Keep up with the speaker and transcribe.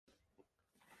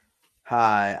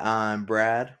Hi, I'm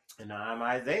Brad, And I'm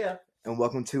Isaiah. and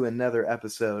welcome to another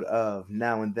episode of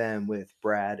Now and Then with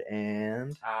Brad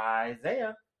and.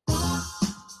 Isaiah.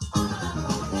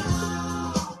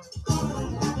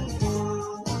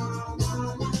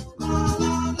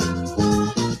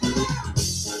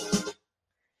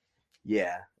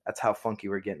 Yeah, that's how funky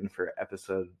we're getting for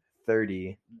episode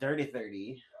 30. Dirty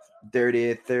 30.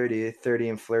 Dirty, 30, 30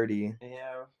 and flirty.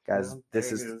 Yeah. Guys,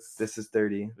 this is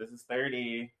 30. This is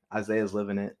 30. Isaiah's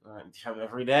living it.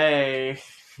 Every day.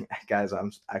 Guys,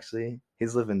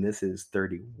 he's living this is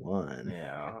 31.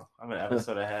 Yeah. I'm an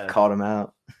episode ahead. Called him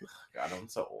out. God, I'm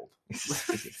so old.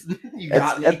 You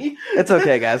got me. It's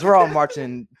okay, guys. We're all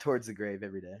marching towards the grave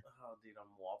every day. Oh, dude,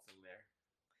 I'm waltzing there.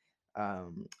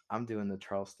 I'm doing the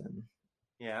Charleston.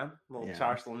 Yeah, little Yeah.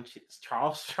 Charleston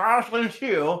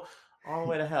Chew all the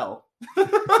way to hell.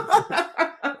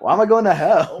 Why am I going to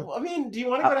hell? I mean, do you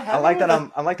want to go to heaven? I like that.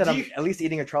 I'm at least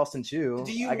eating a Charleston Chew.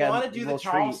 Do you want to do the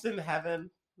Charleston heaven?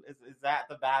 Is that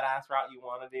the badass route you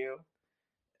want to do?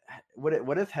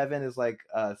 What if heaven is like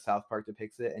South Park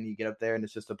depicts it, and you get up there and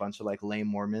it's just a bunch of like lame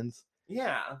Mormons?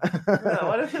 Yeah. No,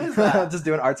 what if it is that? Just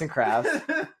doing arts and crafts,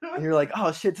 and you're like,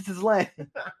 oh shit, this is lame.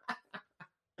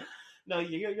 No,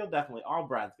 you'll definitely. All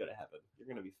Brads go to heaven. You're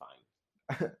gonna be fine.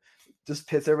 Just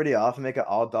piss everybody off and make it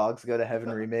all dogs go to heaven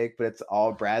remake, but it's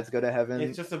all Brads go to heaven.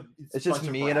 It's just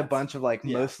me and a bunch of like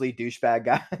mostly douchebag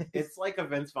guys. It's like a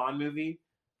Vince Vaughn movie,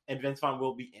 and Vince Vaughn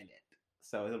will be in it,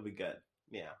 so it'll be good.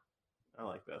 Yeah, I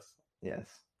like this. Yes,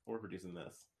 we're producing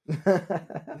this. We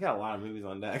got a lot of movies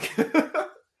on deck.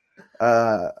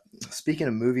 Speaking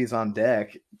of movies on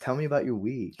deck, tell me about your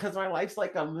week. Because my life's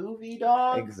like a movie,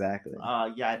 dog. Exactly.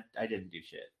 Yeah, I didn't do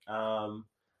shit.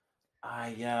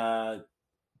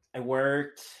 I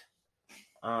worked.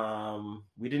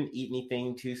 We didn't eat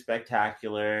anything too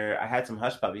spectacular. I had some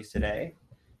hush puppies today.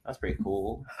 That's pretty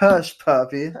cool. Hush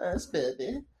puppy. Hush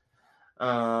puppy.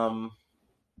 I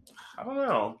don't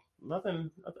know.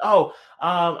 Nothing. Oh,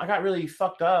 I got really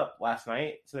fucked up last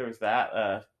night. So there was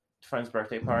that. Friend's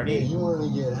birthday party. Yeah, you want to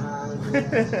get high.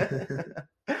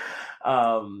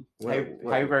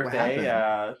 Happy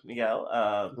birthday,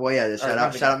 Miguel. Well, yeah, shout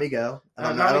out Miguel. I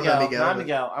don't know Miguel. Not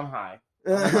Miguel. I'm high.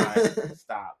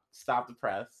 Stop the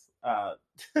press.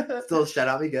 Still shout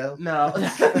out Miguel. No,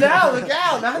 Miguel.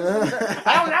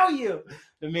 I don't know you.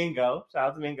 Domingo. Shout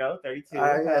out Domingo. 32.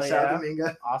 Shout out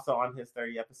Domingo. Also on his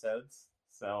 30 episodes.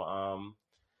 So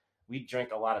we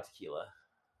drank a lot of tequila.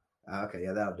 Okay,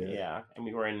 yeah, that'll do it. Yeah, and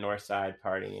we were in Northside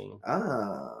partying.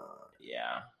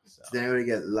 Yeah. So. Did anybody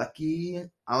get lucky?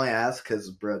 I only ask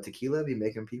because, bro, tequila be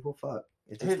making people fuck.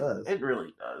 It just does. It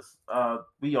really does.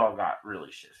 We all got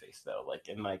really shit faced though, like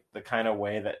in like the kind of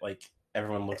way that like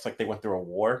everyone looks like they went through a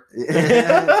war.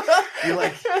 You're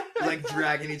like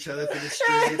dragging each other through the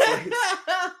streets.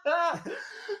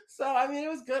 So I mean, it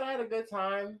was good. I had a good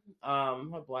time.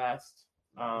 A blast.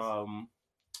 But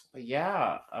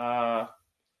yeah.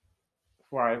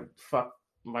 Before I fuck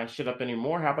my shit up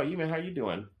anymore, how about you, man? How you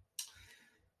doing?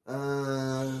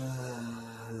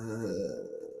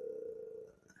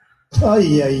 Oh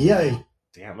yeah.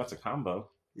 Damn, that's a combo.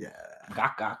 Yeah.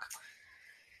 Gok.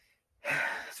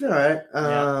 It's been alright.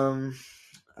 I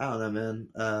don't know, man.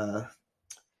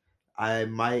 I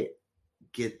might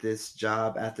get this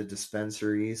job at the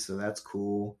dispensary, so that's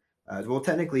cool. Well,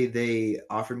 technically, they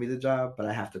offered me the job, but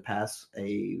I have to pass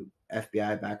a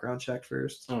FBI background check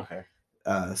first. Okay.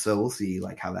 So we'll see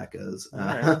like how that goes.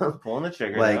 Right. Pulling the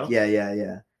trigger. Like,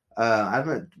 yeah. I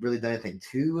haven't really done anything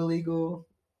too illegal.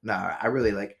 No, I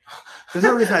really like. There's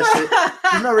no reason I should.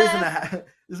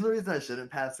 There's no reason I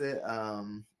shouldn't pass it.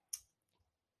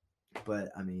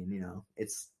 But I mean, you know,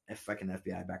 it's a fucking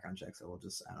FBI background check, so we'll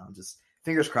just, I don't know, just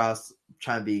fingers crossed.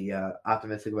 Trying to be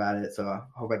optimistic about it. So I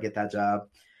hope I get that job.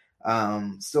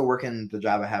 Still working the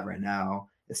job I have right now.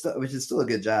 Which is still a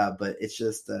good job, but it's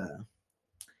just.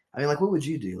 I mean, like, what would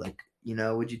you do? Like, you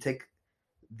know, would you take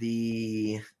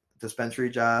the dispensary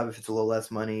job if it's a little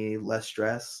less money, less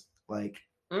stress? Like,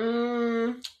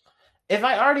 if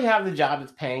I already have the job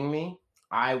that's paying me,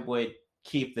 I would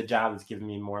keep the job that's giving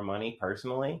me more money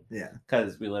personally. Yeah.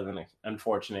 Because we live in an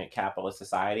unfortunate capitalist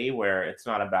society where it's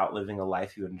not about living a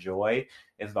life you enjoy.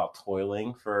 It's about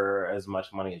toiling for as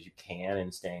much money as you can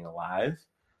and staying alive.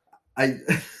 I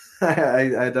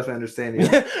definitely understand you.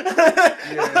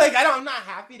 Yeah. Like, I'm not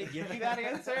happy to give you that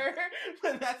answer,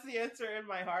 but that's the answer in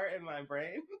my heart and my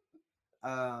brain.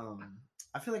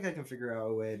 I feel like I can figure out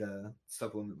a way to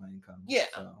supplement my income. Yeah.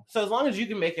 So as long as you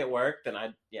can make it work, then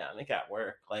make that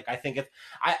work. Like, I think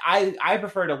I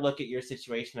prefer to look at your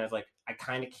situation as like, I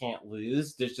kind of can't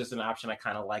lose. There's just an option I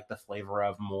kind of like the flavor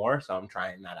of more, so I'm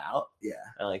trying that out. Yeah.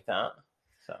 I like that.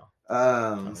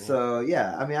 So So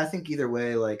yeah, I mean, I think either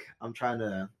way, like I'm trying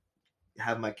to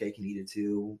have my cake and eat it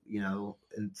too. You know,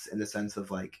 in the sense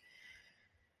of like,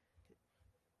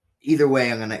 either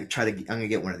way, I'm gonna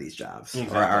get one of these jobs,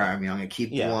 Exactly. or I mean, I'm gonna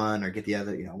keep Yeah. one or get the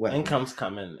other. You know, whatever. Income's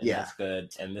coming, and Yeah. that's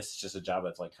good. And this is just a job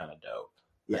that's like kind of dope.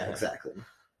 Yeah, exactly.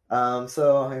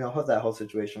 So you know, hope that whole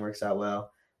situation works out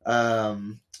well.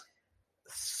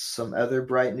 Some other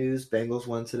bright news: Bengals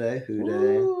won today. Who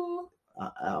day? Ooh.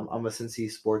 I'm a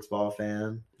Cincy sports ball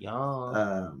fan.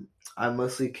 Yeah. I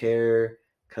mostly care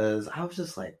because I was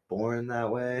just like born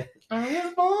that way. I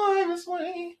was born this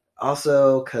way.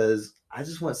 Also, because I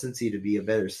just want Cincy to be a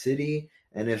better city,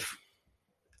 and if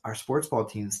our sports ball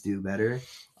teams do better,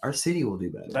 our city will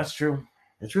do better. That's true.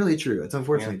 It's really true. It's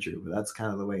unfortunately true, but that's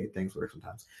kind of the way things work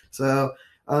sometimes. So,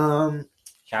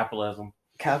 capitalism,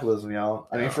 y'all.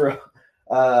 I mean,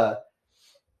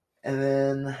 and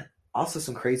then also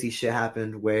some crazy shit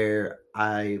happened where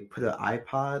I put an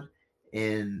iPod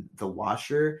in the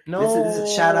washer. No. This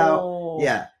is a shout out.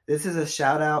 Yeah, this is a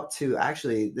shout out to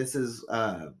this is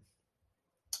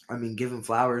I mean, giving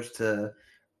flowers to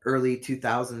early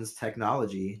 2000s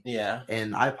technology. Yeah.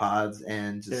 And iPods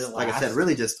and just like I said,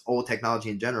 really just old technology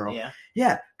in general.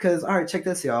 Yeah, because all right, check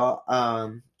this, y'all.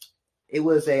 It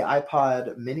was a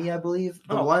iPod Mini, I believe.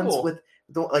 The ones cool. with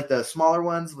the smaller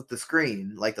ones with the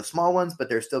screen, like the small ones, but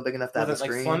they're still big enough to have a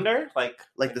screen. Like slender,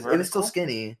 like it was still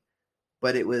skinny,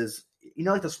 but it was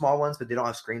like the small ones, but they don't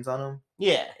have screens on them.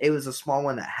 Yeah, it was a small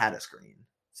one that had a screen,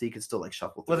 so you could still like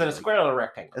shuffle. Was it a square or a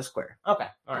rectangle? A square. Okay,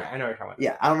 all right, I know what you're talking about.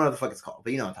 Yeah, I don't know what the fuck it's called,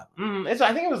 but you know what I'm talking about.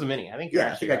 I think it was a Mini. I think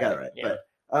I think I got it right. Yeah.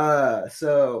 But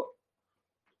so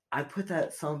I put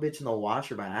that son of a bitch in the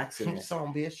washer by accident. Son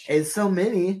of a bitch. It's so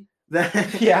mini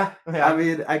that yeah. I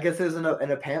mean, I guess it was in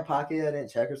a pant pocket. I didn't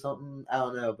check or something. I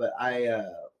don't know, but it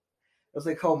was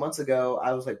like a couple months ago.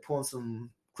 I was like pulling some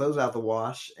clothes out of the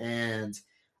wash, and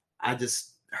I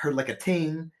just heard like a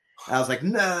ting. I was like,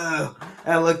 no.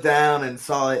 And I looked down and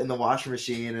saw it in the washing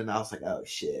machine, and I was like, oh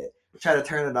shit. I tried to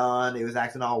turn it on. It was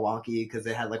acting all wonky because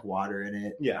it had like water in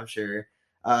it. Yeah, I'm sure.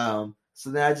 So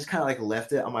then I just kind of like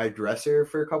left it on my dresser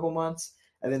for a couple months,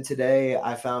 and then today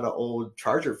I found an old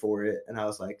charger for it, and I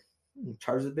was like,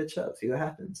 charge the bitch up, see what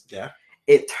happens. Yeah.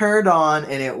 It turned on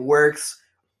and it works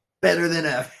better than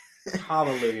ever.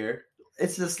 Hallelujah.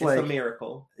 It's just it's like a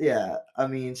miracle. Yeah, I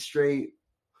mean, straight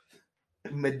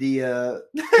Medea.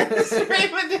 This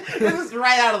is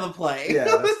right out of the play.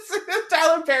 Yeah.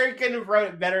 Tyler Perry couldn't have wrote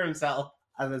it better himself.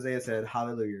 As Isaiah said,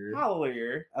 hallelujah.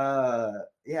 Hallelujah.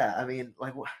 Yeah, I mean,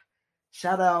 like,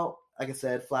 shout out, like I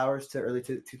said, flowers to early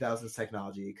 2000s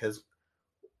technology, because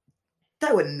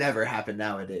that would never happen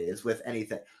nowadays with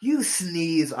anything. You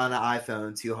sneeze on an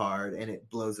iPhone too hard and it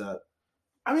blows up.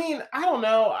 I mean, I don't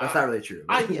know. That's not really true.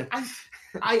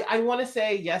 I want to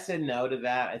say yes and no to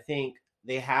that. I think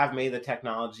they have made the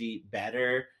technology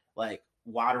better. Like,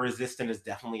 water resistant is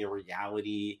definitely a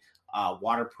reality.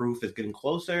 Waterproof is getting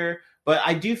closer. But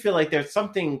I do feel like there's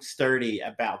something sturdy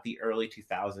about the early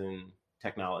 2000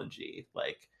 technology.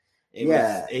 Like,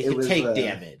 it could take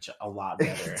damage a lot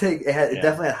better. It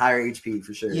definitely had higher HP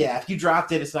for sure. Yeah, if you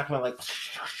dropped it, it's not going to like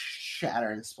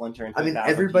shatter and splinter into. I mean,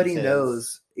 everybody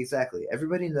knows exactly.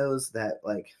 Everybody knows that,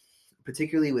 like,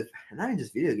 particularly with not even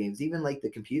just video games, even like the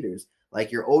computers, like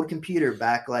your old computer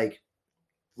back like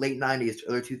late 90s,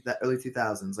 early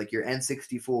 2000s, like your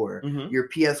N64, your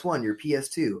PS1, your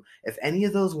PS2. If any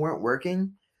of those weren't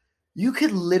working, you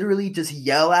could literally just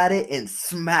yell at it and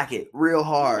smack it real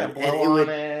hard, and it would.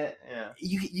 Yeah.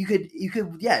 You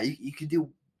could do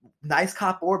nice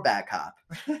cop or bad cop.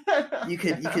 You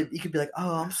could be like,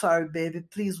 oh, I'm sorry, baby,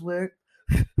 please work,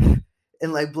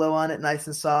 and like blow on it nice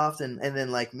and soft, and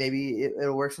then like maybe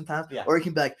it'll work sometimes. Yeah. Or you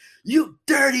can be like, you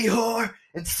dirty whore,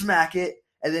 and smack it,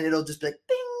 and then it'll just be like,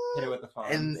 ding, hit it with the phone,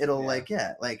 and it'll like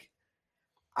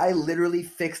I literally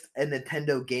fixed a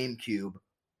Nintendo GameCube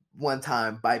one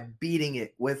time by beating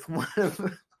it with one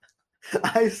of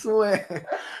I swear.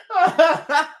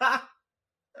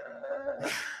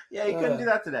 Yeah, you couldn't do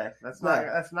that today. That's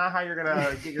not how you're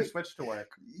gonna get your Switch to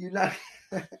work. You're not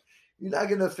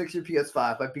gonna fix your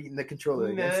PS5 by beating the controller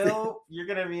against it. No, you're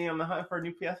gonna be on the hunt for a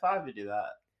new PS5 to do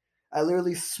that. I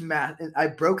literally I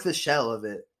broke the shell of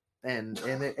it, and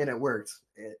it worked.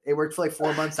 It worked for like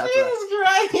 4 months after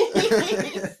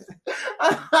that.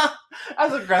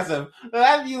 That's aggressive.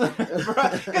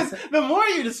 Because the more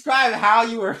you describe how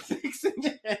you were fixing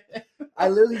it, I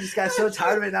literally just got so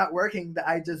tired of it not working that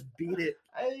I just beat it.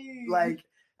 Like,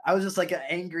 I was just like an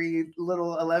angry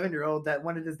little 11-year-old that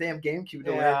wanted his damn GameCube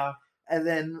to work. And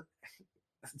then,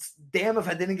 damn if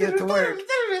I didn't get it to work.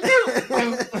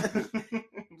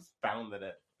 Just pounded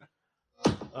it.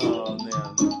 Oh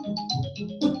man.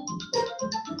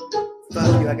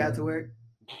 Fuck you, I got to work.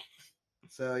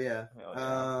 So yeah. Oh,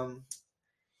 yeah.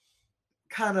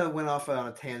 Kind of went off on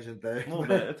a tangent there. A little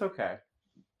bit. It's okay.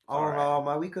 All in alright. all,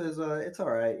 my week was it's all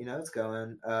right. You know, it's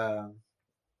going.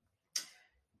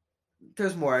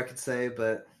 There's more I could say,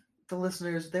 but the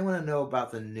listeners, they want to know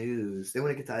about the news. They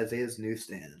want to get to Isaiah's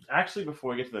newsstand. Actually,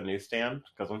 before we get to the newsstand,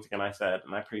 because once again I said,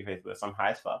 and I preface this, I'm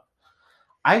high as fuck.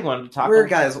 I wanted to talk. We're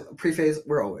guys, preface.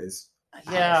 We're always.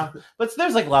 Yeah, but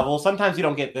there's like levels. Sometimes you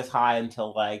don't get this high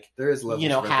until like there is levels. You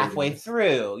know, for halfway everything.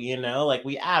 through. You know, like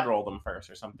we ad roll them first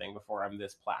or something before I'm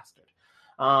this plastered.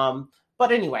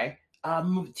 But anyway,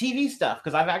 TV stuff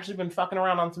because I've actually been fucking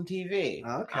around on some TV.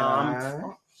 Okay.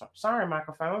 Sorry,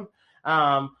 microphone.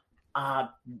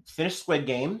 Finished Squid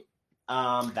Game.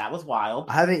 That was wild.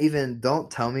 I haven't even. Don't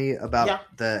tell me about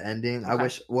the ending. Okay. I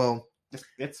wish. Well,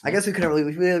 I guess we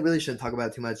really shouldn't talk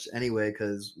about it too much anyway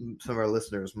because some of our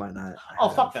listeners might not. Oh,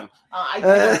 fuck them. I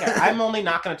don't care. I'm only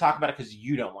not going to talk about it because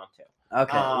you don't want to.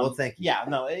 Okay. Well, thank you. Yeah.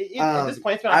 No. At this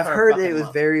point, it's been out I've for a heard fucking it was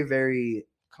month. very, very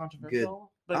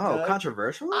controversial. But good.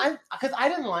 Controversial? Because I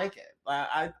didn't like it.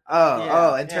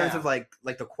 In terms of like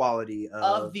the quality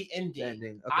of the ending.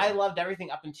 Okay. I loved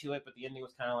everything up into it, but the ending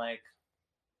was kind of like,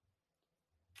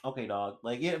 okay, dog.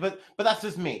 Like, yeah, but that's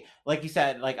just me. Like you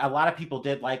said, like a lot of people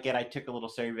did like it. I took a little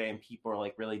survey, and people were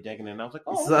like really digging it. And I was like,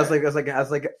 oh. So okay. I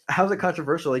was like, how's it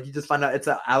controversial? Like you just find out it's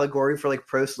an allegory for like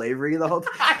pro-slavery the whole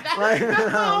time.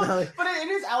 No, but it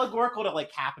is allegorical to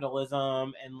like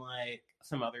capitalism and like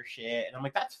some other shit. And I'm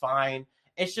like, that's fine.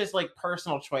 It's just like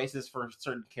personal choices for a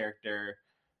certain character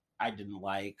I didn't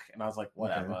like, and I was like,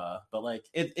 whatever. Okay. But like,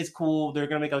 it's cool. They're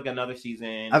gonna make like another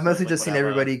season. I've mostly just seen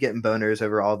everybody getting boners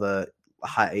over all the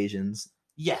hot Asians.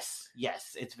 Yes,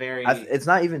 it's very. It's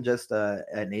not even just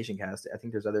an Asian cast. I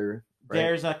think there's other. Right?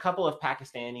 There's a couple of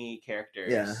Pakistani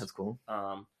characters. Yeah, that's cool.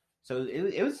 So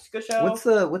it was a good show.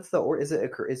 Is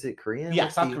it Korean? Yeah,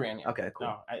 South Korean. Yeah. Okay, cool.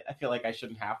 No, I feel like I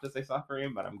shouldn't have to say South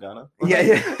Korean, but I'm gonna.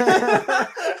 Yeah.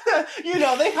 You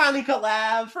know, they finally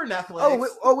collab for Netflix.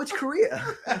 Oh, which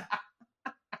Korea?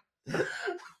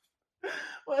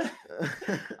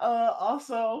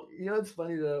 Also, you know what's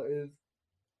funny though is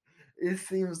it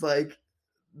seems like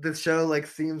the show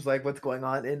seems like what's going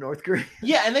on in North Korea.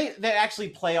 Yeah, and they actually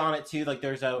play on it too. Like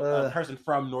there's a person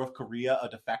from North Korea, a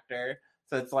defector.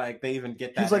 So it's like they even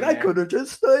get that. He's like, I could have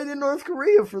just stayed in North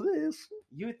Korea for this.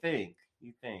 You would think.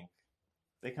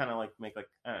 They kind of like make like,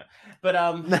 but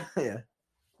yeah.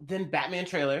 Then Batman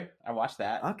trailer, I watched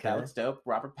that. Okay, that looks dope.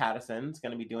 Robert Pattinson's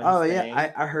gonna be doing. Oh his yeah, thing.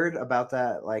 I heard about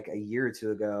that like a year or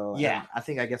two ago. Yeah, I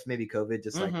guess maybe COVID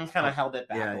just kind of held it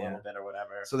back a little bit or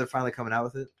whatever. So they're finally coming out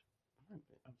with it.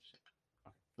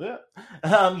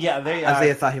 Yeah, they.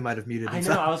 Isaiah thought he might have muted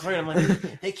himself. I know. I was worried. I'm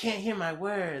like, they can't hear my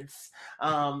words.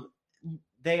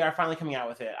 They are finally coming out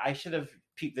with it. I should have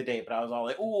peeped the date, but I was all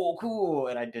like, "Oh, cool,"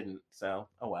 and I didn't. So,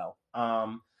 oh well.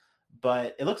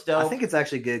 But it looks dope. I think it's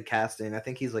actually good casting. I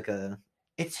think he's like a.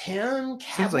 It's him.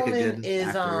 Seems like a good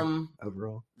actor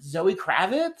overall. Zoe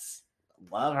Kravitz.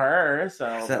 Love her.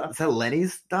 So is that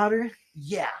Lenny's daughter?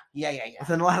 Yeah.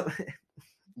 Then a lot.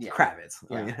 Yeah. Kravitz.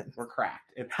 Yeah, we're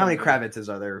cracked. How many Kravitzes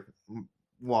are there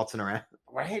waltzing around?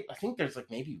 Right? I think there's like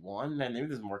maybe one, and maybe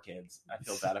there's more kids. I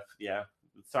feel bad if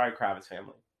sorry, Kravitz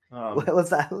family.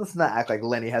 Let's not act like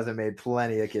Lenny hasn't made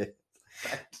plenty of kids.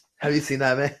 Have you seen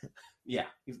that, man? Yeah,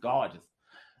 he's gorgeous.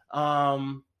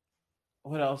 What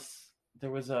else?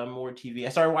 There was more TV. I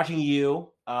started watching You.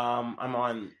 I'm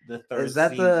on the third. Is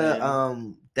that season.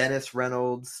 The Dennis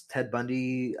Reynolds, Ted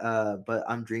Bundy, but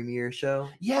I'm Dreamier show?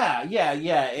 Yeah.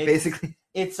 Basically,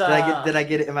 it's. Did I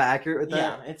get it? Am I accurate with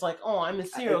that? Yeah, it's like, oh, I'm a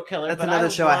serial killer. That's but another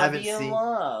show I haven't seen.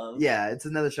 Love. Yeah, it's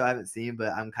another show I haven't seen,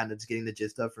 but I'm kind of just getting the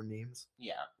gist of from memes.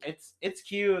 Yeah, it's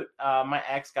cute. My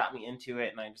ex got me into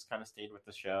it, and I just kind of stayed with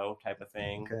the show type of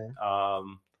thing. Okay.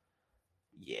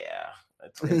 Yeah,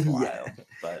 it's wild,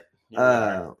 but.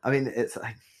 I mean, it's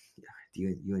like, do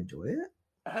you enjoy it?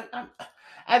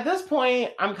 At this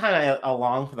point, I'm kind of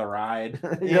along for the ride.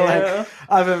 You're like,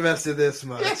 I've invested this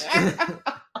much.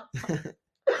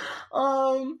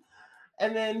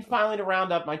 And then finally to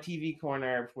round up my TV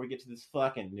corner before we get to this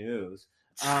fucking news.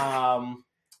 God,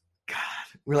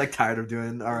 we're like tired of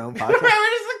doing our own podcast. We're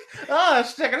just like, oh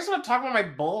shit, I just want to talk about my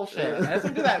bullshit. I just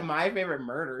want to do that My Favorite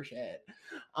Murder shit.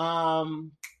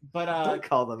 But don't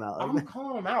call them out. I'm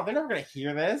calling them out. They're never gonna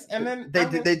hear this. And then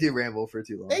they do ramble for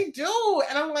too long. They do,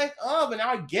 and I'm like, oh, but now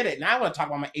I get it. Now I want to talk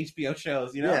about my HBO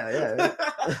shows. You know, yeah.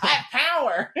 I have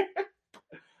power.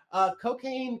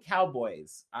 Cocaine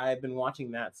Cowboys. I've been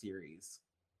watching that series.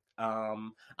 I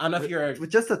don't know if you're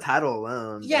with just the title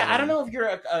alone. I don't know if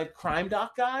you're a crime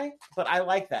doc guy, but I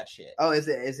like that shit. Oh, is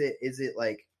it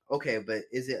like okay? But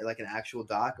is it like an actual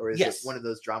doc or is it one of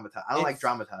those dramatized? I don't like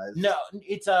dramatized. No,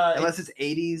 it's unless it's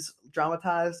 80s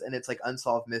dramatized and it's like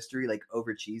unsolved mystery, like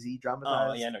over cheesy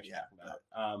dramatized. Oh yeah, I know what you're talking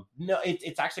about. No,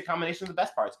 it's actually a combination of the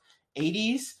best parts.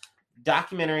 80s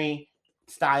documentary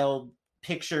style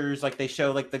pictures, like they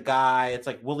show like the guy. It's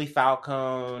like Willie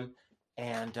Falcone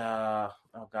and oh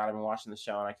god, I've been watching the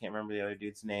show and I can't remember the other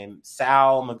dude's name.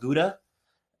 Sal Maguda.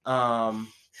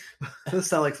 Those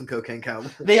sound like some cocaine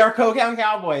cowboys. They are cocaine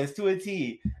cowboys to a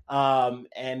T.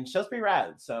 And show's pretty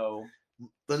rad. So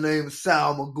the name is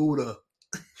Sal Maguda.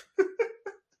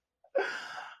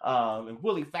 And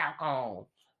Willie Falcone.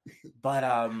 But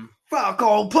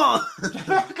Falcone Punch.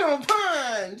 Falcone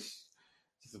Punch.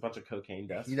 Just a bunch of cocaine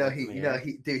dust. He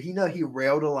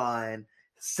railed a line,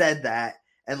 said that,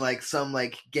 and like some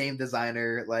like game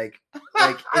designer like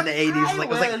in the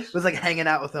 80s was like hanging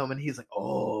out with him, and he's like,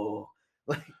 oh,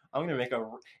 like I'm gonna make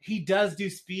he does do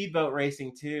speedboat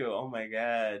racing too. Oh my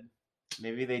god.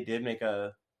 Maybe they did make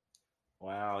a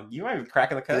wow, you might be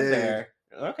cracking the code there.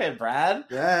 Okay, Brad.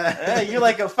 Yeah. You're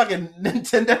like a fucking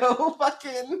Nintendo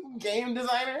fucking game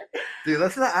designer. Dude,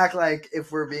 let's not act like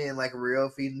if we're being like real,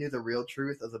 if we knew the real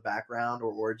truth of the background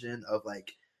or origin of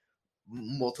like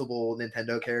multiple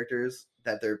Nintendo characters,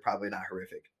 that they're probably not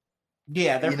horrific.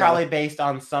 Yeah, they're probably based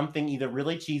on something either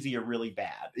really cheesy or really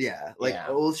bad. Yeah, like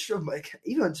well, sure, like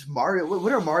even just Mario.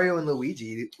 What are Mario and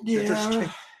Luigi? They're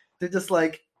just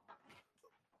like,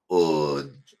 oh,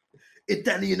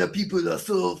 Italian people are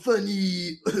so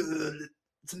funny.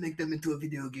 Let's make them into a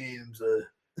video games.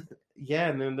 Yeah,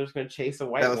 and then they're just gonna chase a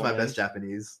white. That was my best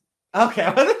Japanese. Okay,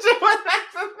 that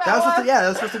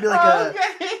was supposed to be like a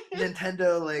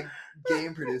Nintendo like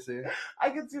game producer. I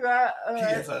could see that. He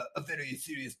has a very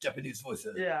serious Japanese voice.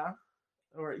 Yeah,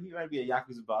 or he might be a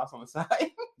Yakuza boss on the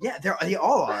side. Yeah, they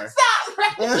all are. Stop!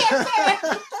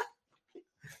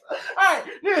 All right,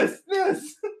 news.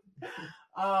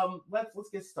 Let's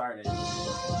get started.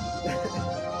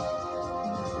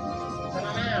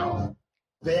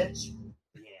 Bitch.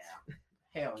 Yeah.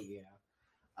 Hell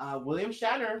yeah. William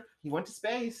Shatner, he went to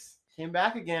space, came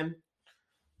back again.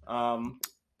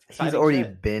 He's already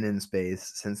been in space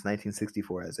since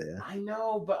 1964, Isaiah. I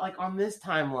know, but like on this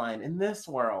timeline, in this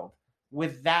world,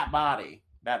 with that body,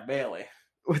 that Bailey.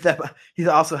 With that, he's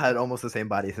also had almost the same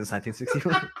body since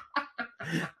 1964.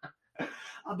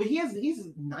 But he's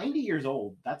 90 years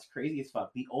old. That's crazy as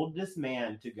fuck. The oldest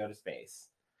man to go to space.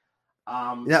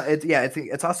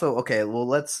 It's also okay.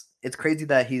 Well, it's crazy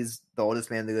that he's the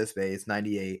oldest man to go to space,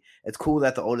 98. It's cool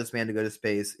that the oldest man to go to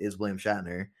space is William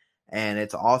Shatner, and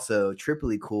it's also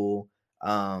triply cool.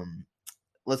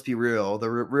 Let's be real. The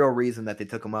real reason that they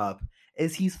took him up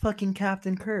is he's fucking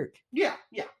Captain Kirk. Yeah.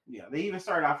 They even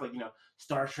started off like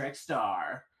Star Trek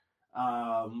star.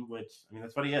 Which I mean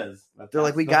that's what he is. They're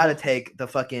like, we gotta take the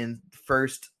fucking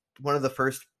one of the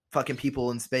first fucking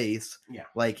people in space. Yeah.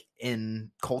 Like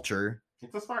in culture.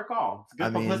 It's a smart call. It's a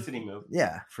good publicity move.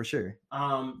 Yeah, for sure.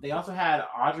 They also had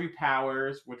Audrey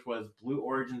Powers, which was Blue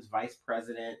Origin's vice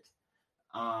president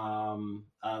of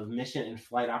mission and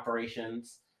flight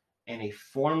operations, and a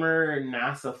former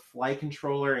NASA flight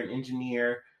controller and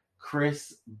engineer,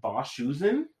 Chris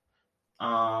Boshusen.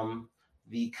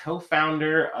 The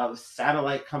co-founder of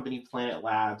satellite company Planet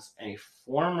Labs, and a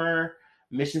former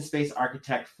mission space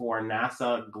architect for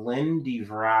NASA, Glenn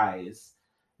DeVries,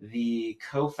 the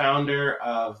co-founder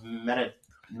of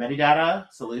Metadata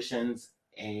Solutions,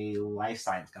 a life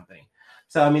science company.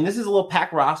 So, I mean, this is a little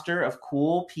packed roster of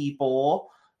cool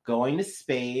people going to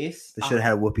space. They should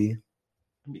have had Whoopi.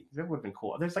 I mean, that would have been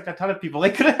cool. There's like a ton of people they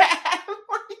could have had.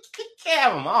 You can't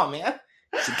have them all, man.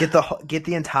 So get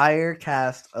the entire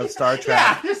cast of Star Trek.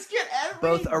 Yeah, just get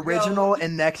both original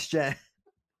and next gen.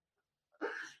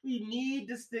 We need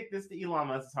to stick this to Elon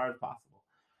Musk as hard as possible.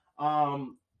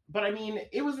 But I mean,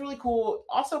 it was really cool.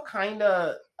 Also, kind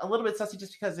of a little bit sussy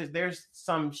just because there's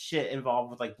some shit involved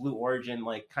with like Blue Origin,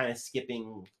 like kind of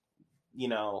skipping,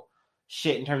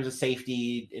 shit in terms of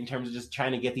safety, in terms of just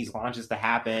trying to get these launches to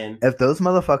happen. If those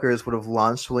motherfuckers would have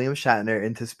launched William Shatner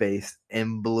into space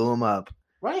and blew him up.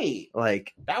 Right.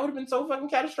 Like that would have been so fucking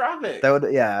catastrophic.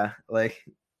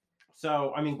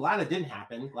 So I mean, glad it didn't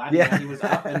happen. Glad he was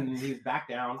up and he was back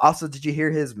down. Also, did you hear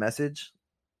his message?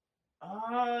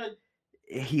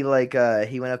 He went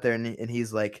up there and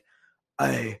he's like,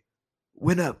 I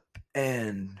went up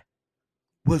and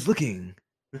was looking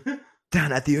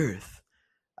down at the earth.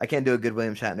 I can't do a good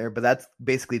William Shatner, but that's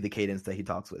basically the cadence that he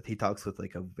talks with. He talks with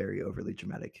like a very overly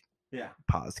dramatic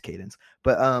paused cadence.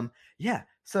 But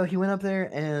so he went up there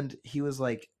and he was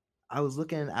like, I was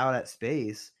looking out at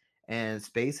space, and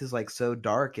space is like so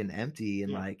dark and empty,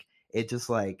 and Yeah. like it just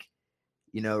like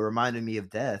reminded me of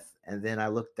death. And then I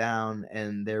looked down,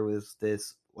 and there was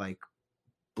this like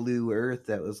blue earth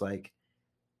that was like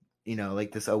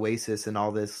like this oasis and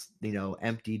all this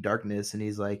empty darkness. And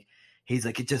he's like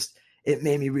it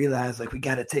made me realize like we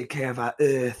got to take care of our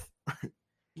earth.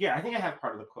 Yeah, I think I have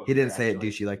part of the quote. He didn't here, say actually.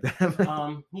 it douchey like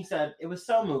that. He said, "It was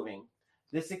so moving.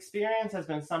 This experience has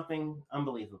been something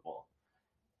unbelievable.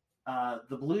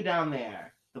 The blue down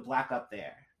there, the black up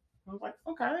there." I was like,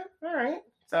 okay, all right.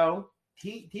 So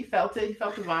he felt it. He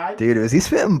felt the vibe. Dude, was he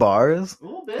spitting bars? A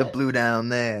little bit. The blue down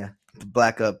there, the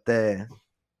black up there.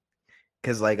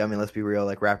 Because, like, I mean, let's be real.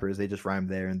 Like, rappers, they just rhyme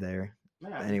there and there.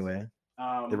 Yeah, Anyway,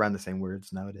 they rhyme the same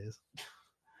words nowadays.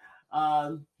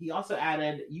 He also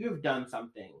added, "You have done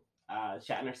something,"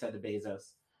 Shatner said to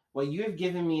Bezos. "What you have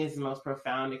given me is the most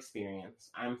profound experience.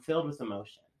 I'm filled with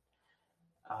emotion.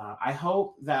 I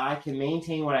hope that I can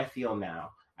maintain what I feel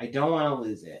now. I don't want to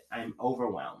lose it. I'm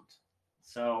overwhelmed."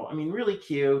 So, I mean, really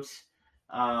cute.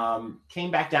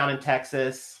 Came back down in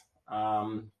Texas.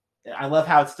 I love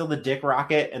how it's still the dick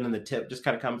rocket, and then the tip just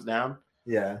kind of comes down.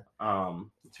 Yeah.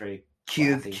 It's very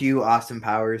Cue Austin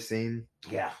Powers scene.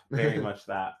 Yeah, very much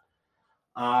that.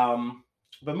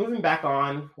 But moving back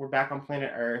on, we're back on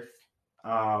planet Earth.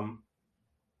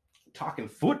 Talking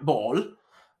football,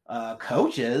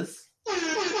 coaches.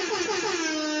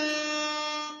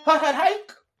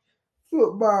 Hike.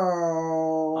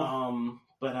 Football.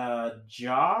 But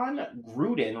John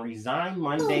Gruden resigned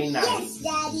Monday night. Yes,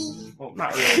 Daddy. Well,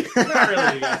 not really. Not really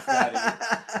a yes, Daddy.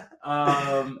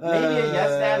 Maybe a yes,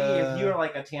 Daddy, if you were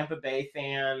like a Tampa Bay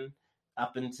fan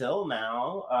up until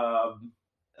now,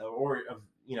 or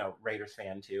Raiders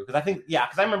fan too. Because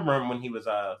I remember him when he was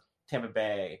a Tampa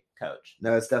Bay coach.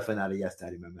 No, it's definitely not a yes,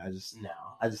 Daddy moment. I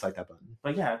just like that button.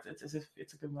 But yeah, it's a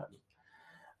good button.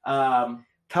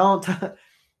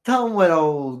 Tell him what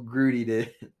old Grudy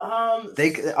did.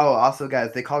 Also, guys,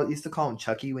 used to call him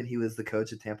Chucky when he was the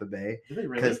coach of Tampa Bay. Did they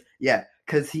really?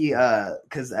 Because he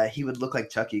would look like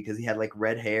Chucky because he had like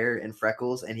red hair and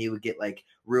freckles, and he would get like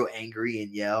real angry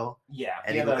and yell. Yeah,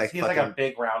 and he has like a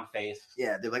big round face.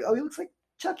 Yeah, they're like, oh, he looks like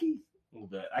Chucky. A little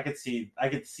bit. I could see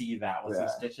that with some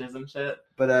stitches and shit.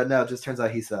 But no, it just turns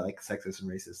out he's like sexist and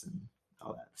racist and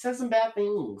all that. Says some bad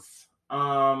things.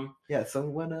 Yeah. So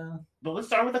when But let's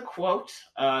start with a quote.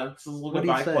 This is a little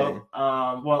goodbye quote.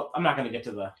 Well, I'm not going to get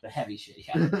to the heavy shit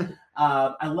yet.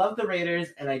 "I love the Raiders,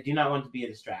 and I do not want to be a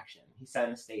distraction," he said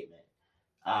in a statement.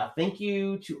 "Thank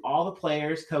you to all the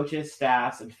players, coaches,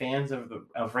 staffs, and fans of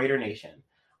Raider Nation.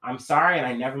 I'm sorry, and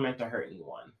I never meant to hurt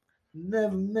anyone."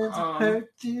 Never meant to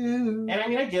hurt you. And I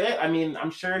mean, I get it. I mean,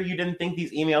 I'm sure you didn't think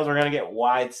these emails were going to get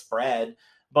widespread.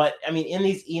 But, I mean, in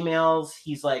these emails,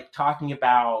 he's, like, talking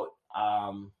about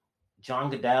John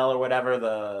Goodell or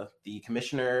whatever, the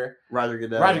commissioner. Roger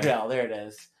Goodell. Roger Goodell, there it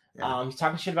is. Yeah. He's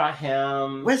talking shit about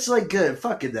him. Which, like, good.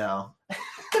 Fuck Goodell.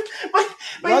 but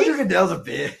Roger Goodell's a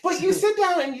bitch. But you sit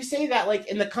down and you say that, like,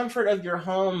 in the comfort of your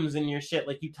homes and your shit.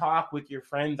 Like, you talk with your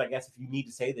friends, I guess, if you need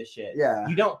to say this shit. Yeah.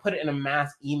 You don't put it in a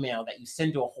mass email that you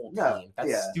send to a whole team. No,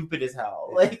 That's stupid as hell.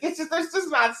 Yeah. Like, that's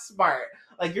just not smart.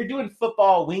 Like, you're doing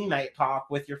football wing night talk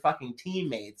with your fucking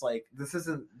teammates. Like, this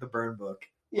isn't the burn book.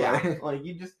 Yeah. Like,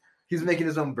 you just... He's making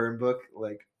his own burn book.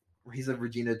 Like, he's a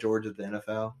Regina George of the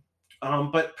NFL.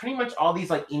 But pretty much all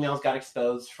these, like, emails got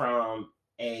exposed from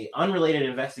a unrelated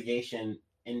investigation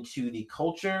into the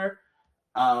culture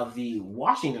of the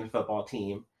Washington football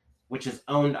team, which is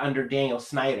owned under Daniel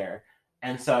Snyder.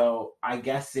 And so I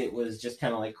guess it was just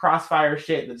kind of like crossfire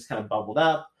shit that just kind of bubbled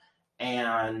up,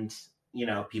 and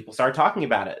people started talking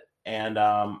about it. And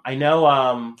I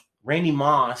know Randy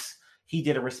Moss, he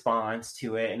did a response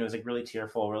to it, and it was like really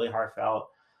tearful, really heartfelt,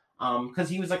 because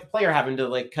he was like a player having to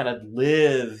like kind of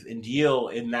live and deal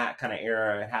in that kind of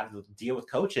era and have to deal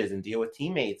with coaches and deal with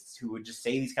teammates who would just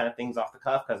say these kind of things off the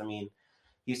cuff. Because I mean,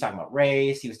 he was talking about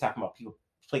race, he was talking about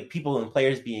people and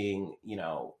players being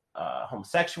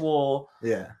homosexual,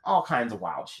 all kinds of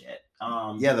wild shit.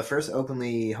 The first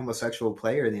openly homosexual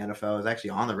player in the NFL is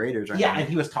actually on the Raiders right now. And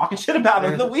he was talking shit about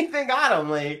him the week they got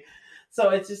him. Like,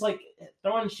 so it's just like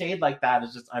throwing shade like that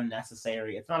is just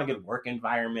unnecessary. It's not a good work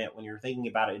environment when you're thinking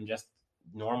about it in just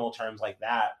normal terms like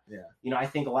that. Yeah. I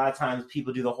think a lot of times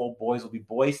people do the whole boys will be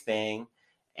boys thing,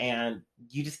 and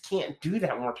you just can't do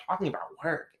that when we're talking about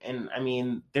work. And I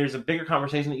mean, there's a bigger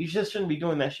conversation that you just shouldn't be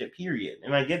doing that shit, period.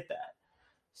 And I get that.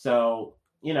 So,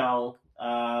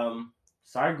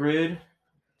 sorry, Grid.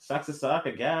 Sucks to suck,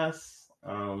 I guess.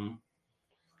 Into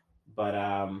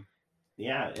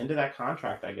that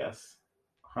contract, I guess.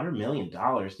 $100 million,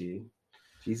 dude.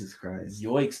 Jesus Christ.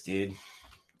 Yoicks, dude.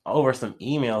 over some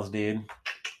emails, dude.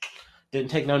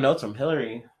 Didn't take no notes from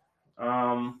Hillary.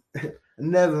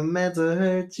 Never meant to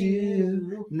hurt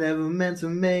you. Never meant to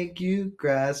make you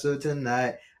cry. So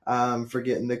tonight, I'm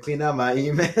forgetting to clean out my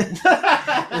email.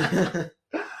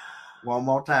 One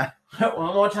more time.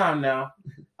 One more time now.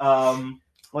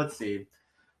 Let's see.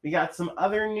 We got some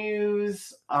other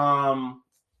news.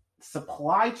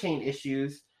 Supply chain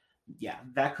issues. Yeah,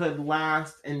 that could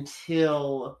last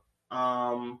until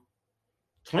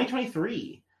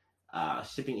 2023.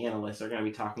 Shipping analysts are going to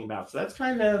be talking about. So that's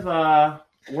kind of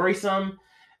worrisome.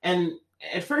 And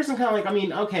at first I'm kind of like, I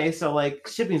mean, okay, so like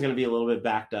shipping is going to be a little bit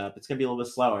backed up. It's going to be a little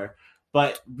bit slower.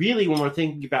 But really, when we're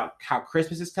thinking about how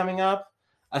Christmas is coming up,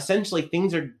 essentially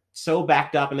things are so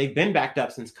backed up, and they've been backed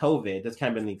up since COVID. That's kind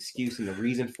of been the excuse and the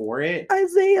reason for it.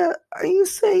 Isaiah, are you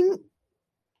saying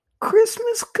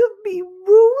Christmas could be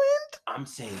ruined? I'm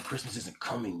saying Christmas isn't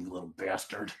coming, you little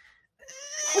bastard.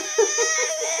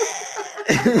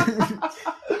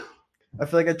 I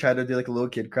feel like I tried to do like a little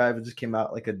kid cry, but just came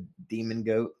out like a demon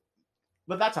goat.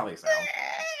 But that's how they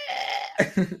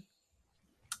sound.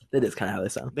 That is kind of how they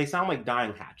sound. They sound like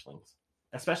dying hatchlings,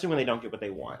 especially when they don't get what they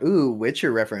want. Ooh,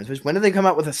 Witcher reference. When did they come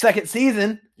out with a second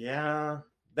season? Yeah.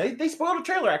 They spoiled a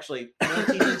trailer, actually.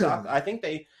 I think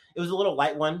it was a little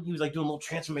light one. He was like doing a little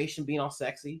transformation, being all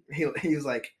sexy. He was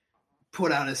like,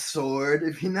 put out his sword,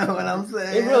 if you know what I'm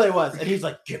saying. It really was. And he's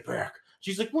like, get back.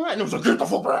 She's like, what? And I was like, get the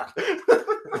fuck back.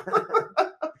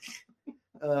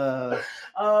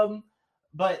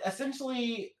 But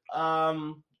essentially,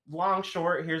 long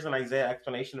short, here's an Isaiah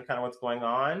explanation of kind of what's going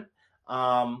on.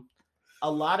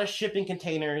 A lot of shipping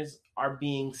containers are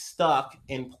being stuck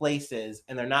in places,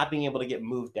 and they're not being able to get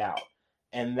moved out.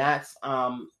 And that's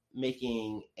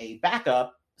making a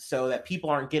backup so that people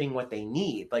aren't getting what they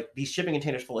need. Like, these shipping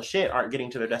containers full of shit aren't getting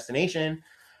to their destination.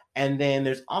 And then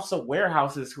there's also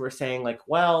warehouses who are saying, like,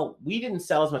 well, we didn't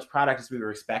sell as much product as we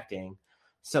were expecting.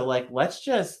 So, like, let's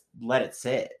just let it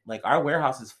sit. Like, our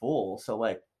warehouse is full. So,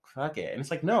 like, fuck it. And it's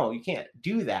like, no, you can't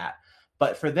do that.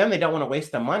 But for them, they don't want to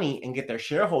waste the money and get their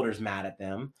shareholders mad at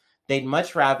them. They'd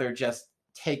much rather just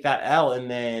take that L and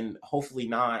then hopefully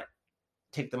not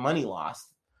take the money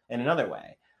loss in another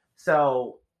way.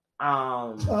 So,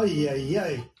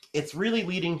 it's really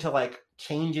leading to, like,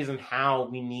 changes in how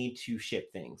we need to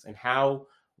ship things and how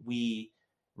we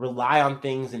rely on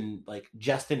things and, like,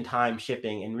 just-in-time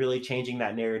shipping, and really changing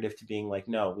that narrative to being like,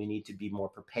 no, we need to be more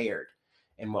prepared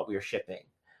in what we are shipping.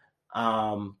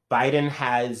 Biden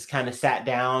has kind of sat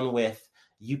down with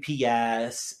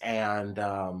UPS and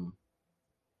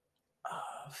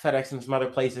FedEx and some other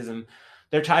places, and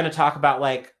they're trying to talk about,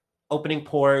 like, opening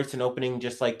ports and opening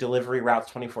just, like, delivery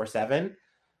routes 24/7.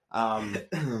 Yeah,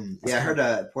 I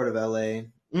heard Port of LA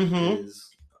is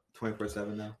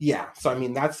 24/7 now. Yeah, so I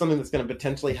mean, that's something that's going to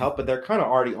potentially help, but they're kind of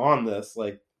already on this,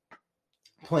 like,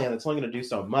 plan that's only going to do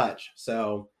so much.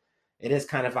 So it is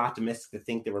kind of optimistic to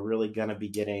think that we're really going to be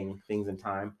getting things in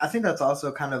time. I think that's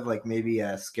also kind of like maybe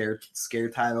a scare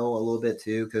title a little bit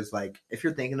too, because, like, if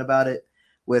you're thinking about it,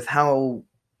 with how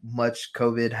much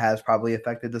COVID has probably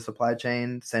affected the supply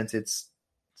chain since the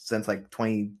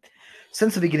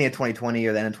beginning of 2020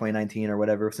 or the end of 2019 or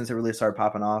whatever, since it really started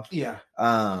popping off. Yeah.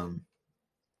 I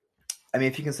mean,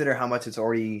 if you consider how much it's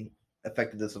already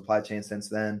affected the supply chain since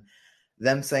then,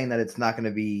 them saying that it's not going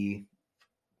to be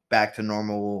back to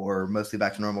normal or mostly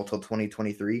back to normal till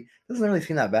 2023 doesn't really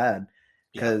seem that bad,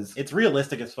 because it's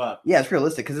realistic as fuck. Yeah, it's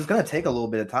realistic because it's going to take a little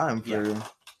bit of time for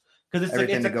because it's like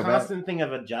it's a constant thing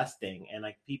of adjusting, and,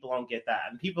 like, people don't get that,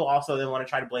 and people also then want to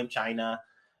try to blame China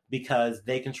because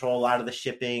they control a lot of the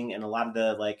shipping and a lot of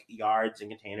the, like, yards and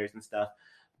containers and stuff.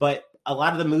 But a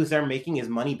lot of the moves they're making is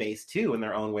money based too in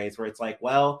their own ways, where it's like,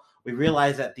 well, we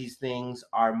realize that these things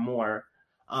are more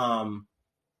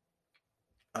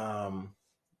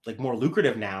like more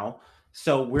lucrative now,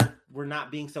 so we're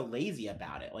not being so lazy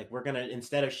about it. Like, we're gonna,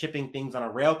 instead of shipping things on a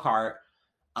rail cart,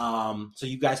 so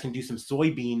you guys can do some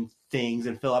soybean things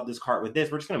and fill up this cart with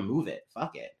this, we're just gonna move it.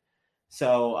 Fuck it.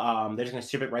 So they're just gonna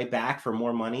ship it right back for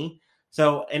more money.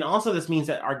 So, and also this means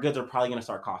that our goods are probably gonna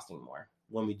start costing more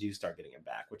when we do start getting it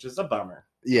back, which is a bummer.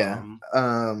 Yeah.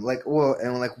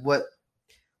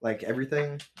 Like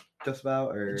everything, just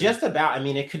about, or just about. I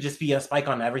mean, it could just be a spike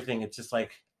on everything. It's just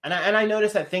like, and I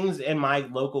noticed that things in my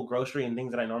local grocery and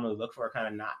things that I normally look for are kind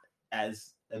of not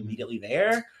as immediately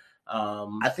there.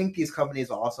 I think these companies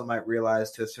also might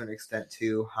realize to a certain extent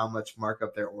too how much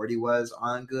markup there already was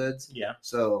on goods. Yeah.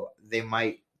 So they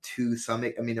might, to some,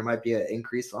 I mean, there might be an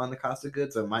increase on the cost of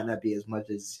goods. So it might not be as much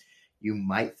as you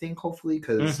might think, hopefully,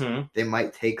 because they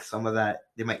might take some of that.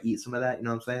 They might eat some of that. You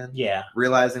know what I'm saying? Yeah.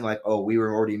 Realizing, like, oh, we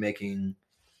were already making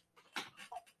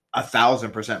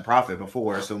 1,000% profit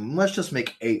before, so let's just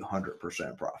make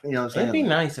 800% profit. You know what I'm saying? It'd be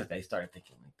nice if they started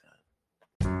thinking like that.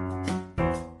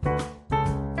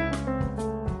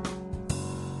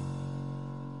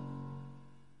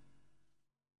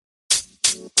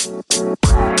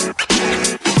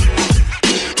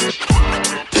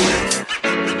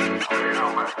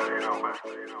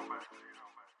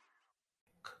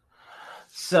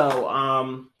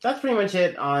 So that's pretty much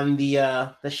it on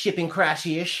the shipping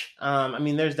crash-ish. I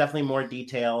mean, there's definitely more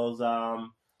details.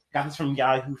 Got this from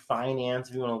Yahoo Finance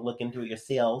if you want to look into it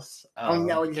yourselves.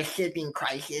 the shipping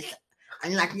crisis.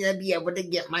 I'm not gonna be able to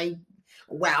get my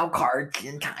WoW cards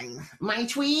in time. My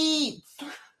tweets.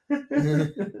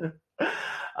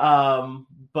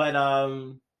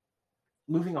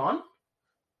 Moving on,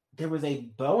 there was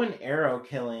a bow and arrow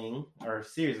killing or a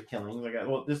series of killings. It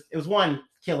was one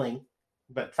killing,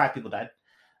 but 5 people died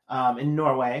in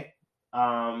Norway.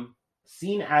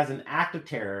 Seen as an act of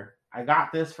terror. I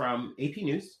got this from AP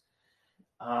News.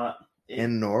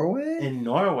 In Norway? In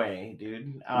Norway,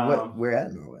 dude. Where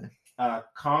at Norway?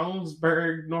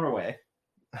 Kongsberg, Norway.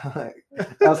 I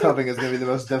was hoping it was going to be the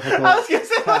most difficult. I was going to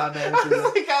say,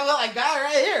 I got it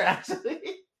right here, actually.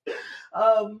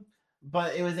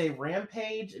 But it was a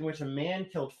rampage in which a man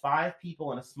killed 5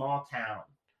 people in a small town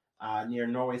near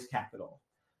Norway's capital.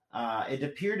 It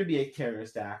appeared to be a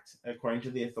terrorist act, according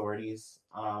to the authorities,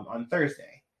 on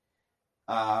Thursday.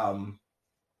 Any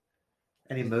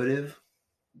motive?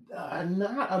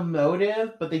 Not a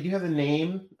motive, but they do have the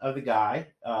name of the guy,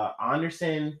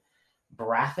 Anderson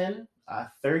Brathen, a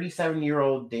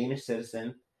 37-year-old Danish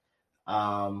citizen.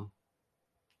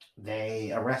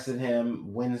 They arrested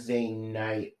him Wednesday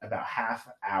night about half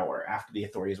hour after the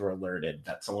authorities were alerted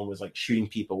that someone was like shooting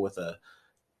people with a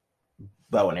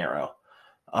bow and arrow.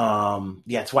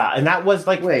 Yeah, it's wild. And that was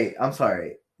like... Wait, I'm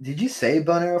sorry. Did you say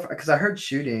bow and arrow? Because I heard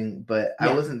shooting, but yeah.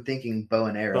 I wasn't thinking bow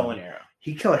and arrow. Bow and arrow.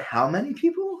 He killed how many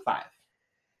people? 5.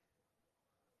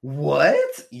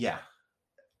 What? Yeah.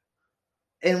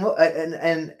 And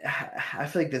I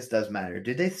feel like this does matter.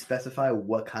 Did they specify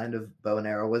what kind of bow and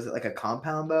arrow? Was it like a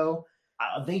compound bow?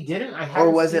 They didn't.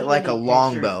 Or was it like a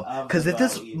long bow? Because if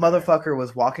this motherfucker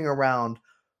was walking around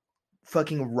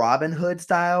fucking Robin Hood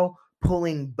style,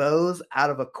 pulling bows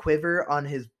out of a quiver on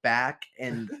his back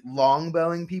and long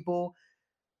bowing people,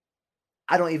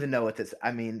 I don't even know what this.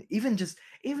 I mean, even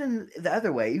the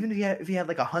other way. Even if he had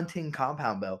like a hunting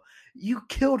compound bow, you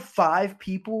killed 5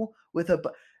 people with a.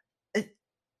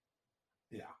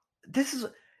 Yeah. This is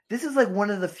like one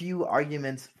of the few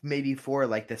arguments maybe for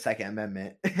like the Second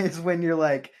Amendment is when you're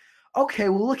like, okay,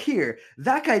 well look here,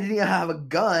 that guy didn't even have a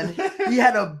gun, he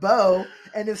had a bow,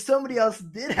 and if somebody else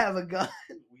did have a gun,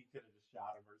 we could have just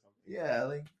shot him or something. Yeah,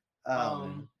 like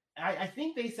I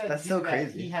think they said that's so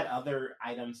crazy. That he had other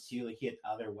items too, like he had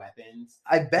other weapons.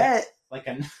 I bet, like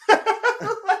a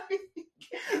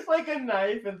like a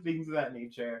knife and things of that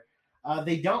nature.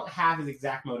 They don't have his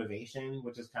exact motivation,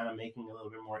 which is kind of making it a little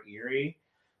bit more eerie.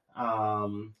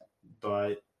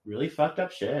 But really fucked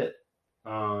up shit.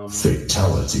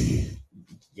 Fatality.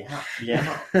 Yeah.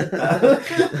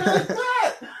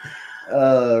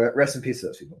 Rest in peace to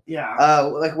those people. Yeah.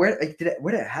 Like where did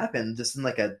it happen? Just in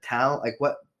like a town? Like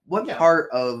what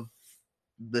part of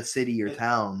the city or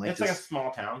town? Like it's like a small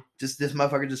town. Just this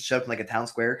motherfucker just showed up in like a town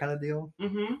square kind of deal.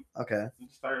 Mm-hmm. Okay.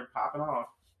 It started popping off.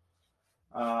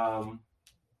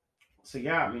 So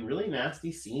yeah, I mean, really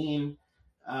nasty scene.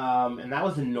 And that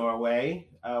was in Norway.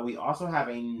 We also have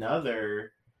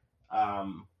another. I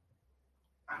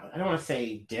don't want to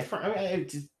say different. I mean,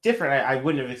 it's different. I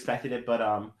wouldn't have expected it, but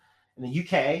in the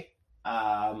UK,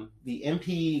 the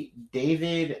MP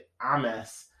David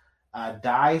Ames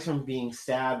dies from being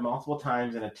stabbed multiple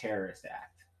times in a terrorist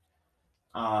act.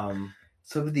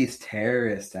 Some of these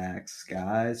terrorist acts,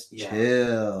 guys, yeah.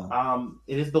 Chill.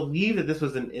 It is believed that this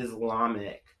was an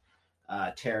Islamic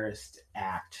terrorist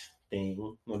act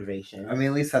thing, motivation. I mean,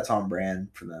 at least that's on brand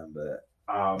for them,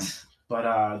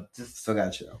 but just still got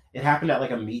chill. It happened at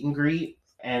like a meet and greet,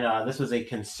 and this was a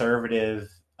conservative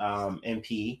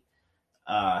MP,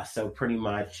 so pretty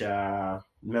much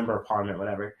member of parliament,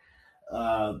 whatever.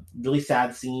 Really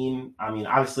sad scene. I mean,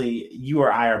 obviously, you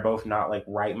or I are both not like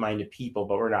right-minded people,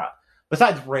 but we're not.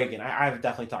 Besides Reagan, I've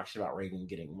definitely talked shit about Reagan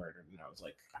getting murdered, and I was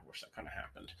like, I wish that kind of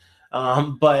happened.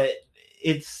 But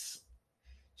it's.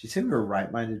 Did you say we were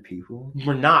right-minded people?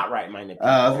 We're not right-minded people.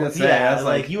 I was gonna say, yeah, I was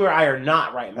like, you or I are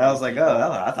not right-minded. I was like,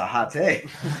 oh, that's a hot take.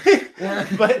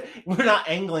 But we're not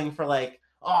angling for like,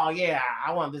 oh yeah,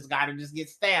 I want this guy to just get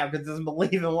stabbed because he doesn't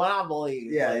believe in what I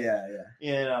believe. Yeah, like, yeah.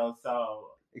 You know, so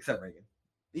except Reagan.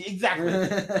 Exactly.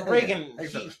 Reagan,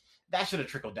 that should have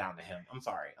trickled down to him. I'm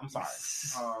sorry.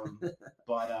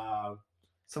 But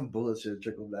some bullets should have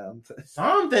trickled down.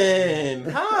 something.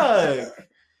 Hug.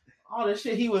 All the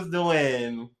shit he was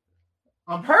doing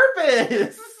on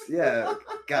purpose. Yeah,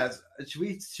 guys, should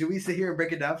we sit here and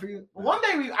break it down for you?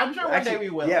 I'm sure one day we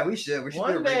will. Yeah, we should. We should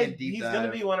do a Reagan deep he's dive.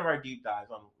 gonna be one of our deep dives.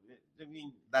 I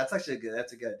mean, that's actually good.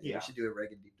 That's a good. Yeah. We should do a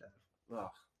Reagan deep dive. Oh,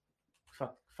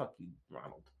 fuck you,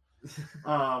 Ronald.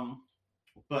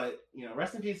 But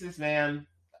rest in peace, this man.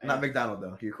 Not McDonald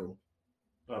though. You're cool.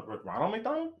 Ronald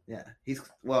McDonald? Yeah, he's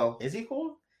well. Is he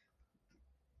cool?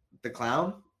 The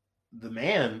clown? The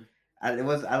man. I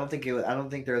don't think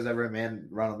there was ever a man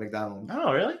Ronald McDonald.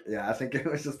 Oh, really? Yeah, I think it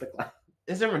was just the clown.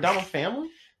 Is there a McDonald family?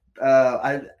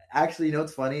 I actually,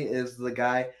 what's funny is the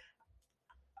guy.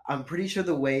 I'm pretty sure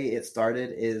the way it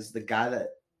started is the guy that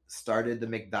started the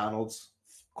McDonald's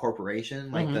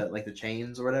corporation, like the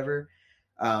chains or whatever.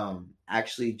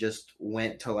 Actually just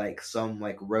went to like some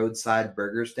like roadside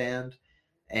burger stand,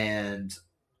 and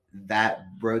that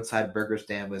roadside burger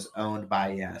stand was owned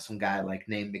by some guy like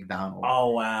named McDonald.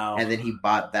 Oh wow! And then he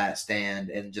bought that stand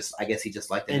and I guess he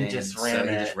just liked the name, just ran so it.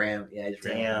 He just ran. Yeah, he just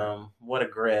ran. Damn, what a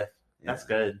grift! Yeah. That's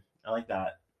good. I like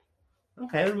that.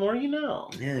 Okay, the more you know.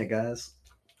 Yeah, guys.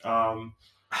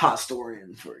 Hot story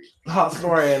in for you. Hot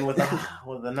story in with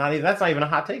the not even. That's not even a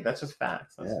hot take. That's just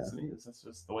facts. That's just news. That's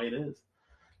just the way it is.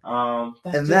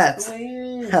 That's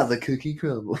how the cookie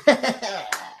crumbles.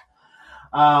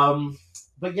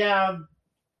 But yeah,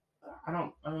 I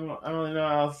don't really know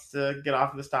how else to get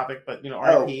off of this topic. But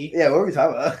R.I.P. Yeah, what were we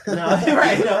talking about? No,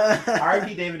 right? No,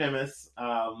 R.I.P. David Emmis.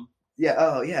 Yeah.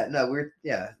 Oh, yeah. No, we're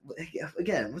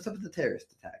Again, what's up with the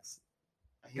terrorist attacks?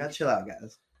 You gotta chill out,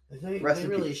 guys. They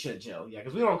really should chill. Yeah,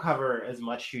 because we don't cover as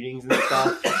much shootings and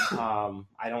stuff.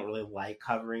 I don't really like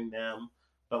covering them.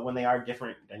 But when they are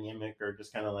different dynamic or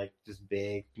just kind of like just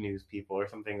big news people or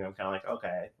something, I'm kind of like,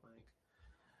 okay.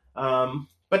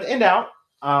 But to end out,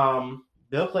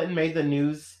 Bill Clinton made the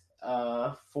news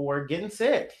for getting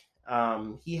sick.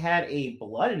 He had a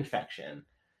blood infection.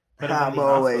 I'm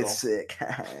always sick.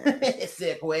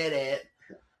 Sick with it.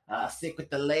 Sick with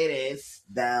the ladies.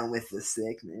 Down with the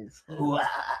sickness.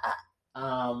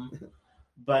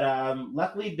 But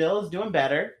luckily Bill is doing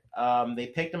better. They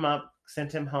picked him up,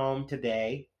 sent him home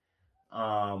today.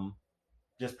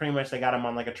 Just pretty much they got him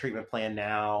on like a treatment plan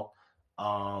now.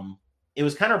 It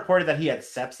was kind of reported that he had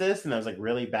sepsis and that was like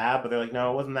really bad, but they're like,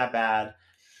 no, it wasn't that bad.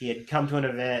 He had come to an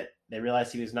event. They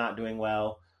realized he was not doing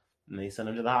well and they sent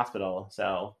him to the hospital.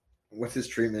 So what's his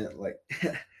treatment? Like,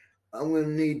 I'm going to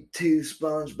need 2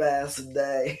 sponge baths a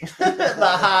day. The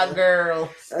hot girls.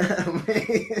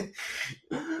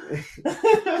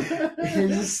 He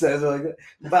just says it like that.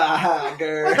 Bye, hot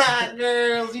girls. Hot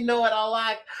girls. You know what I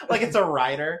like? Like it's a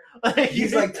writer.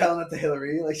 He's like telling it to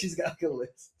Hillary. Like she's got like a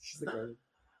list. She's like,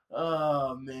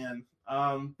 oh, man.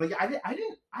 But yeah,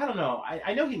 I don't know.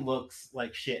 I know he looks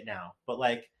like shit now, but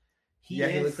like he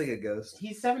looks like a ghost.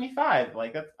 He's 75.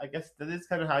 Like I guess that is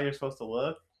kind of how you're supposed to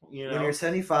look. When you're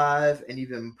 75 and you've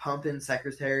been pumping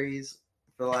secretaries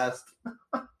for the last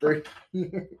 30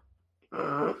 years,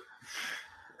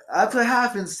 that's what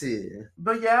happens to you.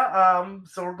 But yeah,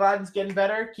 so we're glad he's getting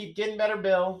better. Keep getting better,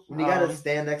 Bill. When you got to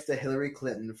stand next to Hillary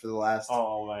Clinton for the last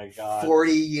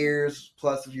 40 years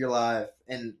plus of your life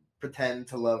and pretend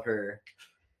to love her.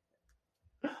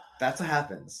 That's what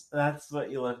happens. That's what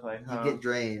you look like, huh? You get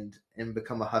drained and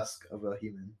become a husk of a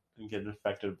human. And get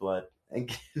infected blood.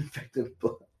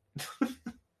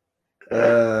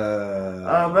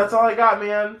 That's all I got,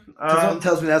 man. Someone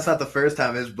tells me that's not the first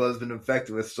time his blood's been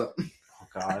infected with something. Oh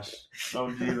gosh. Oh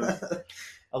Jesus.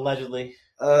 Allegedly.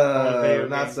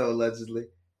 Not so allegedly.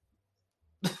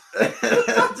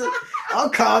 I'm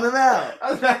calling him out.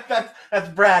 That's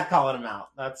Brad calling him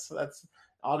out. That's.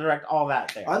 I'll direct all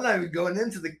that there. I'm not even going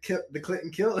into the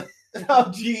Clinton killing.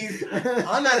 Oh jeez.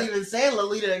 I'm not even saying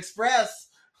Lolita Express.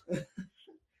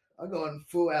 I'm going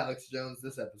full Alex Jones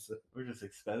this episode. We're just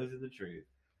exposed to the truth.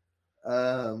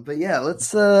 But yeah,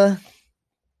 let's go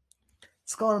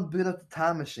on and boot up the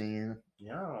time machine.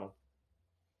 Yeah.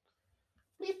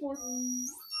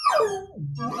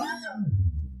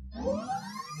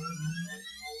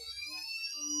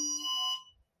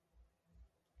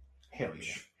 Hell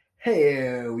yeah.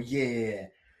 Hell yeah.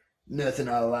 Nothing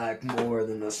I like more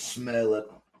than the smell of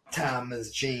time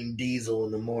machine diesel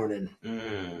in the morning.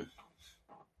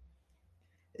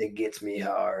 It gets me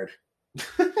hard.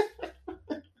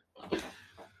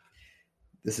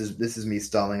 This is me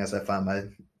stalling as I find my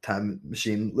time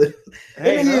machine.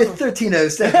 Hey, in the year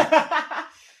 1307.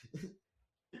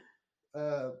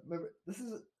 Remember, this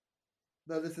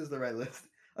is the right list.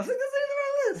 I was like, this ain't the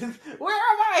right Where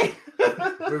am I?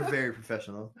 We're very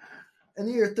professional. In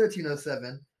the year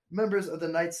 1307, members of the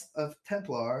Knights of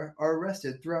Templar are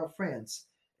arrested throughout France,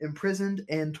 imprisoned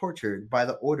and tortured by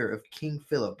the order of King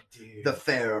Philip, Dude, the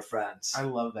Fair of France. I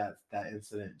love that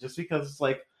incident just because it's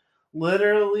like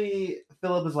literally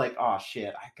Philip is like, oh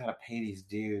shit, I gotta pay these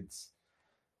dudes.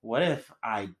 What if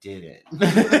I didn't?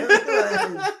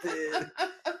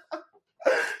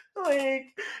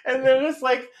 Like, and they're just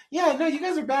like, yeah, no, you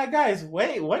guys are bad guys.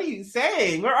 Wait, what are you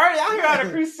saying? We're already out here on a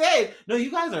crusade. No, you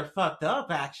guys are fucked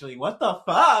up, actually. What the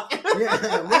fuck?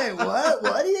 Yeah, wait, what?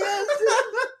 What do you guys do?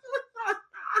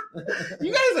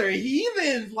 You guys are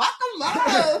heathens. Lock them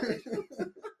up.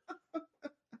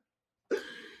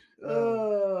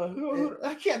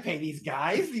 I can't pay these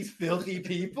guys, these filthy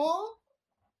people.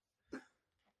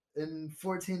 In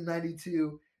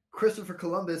 1492, Christopher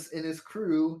Columbus and his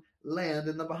crew land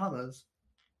in the Bahamas.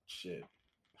 Shit.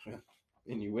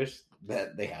 And you wish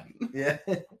that they hadn't. Yeah.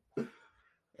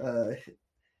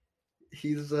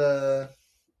 He's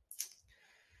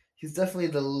definitely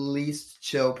the least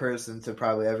chill person to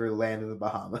probably ever land in the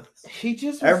Bahamas. He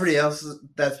just Everybody else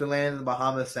that's been landing in the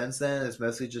Bahamas since then is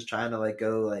mostly just trying to like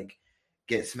go like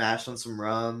get smashed on some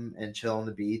rum and chill on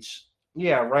the beach.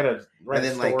 Yeah, write a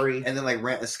story. And then like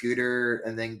rent a scooter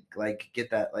and then like get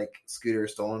that like scooter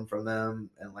stolen from them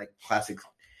and like classic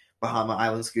Bahama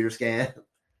Island scooter scam.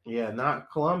 Yeah, not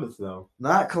Columbus though.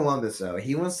 Not Columbus though.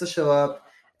 He wants to show up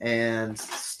and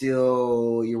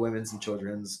steal your women's and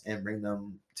children's and bring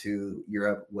them to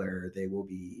Europe where they will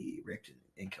be raped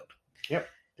and killed. Yep.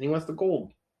 And he wants the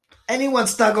gold. And he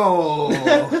wants the gold.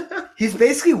 He's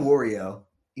basically Wario.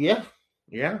 Yeah.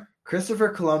 Yeah. Christopher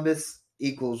Columbus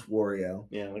equals Wario.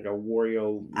 Yeah, like a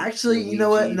Wario. Actually, you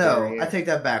know what? No, variant. I take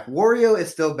that back. Wario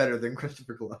is still better than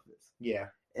Christopher Columbus. Yeah.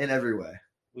 In every way.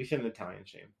 We shouldn't Italian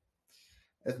shame.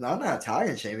 It's not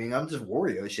Italian shaming. I'm just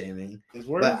Wario shaming.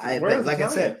 But Like I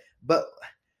said, but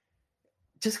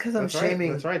just because I'm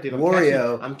shaming that's right, dude.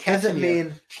 Wario I'm catching doesn't you.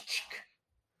 mean.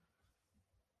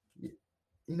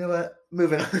 You know what?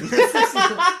 Moving on.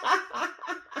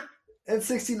 In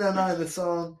 1609, the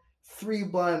song Three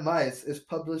Blind Mice is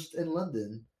published in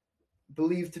London,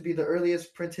 believed to be the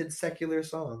earliest printed secular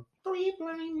song. Three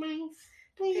blind mice.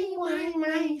 Three blind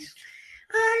mice.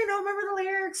 I don't remember the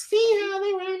lyrics. See how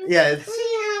they run. Yeah.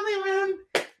 See how they run.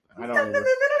 I don't remember.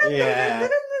 Yeah.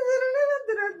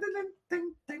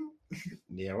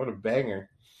 Yeah, what a banger.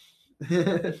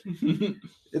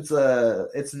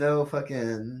 It's no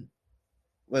fucking,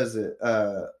 what is it?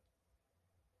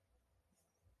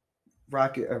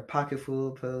 Rocket or Pocket Full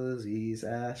of Posies,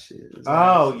 Ashes.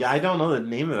 Oh, yeah, I don't know the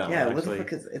name of that Yeah, one. what the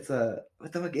Actually.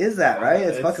 what the fuck is that, right?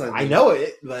 It's fucking with I me. know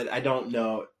it, but I don't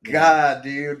know. God,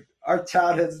 dude. Our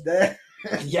childhood's dead.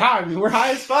 Yeah, I mean, we're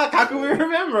high as fuck. How can we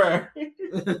remember?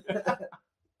 It's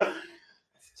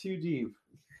too deep.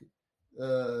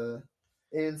 In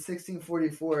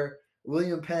 1644,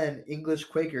 William Penn, English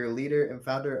Quaker, leader and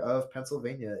founder of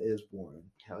Pennsylvania, is born.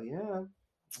 Hell yeah.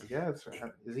 I guess.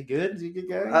 Is he good? Is he a good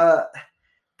guy?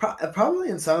 Probably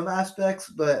in some aspects,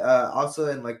 but also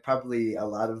in like probably a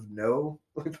lot of no.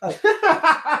 Probably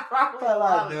a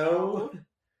lot of no.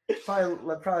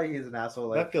 Probably he's an asshole.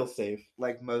 Like That feels safe.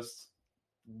 like most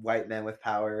white men with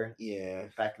power Yeah.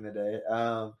 back in the day.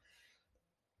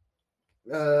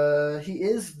 He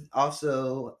is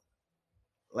also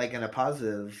like in a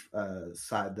positive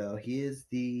side though. He is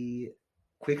the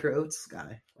Quaker Oats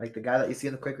guy, like the guy that you see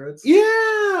in the Quaker Oats.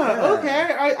 Yeah.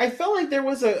 Okay. I felt like there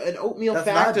was an oatmeal That's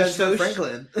fact not Benjamin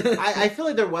Franklin. I feel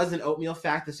like there was an oatmeal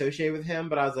fact associated with him,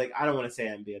 but I was like, I don't want to say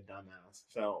I'm being a dumbass.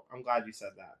 So I'm glad you said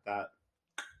that.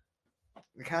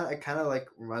 It kind of like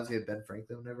reminds me of Ben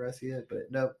Franklin whenever I see it, but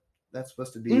nope, that's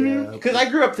supposed to be Because I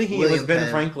grew up thinking it was William Ben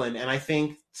Penn. Franklin, and I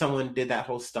think someone did that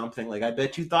whole stump thing. Like, I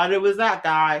bet you thought it was that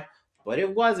guy, but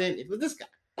it wasn't. It was this guy.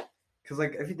 Because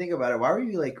like if you think about it, why were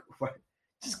you like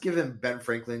just giving Ben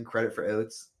Franklin credit for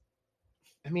oats?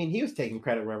 I mean, he was taking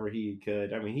credit wherever he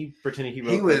could. I mean, he pretended he wrote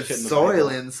He that was shit in the Bible.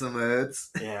 soiling some oats.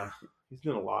 Yeah, he's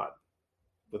doing a lot,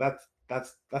 but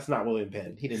that's not William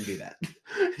Penn. He didn't do that.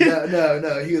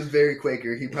 No. He was very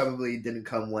Quaker. He probably didn't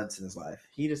come once in his life.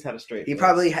 He just had a straight. He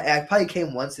face. probably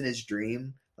came once in his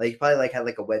dream. Like he probably like had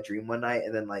like a wet dream one night,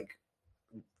 and then like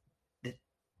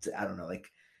I don't know,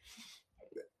 like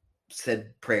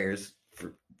said prayers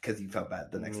for because he felt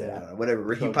bad the next day. I don't know,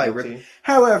 whatever. He Felt probably guilty.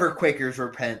 however Quakers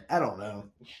repent. I don't know.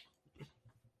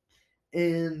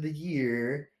 In the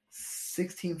year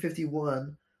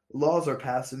 1651, laws are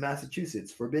passed in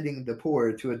Massachusetts forbidding the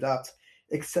poor to adopt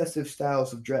excessive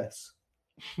styles of dress.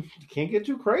 You can't get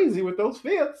too crazy with those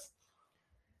fits.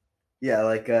 Yeah,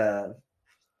 like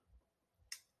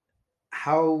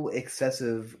how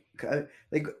excessive,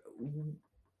 like,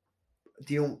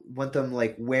 do you want them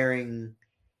like wearing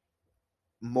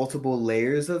multiple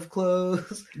layers of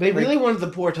clothes? They Like- really wanted the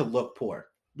poor to look poor.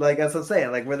 Like, that's what I'm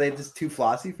saying. Like, were they just too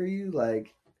flossy for you?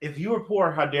 Like, If you were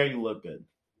poor, how dare you look good?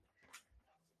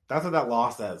 That's what that law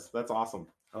says. That's awesome.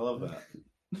 I love that.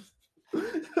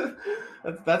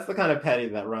 that's the kind of petty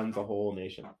that runs a whole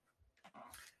nation.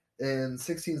 in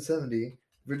 1670,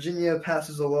 Virginia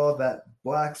passes a law that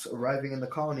blacks arriving in the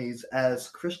colonies as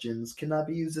Christians cannot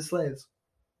be used as slaves.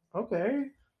 Okay.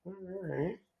 All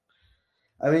right.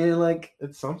 I mean, like,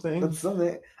 It's something. that's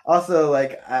something. Also,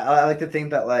 like, I like to think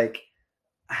that, like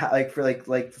for like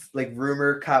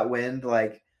rumor caught wind,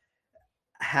 like,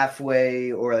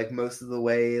 halfway or like most of the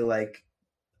way, like,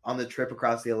 on the trip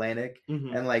across the Atlantic,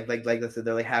 Mhm. and like I said,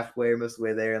 they're like halfway or most of the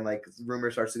way there, and like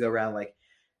rumor starts to go around, like,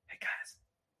 hey guys,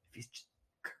 if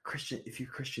you're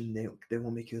Christian, they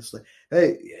won't make you a slave.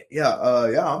 Hey, yeah,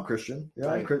 I'm Christian. Yeah,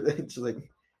 I'm Right. Christian. Just like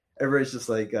everybody's just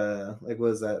like what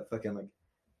is that fucking, like,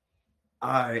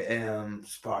 I am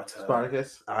Sparta.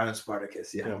 Spartacus. I am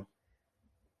Spartacus. Yeah. Yeah.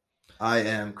 I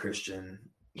am Christian.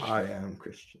 I am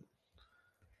Christian.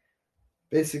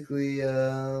 Basically,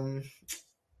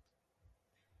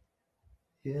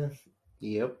 yeah.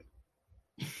 Yep.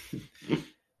 I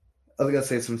was gonna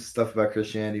say some stuff about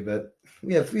Christianity, but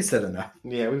we said enough.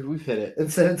 Yeah, we've hit it. In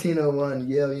 1701,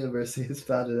 Yale University is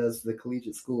founded as the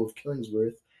Collegiate School of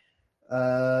Killingsworth,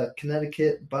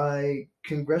 Connecticut, by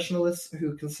congressionalists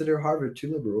who consider Harvard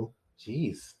too liberal.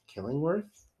 Jeez, Killingworth?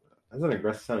 That's an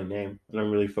aggressive sounding name. And I'm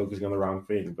really focusing on the wrong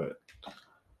thing, but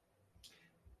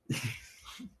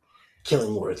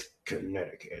Killingworth,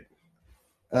 Connecticut.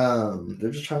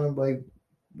 They're just trying to like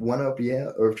one up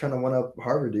Yale, or trying to one up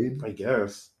Harvard, dude. I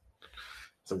guess.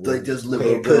 It's a Like weird those way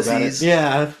liberal to go about it. pussies.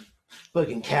 Yeah.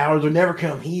 Fucking cowards would never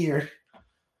come here.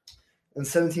 In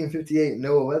 1758,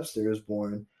 Noah Webster was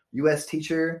born. U.S.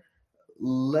 teacher,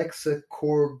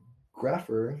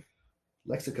 lexicographer.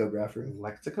 Lexicographer,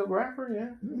 yeah.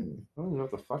 Hmm. I don't know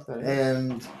what the fuck that is.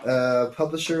 And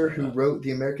publisher who wrote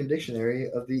the American Dictionary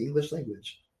of the English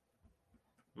language.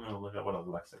 I'm gonna look up what a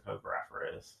lexicographer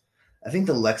is. I think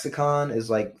the lexicon is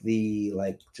like the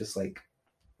just like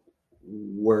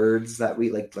words that we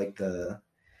like the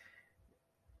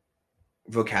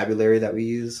vocabulary that we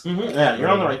use. Mm-hmm. Yeah, you're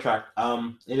on the right track.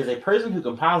 It is a person who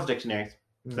compiles dictionaries.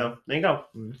 So there you go.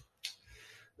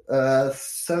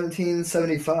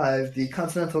 1775, the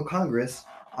Continental Congress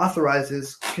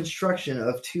authorizes construction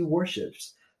of 2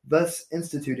 warships, thus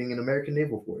instituting an American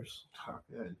naval force. Oh,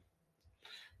 good.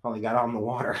 Probably got on the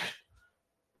water.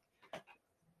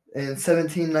 In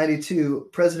 1792,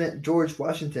 President George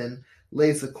Washington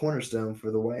lays the cornerstone for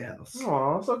the White House.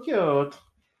 Oh, so cute.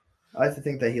 I like to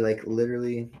think that he like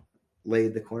literally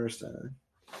laid the cornerstone.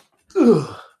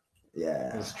 Ugh.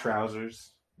 Yeah. His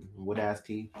trousers, wood ass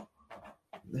tee.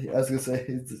 I was gonna say,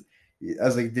 I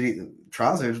was like, did he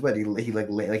trousers? What he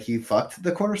he fucked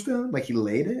the cornerstone? Like he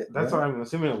laid it? That's What? what I'm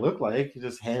assuming it looked like.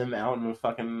 Just him out in a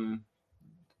fucking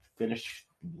finished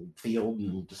field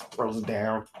and just throws it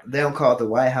down. They don't call it the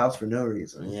White House for no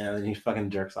reason. Yeah, then he fucking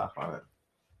jerks off on it.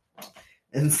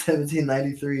 In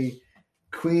 1793,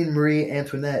 Queen Marie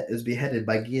Antoinette is beheaded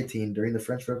by guillotine during the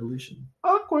French Revolution.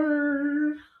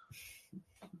 Awkward.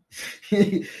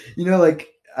 You know, like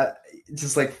it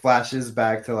just like flashes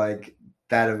back to like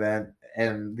that event,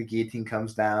 and the guillotine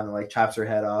comes down and like chops her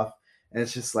head off, and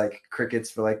it's just like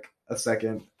crickets for like a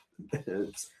second.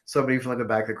 It's somebody from like the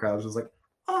back of the crowd was just like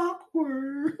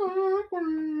awkward.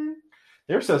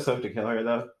 They were so stoked to kill her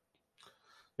though.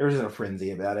 There was just a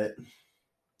frenzy about it.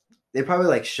 They probably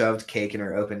like shoved cake in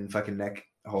her open fucking neck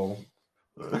hole.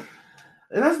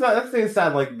 And that's the thing that's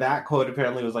sad. Like that quote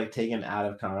apparently was like taken out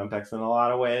of context in a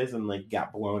lot of ways and like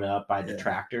got blown up by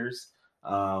detractors.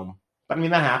 But I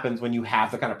mean that happens when you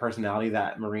have the kind of personality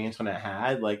that Marie Antoinette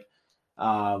had. Like,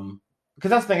 because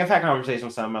that's the thing. I've had conversations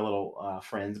with some of my little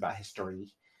friends about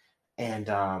history, and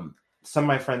some of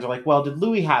my friends are like, "Well, did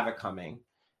Louis have it coming?"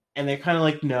 And they're kind of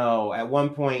like, "No." At one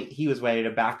point, he was ready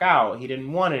to back out. He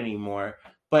didn't want it anymore.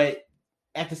 But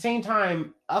at the same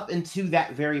time, up until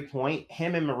that very point,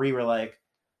 him and Marie were like,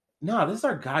 no, this is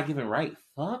our God-given right.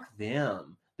 Fuck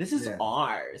them. This is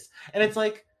ours. And it's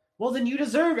like, well, then you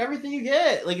deserve everything you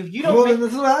get. Like, if you don't like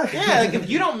if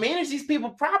you don't manage these people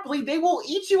properly, they will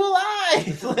eat you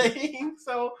alive. Like,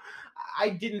 so I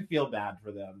didn't feel bad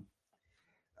for them.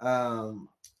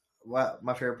 What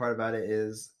my favorite part about it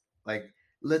is like,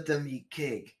 let them eat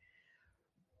cake.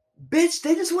 Bitch,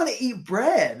 they just want to eat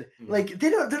bread. Like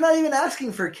they're not even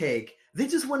asking for cake. They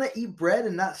just want to eat bread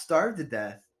and not starve to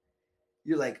death.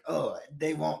 You're like, oh,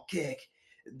 they won't kick.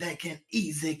 They can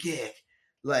easy kick.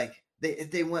 Like,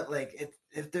 if they want like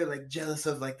if they're like jealous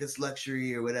of like this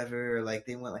luxury or whatever, or like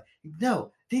they want like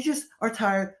no, they just are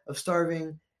tired of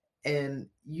starving, and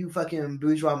you fucking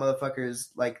bourgeois motherfuckers,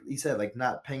 like you said, like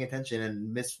not paying attention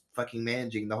and fucking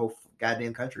managing the whole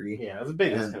goddamn country. Yeah, it's a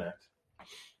big And, disconnect.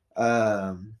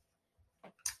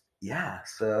 Yeah,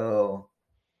 so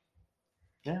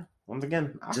Yeah, once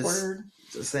again, awkward.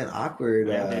 Just saying awkward.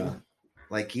 Yeah, baby.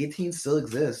 Like guillotines still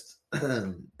exist.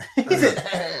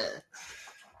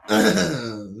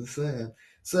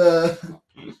 So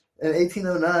in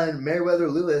 1809, Meriwether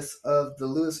Lewis of the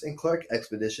Lewis and Clark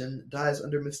expedition dies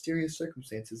under mysterious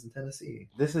circumstances in Tennessee.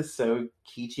 This is so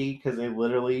kitschy because they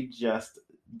literally just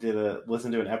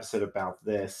listened to an episode about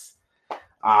this.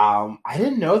 I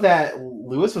didn't know that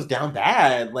Lewis was down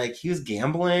bad. Like he was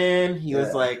gambling. He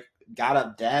was like got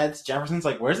up debts. Jefferson's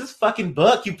like, "Where's this fucking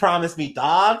book you promised me,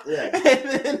 dog?" Yeah.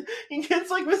 And then he gets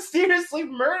like mysteriously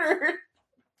murdered.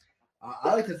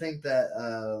 I like to think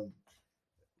that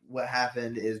what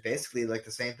happened is basically like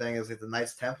the same thing as like the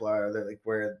Knights Templar, like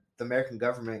where the American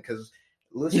government, because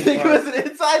Lewis You and think Clark, it was an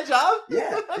inside job?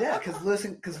 yeah, because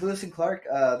Lewis and Clark,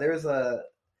 there was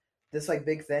this like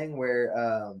big thing where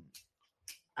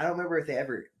I don't remember if they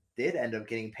ever did end up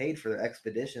getting paid for their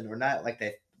expedition or not, like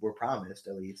they were promised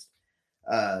at least.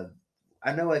 I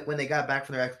know like when they got back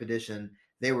from their expedition,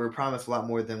 they were promised a lot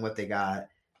more than what they got,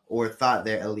 or thought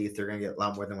that at least they're gonna get a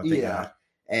lot more than what they got,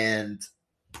 and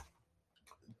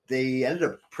they ended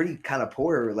up pretty kind of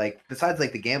poor. Like besides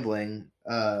like the gambling,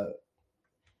 I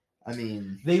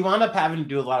mean, they wound up having to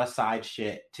do a lot of side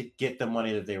shit to get the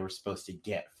money that they were supposed to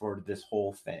get for this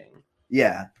whole thing.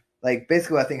 Yeah, like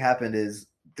basically what I think happened is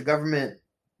the government,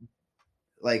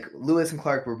 like Lewis and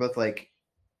Clark were both like,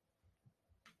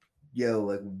 yo,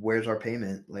 like where's our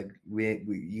payment? Like we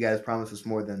you guys promised us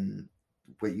more than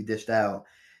what you dished out.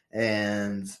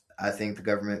 And I think the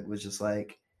government was just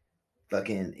like,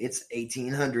 fucking, it's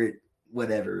 1800,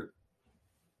 whatever,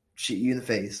 shoot you in the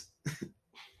face.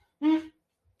 I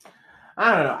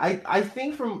don't know. I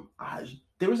think from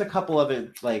there was a couple of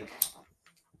it like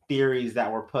theories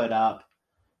that were put up.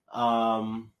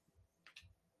 I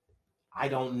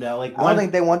don't know. Like I don't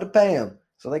think they wanted to pay him,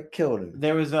 so they killed him.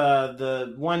 There was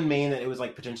the one main that it was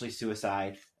like potentially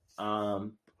suicide.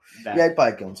 Yeah, he'd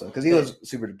probably kill himself because he was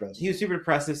super depressed. He was super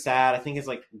depressive, sad. I think his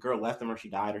like girl left him or she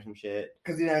died or some shit.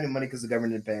 Because he didn't have any money because the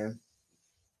government didn't pay him.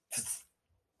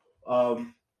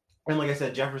 And like I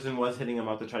said, Jefferson was hitting him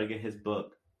up to try to get his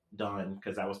book done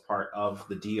because that was part of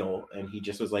the deal, and he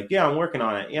just was like, "Yeah, I'm working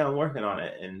on it. Yeah, I'm working on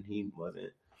it," and he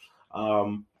wasn't.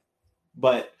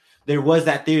 But there was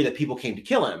that theory that people came to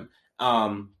kill him,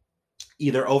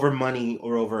 either over money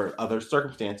or over other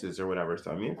circumstances or whatever.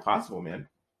 So I mean, it's possible, man.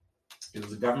 Is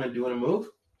the government doing a move?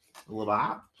 A little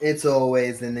odd. It's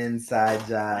always an inside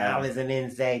job. Always an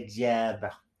inside job.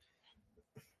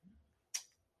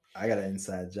 I got an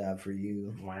inside job for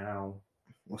you. Wow.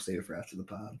 We'll save it for after the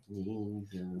pod.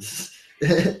 Mm-hmm.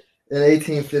 In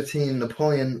 1815,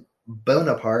 Napoleon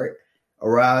Bonaparte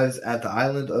arrives at the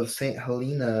island of St.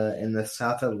 Helena in the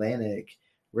South Atlantic,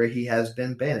 where he has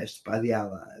been banished by the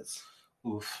Allies.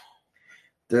 Oof.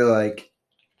 They're like,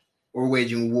 we're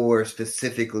waging war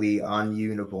specifically on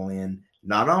you, Napoleon.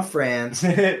 Not on France,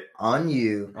 on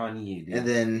you. On you, dude. And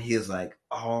then he was like,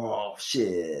 oh,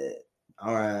 shit.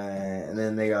 All right. And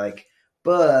then they got like,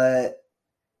 but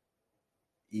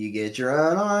you get your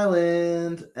own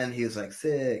island. And he was like,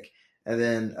 sick. And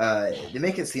then they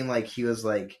make it seem like he was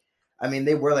like, I mean,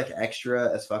 they were like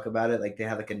extra as fuck about it. Like they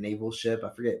had like a naval ship. I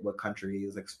forget what country. It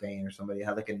was like Spain or somebody.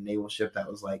 Had like a naval ship that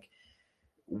was like,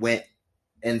 went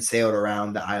and sailed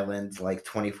around the island like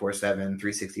 24/7,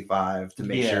 365 to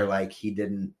make sure like he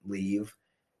didn't leave.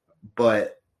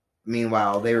 But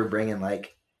meanwhile, they were bringing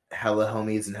like hella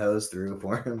homies and hoes through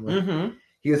for him. Like,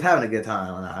 he was having a good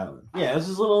time on the island. Yeah, it was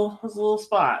his little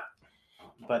spot,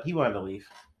 but he wanted to leave,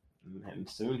 and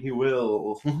soon he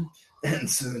will. And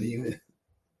soon he will.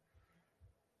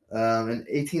 In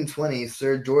 1820,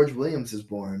 Sir George Williams is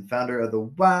born, founder of the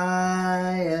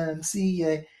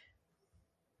YMCA.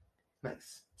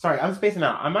 Nice. Sorry, I'm spacing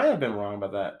out. I might have been wrong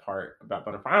about that part about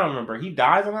Bonaparte. I don't remember. He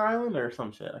dies on the island or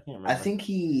some shit. I can't remember. I think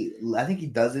he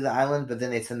does leave the island, but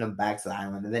then they send him back to the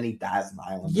island, and then he dies on the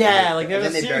island. Yeah, and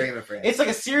then they bury him in France. It's like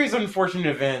a series of unfortunate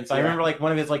events. I remember like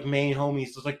one of his like main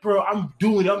homies was like, "Bro, I'm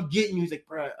getting you." He's like,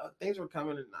 "Bro, things were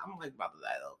coming, and I'm like about to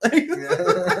die though."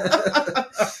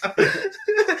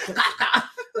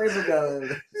 Things were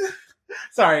going.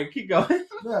 Sorry, keep going.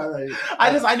 No,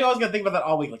 I knew I was gonna think about that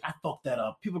all week. Like I fucked that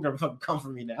up. People are gonna fucking come for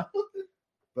me now.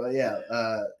 But yeah,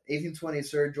 1820,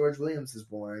 Sir George Williams is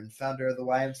born, founder of the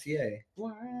YMCA.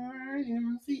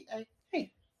 YMCA.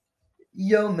 Hey,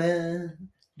 yo man,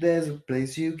 There's a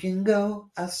place you can go,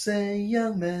 I say,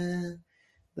 young man.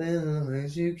 There's a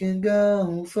place you can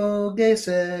go for gay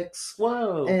sex.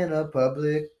 Whoa. In a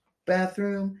public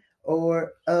bathroom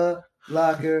or a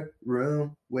locker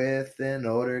room with an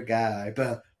older guy.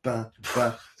 Come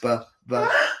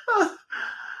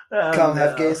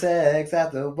have gay sex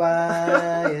at the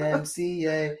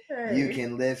YMCA. Hey. You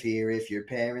can live here if your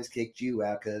parents kicked you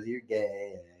out because you're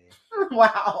gay.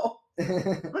 Wow.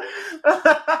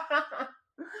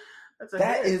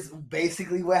 That is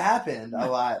basically what happened a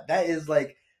lot. That is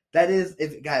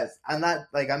if guys, I'm not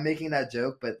like I'm making that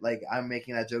joke, but like I'm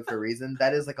making that joke for a reason.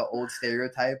 That is like an old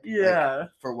stereotype. Yeah. Like,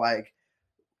 for like,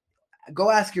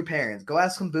 go ask your parents. Go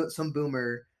ask some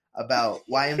boomer about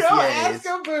YMCA. Go ask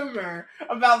a boomer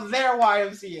about their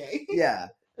YMCA. Yeah,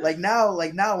 like now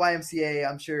YMCA.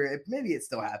 I'm sure maybe it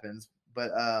still happens, but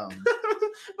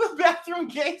with bathroom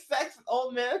gay sex with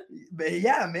old men. But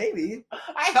yeah, maybe.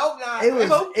 I hope not. I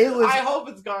hope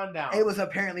it's gone down. It was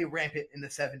apparently rampant in the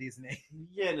 70s and 80s.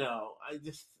 You know,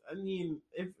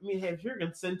 if you're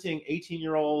consenting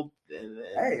 18-year-old,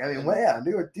 hey, I mean, well, yeah,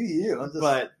 do you?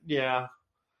 But yeah,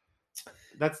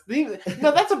 that's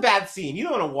a bad scene. You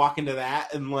don't want to walk into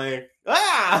that and like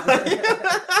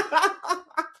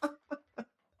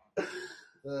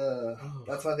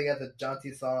that's why they got the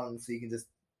jaunty song, so you can just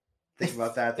think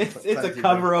about that. It's a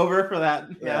cover over for that.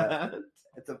 Yeah,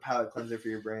 it's a palate cleanser for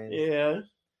your brain. Yeah.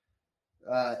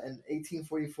 In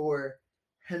 1844,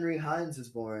 Henry Heinz is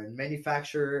born,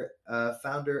 manufacturer,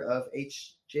 founder of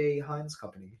H.J. Heinz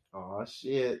Company. Oh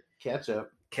shit, ketchup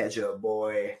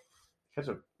boy.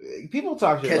 Ketchup. People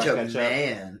talk shit about ketchup.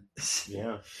 Man.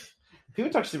 Yeah. People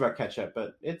talk shit about ketchup,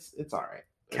 but it's all right.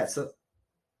 Ketchup.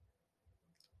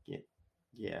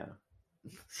 Yeah.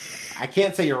 I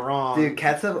can't say you're wrong. Dude,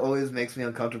 ketchup always makes me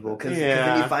uncomfortable because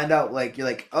then you find out like you're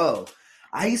like, oh,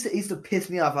 it used to piss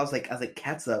me off. I was like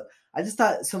ketchup. I just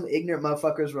thought some ignorant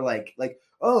motherfuckers were like,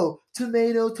 oh,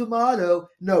 tomato.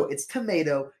 No, it's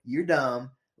tomato. You're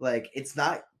dumb. Like, it's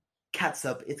not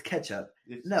catsup, it's ketchup.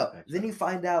 Then you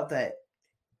find out that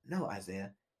no,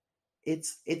 Isaiah.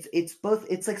 It's both.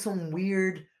 It's like some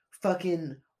weird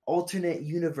fucking alternate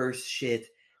universe shit.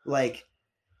 Like,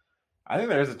 I think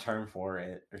there's a term for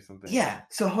it or something. Yeah.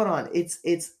 So hold on.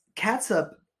 It's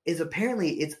catsup is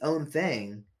apparently its own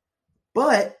thing,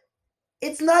 but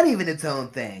it's not even its own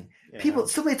thing. Yeah.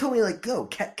 Somebody told me like, go,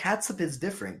 catsup is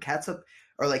different. Catsup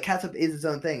is its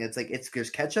own thing. It's like there's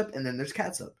ketchup and then there's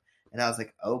catsup. And I was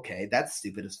like, okay, that's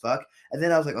stupid as fuck. And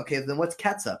then I was like, okay, then what's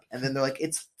catsup? And then they're like,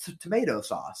 it's tomato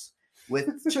sauce with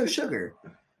sugar.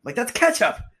 I'm like, that's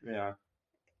ketchup. Yeah.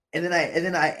 And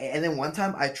then one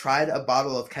time I tried a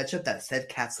bottle of ketchup that said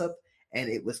catsup, and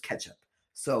it was ketchup.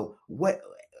 So what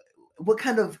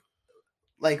kind of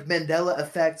like Mandela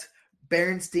effect,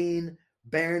 Berenstain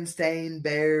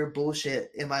Bear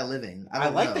bullshit am I living? I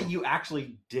don't know. That you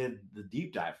actually did the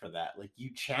deep dive for that. Like,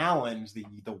 you challenged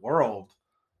the world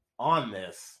on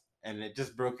this, and it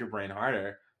just broke your brain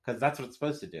harder because that's what it's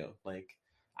supposed to do. Like,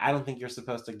 I don't think you're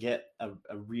supposed to get a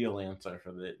real answer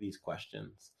for these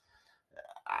questions.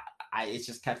 It's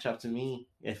just catch up to me.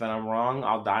 If I'm wrong,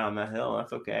 I'll die on that hill.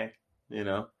 That's okay. You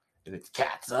know, if it's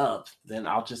cats up, then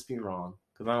I'll just be wrong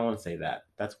because I don't want to say that.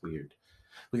 That's weird.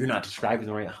 Well, you're not describing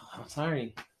the right. Oh, I'm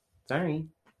sorry.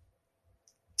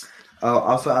 Oh,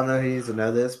 also, I don't know who needs to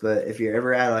know this, but if you're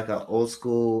ever at like an old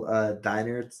school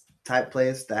diner type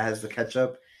place that has the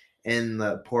ketchup in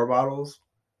the pour bottles,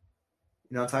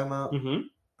 you know what I'm talking about?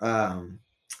 Mm-hmm.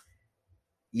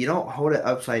 You don't hold it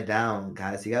upside down,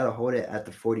 guys. You gotta hold it at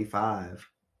the 45.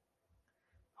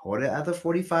 Hold it at the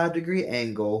 45-degree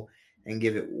angle and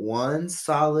give it one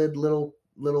solid little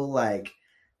like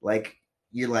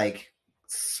you're like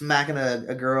smacking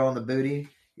a girl on the booty.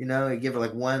 You know, you give her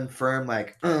like one firm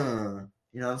like, you know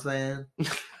what I'm saying?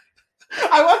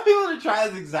 I want people to try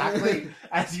this exactly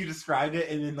as you described it,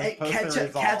 and then like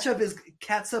catsup is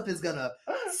gonna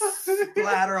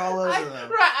splatter all over them.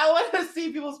 Right, I want to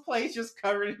see people's plates just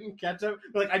covered in ketchup.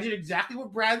 Like, I did exactly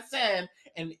what Brad said,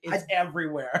 and it's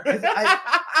everywhere.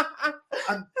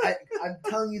 I'm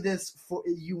telling you this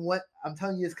I'm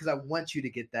telling you this because I want you to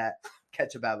get that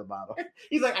ketchup out of the bottle.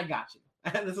 He's like, I got you.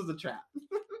 This was a trap.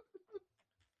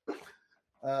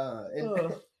 In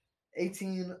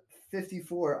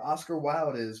 1854, Oscar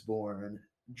Wilde is born.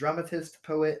 Dramatist,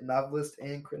 poet, novelist,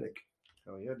 and critic.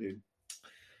 Oh yeah, dude.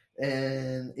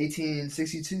 In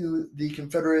 1862, the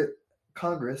Confederate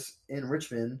Congress in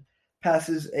Richmond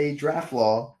passes a draft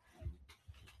law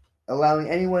allowing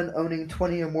anyone owning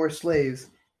 20 or more slaves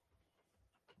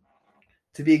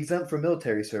to be exempt from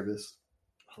military service.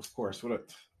 Of course,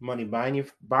 money buying you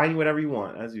whatever you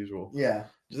want, as usual. Yeah.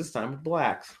 This time with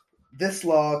blacks. This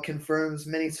law confirms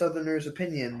many Southerners'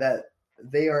 opinion that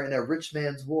they are in a rich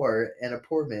man's war and a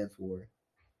poor man's war.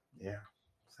 Yeah.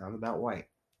 Sounds about white.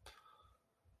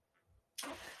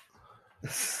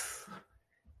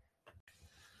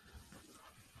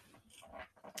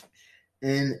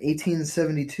 In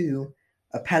 1872,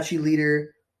 Apache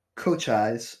leader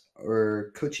Cochise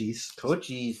Cochise.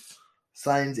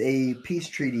 signs a peace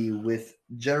treaty with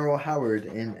General Howard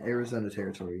in Arizona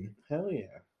Territory. Hell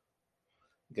yeah.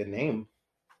 Good name.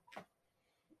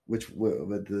 Which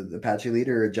with the Apache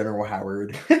leader or General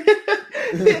Howard?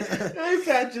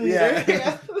 Apache leader.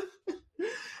 Yeah.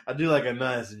 I do like a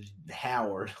nice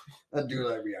Howard. I do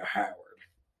like me a Howard.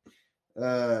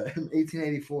 In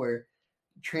 1884,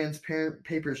 transparent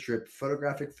paper strip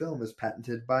photographic film is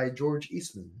patented by George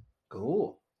Eastman.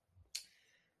 Cool.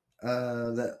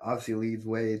 That obviously leads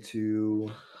way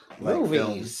to Movies.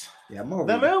 films. Yeah, movies.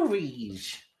 The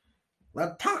movies.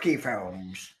 The talkie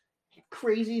films.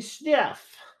 Crazy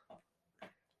stuff.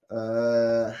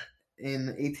 In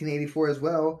 1884 as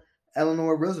well,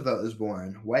 Eleanor Roosevelt is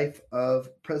born, wife of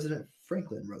President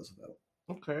Franklin Roosevelt.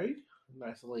 Okay.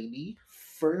 Nice lady.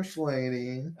 First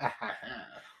lady.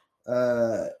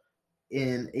 In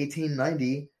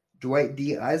 1890, Dwight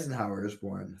D. Eisenhower is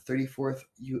born, 34th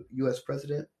U.S.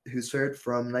 president, who served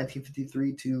from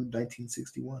 1953 to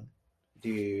 1961.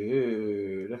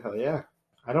 Dude, hell yeah.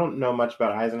 I don't know much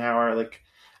about Eisenhower. Like,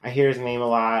 I hear his name a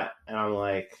lot, and I'm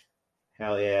like,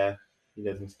 hell yeah, he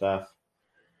did some stuff.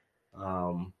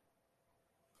 I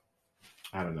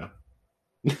don't know.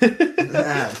 He's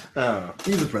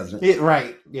the president.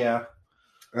 Right, yeah.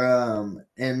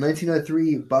 In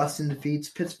 1903, Boston defeats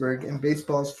Pittsburgh in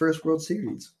baseball's first World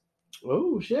Series.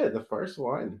 Oh, shit, the first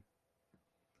one.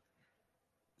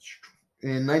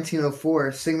 In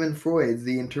 1904, Sigmund Freud's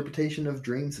The Interpretation of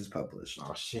Dreams is published.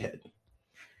 Oh, shit.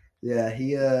 Yeah,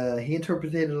 he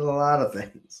interpreted a lot of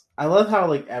things. I love how,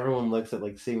 like, everyone looks at,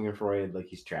 like, Sigmund Freud like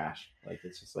he's trash. Like,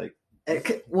 it's just like...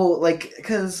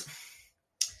 Because...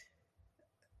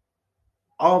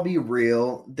 I'll be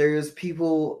real. There's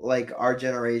people like our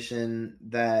generation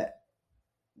that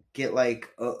get like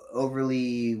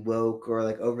overly woke or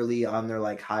like overly on their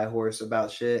like high horse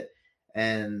about shit,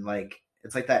 and like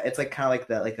it's like that. It's like kind of like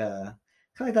that, like a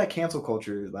kind of like that cancel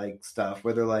culture like stuff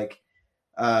where they're like,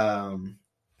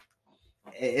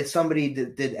 if somebody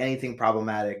did anything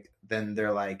problematic, then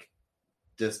they're like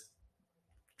just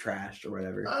trashed or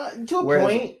whatever. To a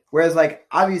point. Whereas, like,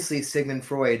 obviously Sigmund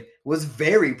Freud was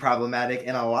very problematic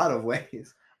in a lot of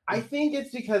ways. I think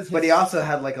it's because but he also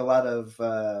had like a lot of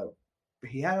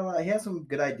he had some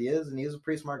good ideas, and he was a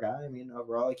pretty smart guy. I mean,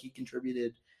 overall, like he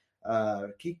contributed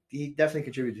he definitely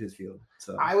contributed to his field.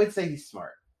 So I would say he's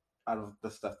smart out of the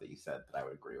stuff that you said that I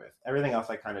would agree with. Everything else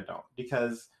I kind of don't,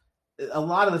 because a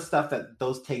lot of the stuff that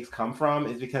those takes come from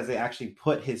is because they actually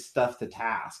put his stuff to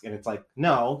task. And it's like,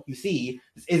 no, you see,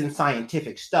 this isn't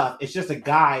scientific stuff. It's just a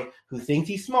guy who thinks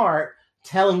he's smart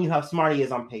telling you how smart he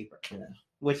is on paper,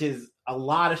 which is a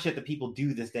lot of shit that people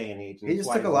do this day and age. And he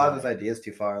just took a lot of his ideas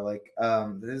too far. Like,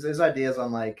 his ideas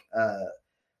on like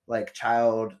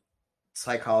child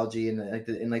psychology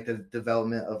and like the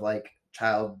development of like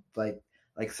child like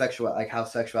sexual, like how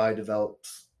sexuality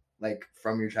develops like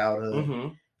from your childhood. Mm-hmm.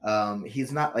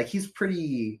 He's not like, he's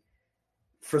pretty,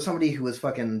 for somebody who was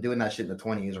fucking doing that shit in the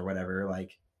 20s or whatever,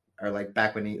 like, or like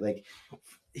back when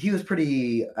he was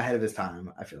pretty ahead of his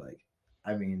time. I feel like,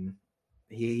 I mean,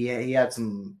 he had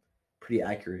some pretty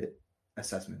accurate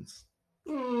assessments.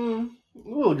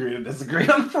 We'll agree to disagree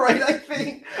on Freud. I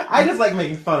think I just like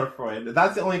making fun of Freud.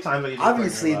 That's the only time that you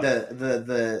obviously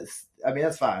the I mean,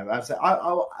 that's fine.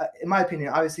 In my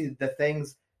opinion, obviously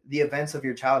the events of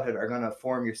your childhood are going to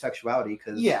form your sexuality,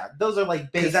 because those are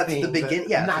like base that's things. The beginning.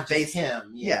 Yeah, not base just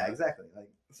him. Yeah, exactly. Like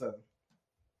so.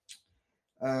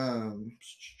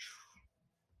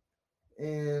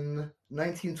 In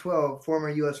 1912, former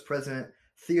U.S. President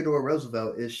Theodore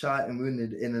Roosevelt is shot and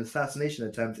wounded in an assassination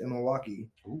attempt in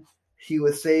Milwaukee. Oof. He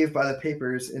was saved by the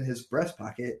papers in his breast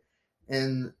pocket,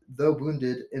 and though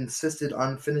wounded, insisted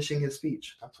on finishing his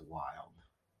speech. That's wild.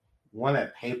 One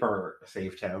at paper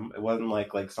saved him. It wasn't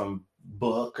like some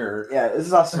book or... Yeah, this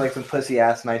is also like some pussy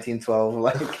ass 1912.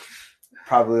 Like,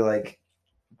 probably like,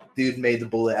 dude made the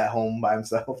bullet at home by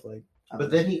himself. Like, but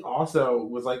then he also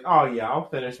was like, "Oh yeah, I'll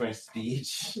finish my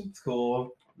speech. It's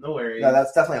cool. No worries." No,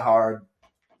 that's definitely hard.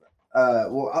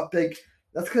 Well,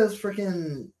 that's because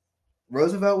freaking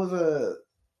Roosevelt was a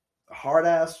hard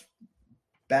ass,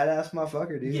 badass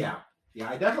motherfucker, dude. Yeah. Yeah,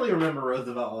 I definitely remember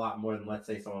Roosevelt a lot more than, let's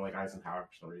say, someone like Eisenhower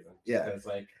for some reason. Yeah. Because,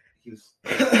 like, he was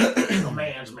a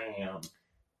man's man.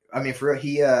 I mean, for real,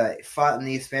 he fought in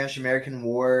the Spanish American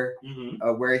War,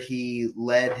 where he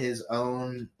led his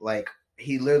own, like,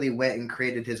 he literally went and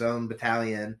created his own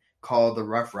battalion called the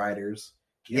Rough Riders.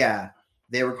 Yep. Yeah,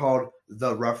 they were called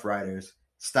the Rough Riders.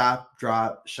 Stop,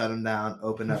 drop, shut them down,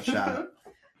 open up shop.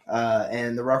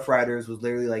 And the Rough Riders was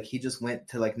literally like, he just went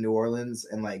to like New Orleans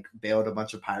and like bailed a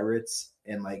bunch of pirates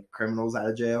and like criminals out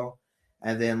of jail,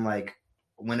 and then like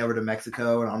went over to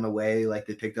Mexico, and on the way like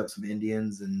they picked up some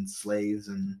Indians and slaves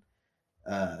and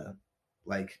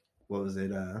like what was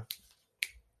it,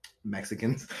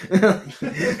 Mexicans.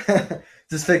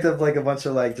 Just picked up like a bunch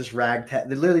of like just ragtag,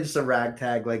 literally just a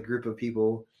ragtag like group of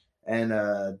people, and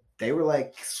they were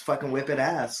like fucking whipping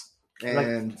ass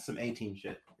and like some A-team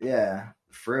shit. Yeah,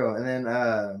 for real. And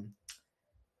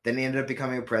then he ended up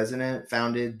becoming a president,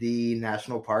 founded the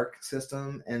national park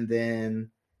system, and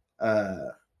then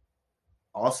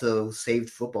also saved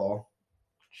football.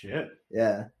 Shit.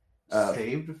 Yeah.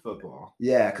 Saved football.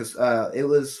 Yeah, because it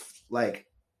was like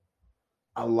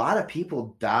a lot of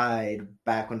people died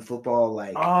back when football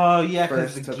like. Oh yeah,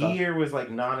 because the gear was like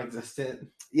non-existent.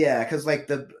 Yeah, because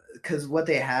what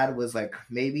they had was like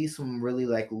maybe some really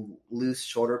like loose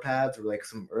shoulder pads or like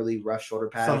some early rough shoulder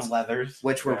pads, some leathers,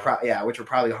 which were which were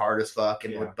probably hard as fuck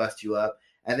and would bust you up.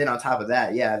 And then on top of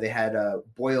that, they had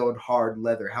boiled hard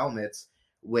leather helmets,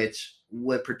 which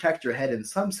would protect your head in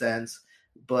some sense.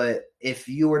 But if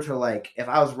you were to like, if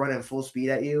I was running full speed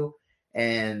at you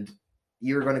and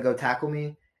you were going to go tackle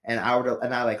me, and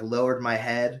I like lowered my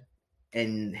head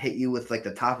and hit you with like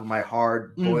the top of my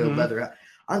hard boiled leather,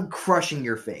 I'm crushing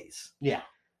your face. Yeah.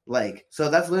 Like, so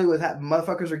that's literally what happened.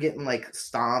 Motherfuckers are getting like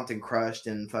stomped and crushed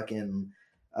and fucking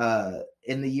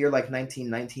in the year like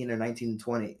 1919 or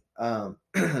 1920.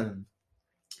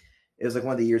 It was like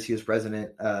one of the years he was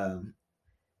president.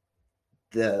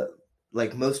 The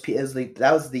like most people,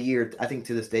 that was the year, I think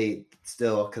to this day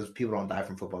still, because people don't die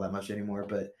from football that much anymore.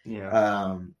 But it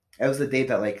was the date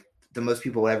that like the most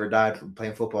people ever died from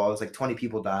playing football. It was like 20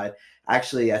 people died.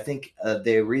 Actually, I think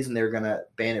the reason they're going to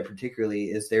ban it particularly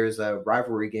is there's a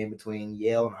rivalry game between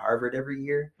Yale and Harvard every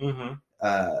year.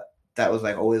 That was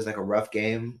like always like a rough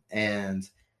game, and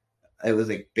it was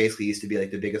like basically used to be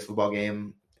like the biggest football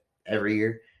game every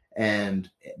year. And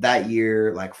that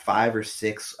year, like 5 or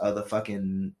 6 of the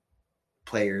fucking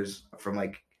players from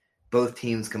like both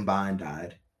teams combined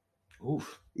died.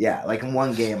 Oof. Yeah, like in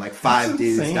one game, like 5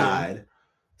 dudes died.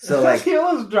 So like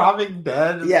Yale was dropping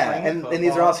dead. Yeah, and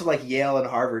these are also like Yale and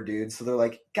Harvard dudes. So they're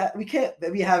like, God, we can't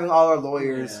be having all our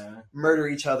lawyers murder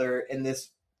each other in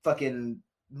this fucking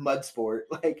mud sport.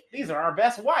 Like, these are our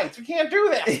best whites. We can't do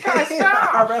this. Guys,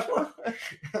 stop.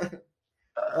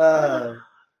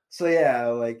 So yeah,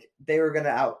 like they were gonna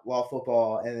outlaw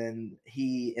football, and then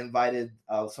he invited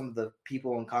some of the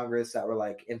people in Congress that were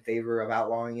like in favor of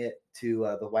outlawing it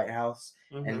to the White House,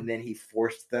 and then he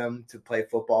forced them to play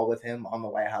football with him on the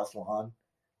White House lawn.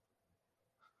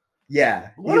 Yeah,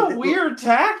 what a weird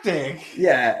tactic.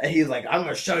 Yeah, and he's like, "I'm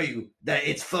gonna show you that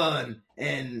it's fun,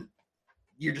 and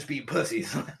you're just being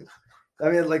pussies." I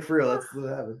mean, like for real, that's what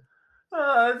happened.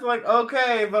 It's like,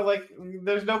 okay, but like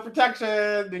there's no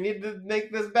protection. They need to make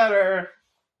this better.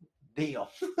 Deal.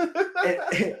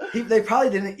 They probably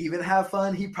didn't even have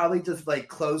fun. He probably just like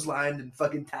clotheslined and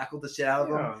fucking tackled the shit out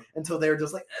of them until they were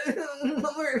just like,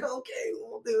 we're okay,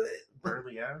 we'll do it.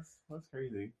 Early ass. That's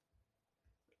crazy.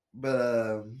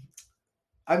 But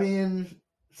I mean,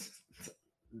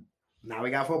 now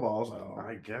we got football, so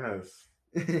I guess.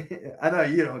 I know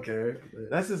you don't care.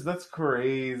 That's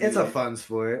crazy. It's a fun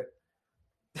sport.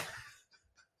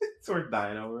 It's worth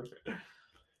dying over.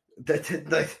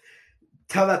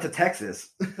 Tell that to Texas.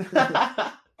 In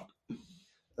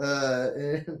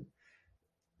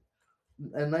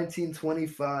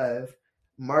 1925,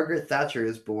 Margaret Thatcher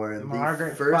is born.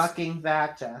 Margaret fucking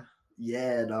Thatcher.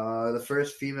 Yeah, no, the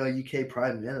first female UK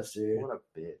prime minister. What a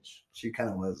bitch. She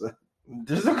kind of was.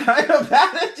 There's no kind of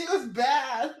bad. She was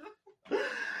bad.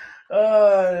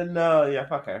 No, yeah,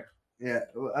 fuck her. Yeah,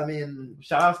 I mean,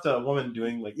 shout outs to a woman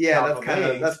doing like that's kind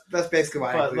of that's basically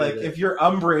why. But like, if you're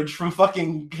Umbridge from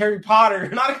fucking Harry Potter,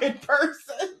 you're not a good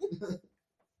person.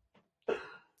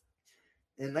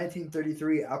 In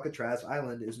 1933, Alcatraz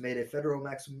Island is made a federal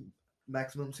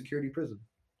maximum security prison.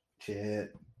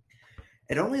 Shit.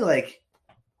 It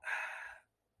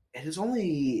is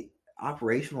only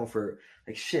operational for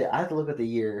like shit. I have to look at the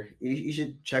year. You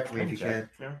should check for me if you can.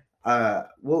 Yeah.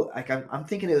 Well, like I'm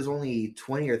thinking it was only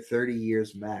 20 or 30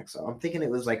 years max. So I'm thinking it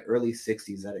was like early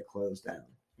 60s that it closed down.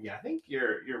 Yeah, I think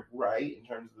you're right in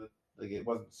terms of like it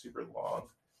wasn't super long.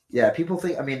 Yeah, people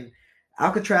think. I mean,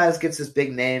 Alcatraz gets this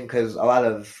big name because a lot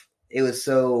of it was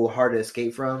so hard to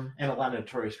escape from. And a lot of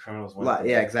notorious criminals went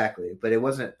Yeah, there. exactly. But it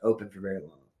wasn't open for very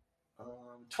long.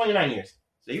 29 years.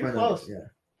 So you're 29 close. years,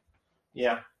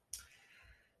 Yeah.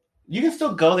 You can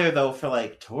still go there though for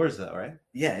like tours though, right?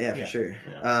 Yeah, for sure.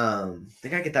 Yeah. They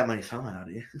gotta get that money somehow,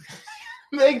 dude.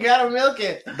 They gotta milk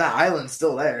it. That island's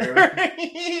still there.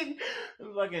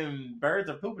 Fucking birds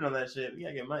are pooping on that shit. We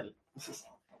gotta get money.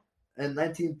 In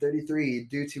 1933,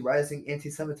 due to rising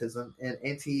anti-Semitism and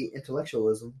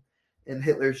anti-intellectualism in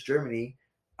Hitler's Germany,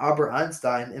 Albert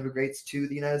Einstein immigrates to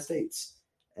the United States,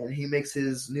 and he makes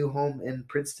his new home in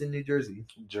Princeton, New Jersey.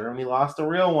 Germany lost a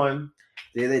real one.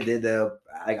 Yeah, they did though.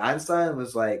 Like Einstein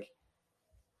was like,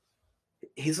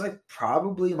 he's like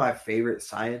probably my favorite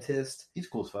scientist, He's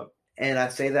cool as fuck. and I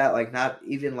say that like not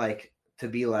even like to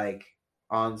be like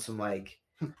on some like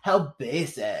How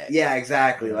basic. yeah,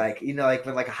 exactly. Yeah. Like, you know, like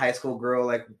when like a high school girl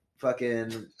like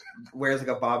fucking wears like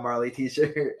a Bob Marley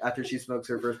t-shirt after she smokes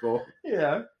her first bowl.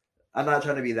 Yeah. I'm not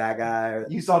trying to be that guy.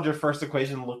 You solved your first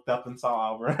equation, looked up and saw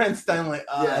Albert Einstein, like,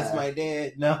 oh, Yeah. that's my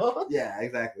dad. No. Yeah,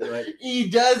 exactly. Like He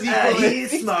does equal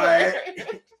he's it. smart.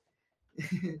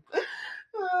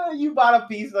 You bought a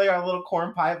piece like a little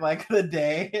corn pipe like the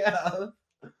day.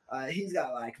 He's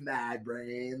got like mad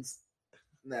brains.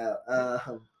 No,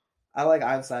 I like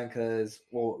Einstein because,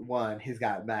 well, one, he's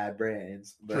got mad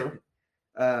brains, but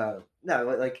True.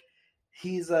 no, like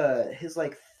he's his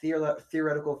like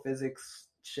theoretical physics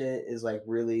shit is like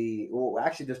really well.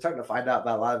 Actually, they're starting to find out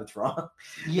that a lot of it's wrong.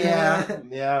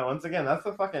 Yeah. Once again, that's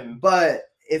the fucking. But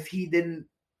if he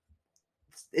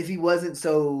wasn't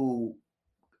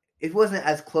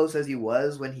as close as he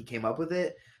was when he came up with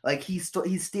it, like he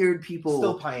steered people.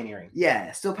 Still pioneering.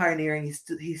 Yeah, still pioneering.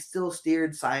 He still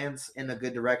steered science in a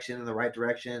good direction, in the right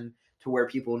direction, to where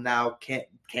people now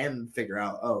can figure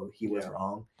out, oh, he was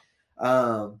wrong.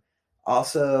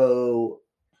 Also,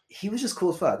 he was just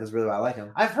cool as fuck. Is really why I like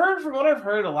him. From what I've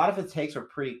heard, a lot of his takes are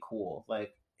pretty cool.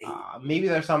 Like, maybe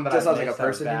there's some that Just I as like a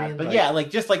person, you mean? but Like, yeah, like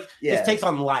just like yeah. his takes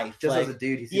on life, Just like, as a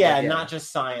dude, he seemed yeah, like, not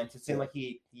just science. It seemed like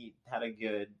he had a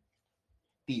good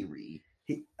theory.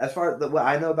 He, as far as what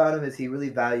I know about him, is he really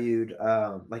valued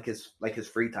like his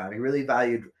free time. He really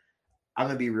valued. I'm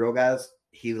gonna be real, guys.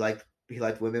 He liked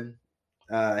women.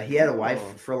 He had a wife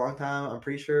for a long time, I'm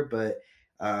pretty sure, but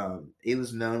it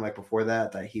was known like before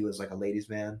that he was like a ladies'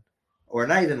 man, or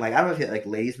not even like, I don't know if he like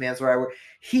ladies' man's where I work.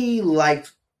 He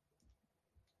liked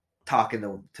talking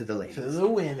to the ladies, To the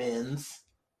women's.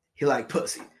 He liked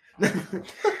pussy,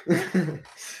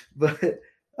 but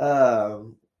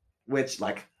which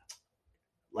like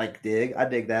I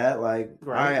dig that. Like,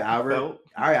 Right. all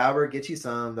right, Albert, get you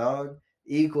some, dog.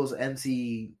 E equals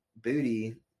MC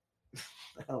booty.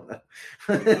 I don't know.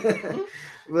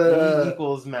 But E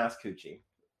equals mass coochie.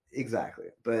 exactly.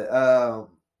 But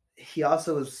he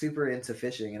also was super into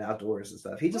fishing and outdoors and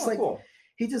stuff. He just cool.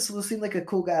 He just seemed like a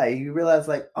cool guy. You realize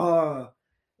like, oh,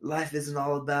 life isn't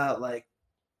all about like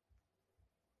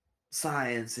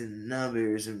science and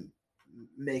numbers and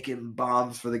making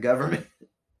bombs for the government.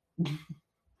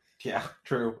 Yeah,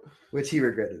 true. Which he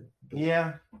regretted.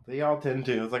 Yeah, they all tend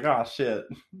to. It's like, oh shit.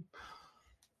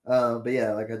 But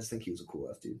yeah, like I just think he was a cool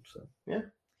ass dude. So yeah,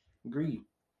 agreed.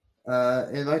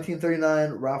 In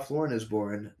 1939, Ralph Lauren is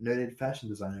born, noted fashion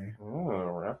designer. Oh,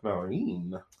 Ralph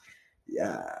Lauren.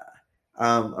 Yeah,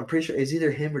 I'm pretty sure it's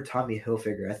either him or Tommy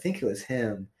Hilfiger. I think it was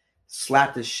him.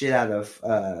 Slapped the shit out of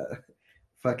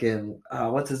fucking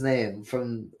what's his name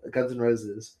from Guns N'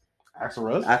 Roses? Axl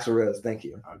Rose. Axl Rose. Thank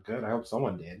you. Oh, good. I hope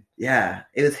someone did. Yeah,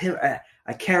 it was him.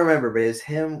 I can't remember, but it's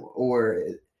him or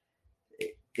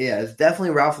yeah, it's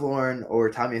definitely Ralph Lauren or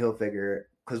Tommy Hilfiger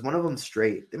because one of them's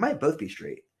straight. They might both be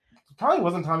straight. Probably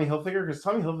wasn't Tommy Hilfiger because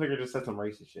Tommy Hilfiger just said some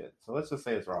racist shit. So let's just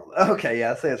say it's Ralph. Okay, yeah,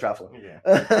 let's say it's Ralph Lauren. Yeah.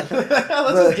 Let's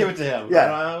just give it to him.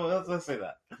 Yeah. Let's say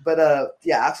that. But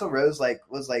yeah, Axl Rose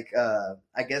was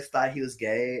I guess thought he was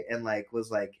gay and like was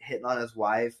like hitting on his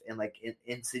wife and like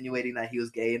insinuating that he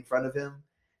was gay in front of him,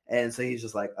 and so he's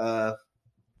just like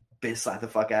bitch slap the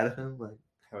fuck out of him, like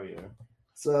hell yeah.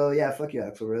 So yeah, fuck you,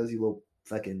 Axl Rose, you little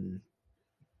fucking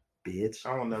bitch.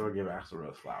 I will never give Axl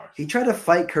Rose flowers. He tried to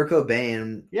fight Kurt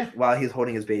Cobain Yeah. while he was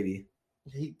holding his baby.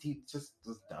 He just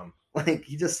was dumb. Like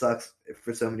he just sucks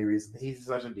for so many reasons. He's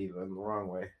such a diva in the wrong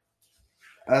way.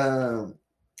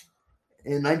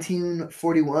 In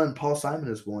 1941, Paul Simon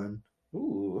is born.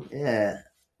 Ooh. Yeah,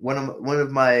 one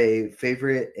of my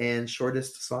favorite and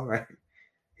shortest songwriter.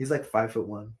 He's like 5'1"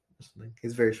 or something.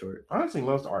 He's very short. Honestly,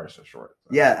 most artists are short.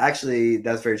 So. Yeah, actually,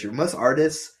 that's very true. Most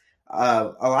artists,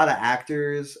 a lot of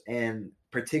actors, and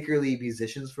particularly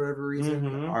musicians, for whatever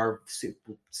reason, are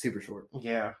super short.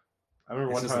 Yeah, I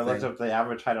remember one time I looked up the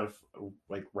average height of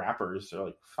like rappers. They're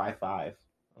like 5'5".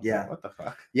 Yeah. What the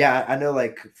fuck? Yeah, I know.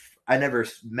 Like, I never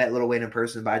met Lil Wayne in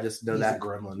person, but I just know He's that a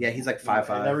gremlin. Yeah, he's like In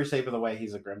 5'5". every shape of the way,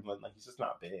 he's a gremlin. Like he's just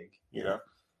not big, you know.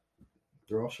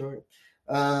 They're all short.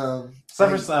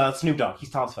 Except for Snoop Dogg, he's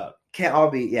tall as fuck. Can't all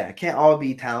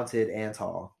be talented and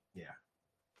tall.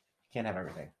 Can't have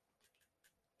everything.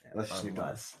 Unless you're Snoop Dogg.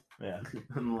 Unless, yeah,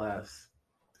 unless.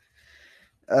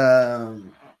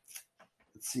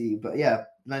 Let's see, but yeah,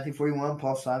 1941,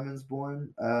 Paul Simon's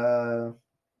born. I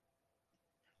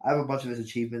have a bunch of his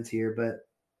achievements here, but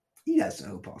you guys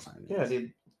know who Paul Simon is. Yeah,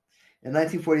 dude. In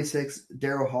 1946,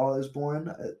 Daryl Hall is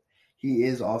born. He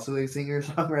is also a singer,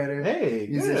 songwriter, Hey,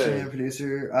 musician, good. and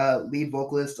producer. Lead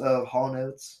vocalist of Hall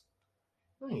Notes.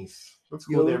 Nice. That's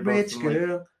cool. You're a rich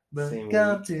girl, but same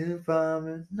come too far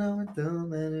and no one don't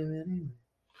many.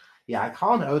 Yeah,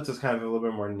 Colin Oates is kind of a little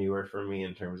bit more newer for me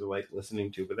in terms of like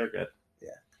listening to, but they're good.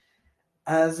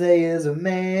 Isaiah's a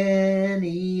man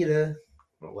eater.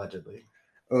 Allegedly.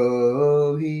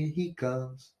 Oh, he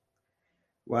comes.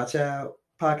 Watch out,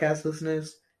 podcast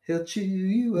listeners. He'll chew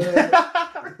you up.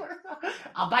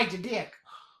 I'll bite your dick.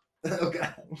 Oh,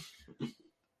 God. Do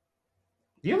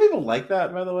you have people like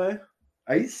that, by the way?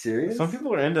 Are you serious? Some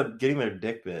people end up getting their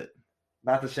dick bit.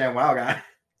 Not the ShamWow guy.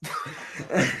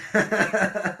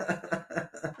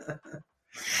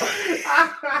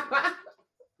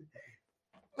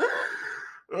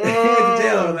 He went to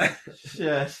jail over that.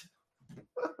 Shit.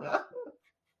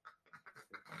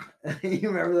 You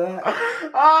remember that?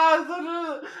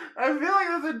 I feel like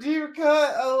that's a deep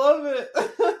cut. I love it.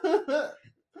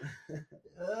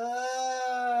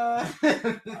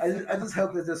 I just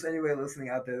hope that there's anybody listening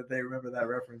out there that they remember that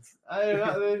reference.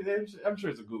 I'm sure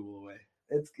it's a Google away.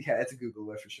 It's a Google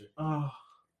way for sure. Oh.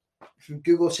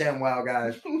 Google ShamWow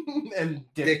guys. And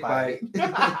Dick bite.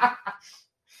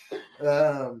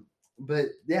 But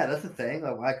yeah, that's the thing.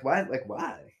 Like why?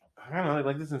 I don't know,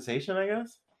 like the sensation, I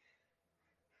guess.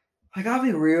 Like, I'll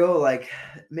be real. Like,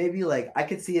 maybe like I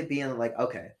could see it being like,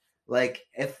 okay, like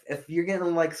if you're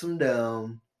getting like some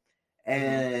dome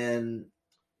and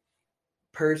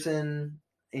person,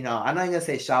 I'm not gonna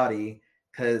say shoddy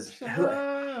because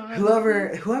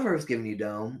whoever was giving you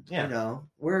dome,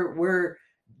 we're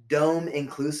dome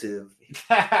inclusive.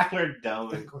 We're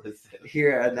dome inclusive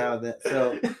here now and then.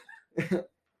 So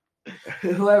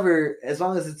whoever, as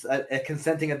long as it's a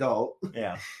consenting adult,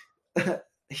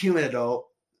 human adult.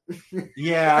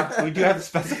 Yeah, we do have to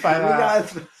specify that.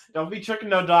 Don't be tricking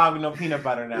no dog with no peanut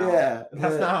butter now. Yeah,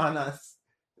 that's not on us.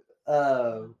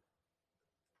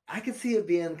 I could see it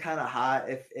being kind of hot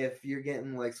if you're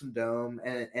getting like some dome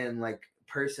and like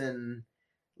person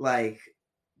like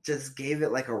just gave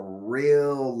it like a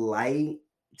real light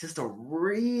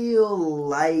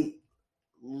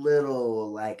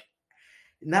little like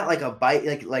not like a bite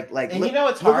like and look,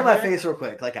 it's look hard at my face real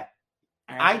quick like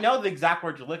I know the exact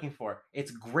word you're looking for.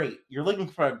 It's great. You're looking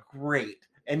for a great.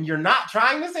 And you're not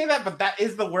trying to say that, but that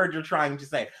is the word you're trying to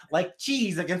say. Like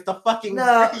cheese against the fucking...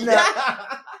 No.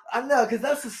 I know, because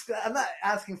I'm not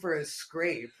asking for a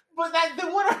scrape. But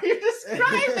then what are you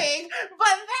describing?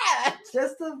 But that...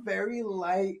 Just a very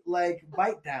light, like,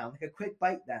 bite down. Like a quick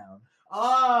bite down.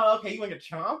 Oh, okay. You like a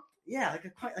chomp? Yeah, like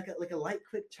a light,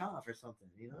 quick chomp or something,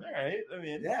 All right. I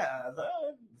mean... Yeah.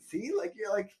 See? Like,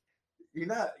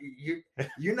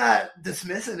 you're not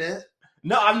dismissing it.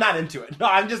 No, I'm not into it. No,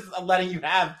 I'm just letting you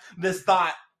have this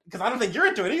thought because I don't think you're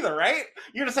into it either, right?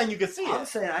 You're just saying you can see it. I'm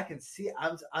saying I can see it.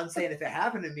 I'm saying if it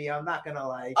happened to me, I'm not gonna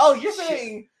like. Oh, you're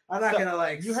saying I'm not gonna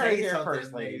like. You heard it here something,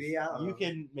 first, ladies. maybe. I don't know. You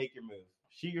can make your move.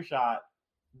 Shoot your shot.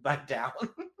 Back down.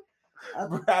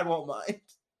 Brad won't mind.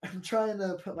 I'm trying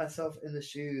to put myself in the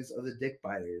shoes of the dick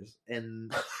biters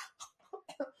and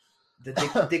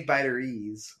the dick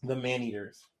biteries. The man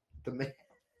eaters.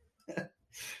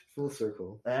 Full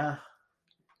circle. Yeah.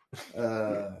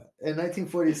 In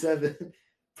 1947,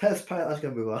 test pilot. I'm just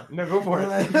gonna move on. No, go for it.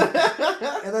 In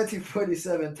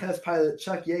 1947, test pilot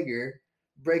Chuck Yeager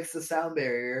breaks the sound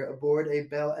barrier aboard a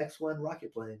Bell X-1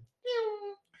 rocket plane.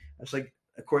 That's like,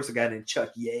 of course, a guy named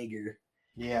Chuck Yeager.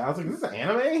 Yeah, I was like, is this an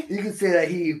anime? You can say that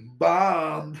he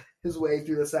bombed his way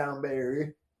through the sound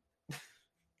barrier.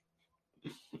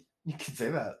 You can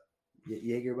say that.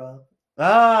 Jaeger bomb.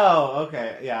 Oh,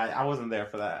 okay. Yeah, I wasn't there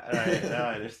for that. All right, now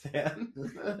I understand.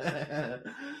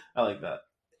 I like that.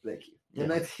 Thank you. In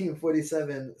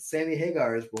 1947, Sammy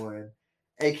Hagar is born,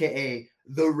 a.k.a.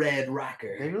 the Red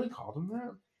Rocker. They really called him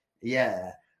that?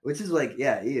 Yeah. Which is like,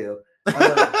 yeah, ew. Like,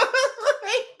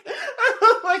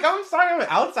 I'm sorry I'm an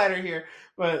outsider here,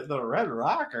 but the Red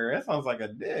Rocker, that sounds like a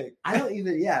dick. I don't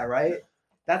even, yeah, right?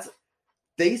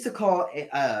 They used to call,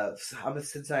 I'm a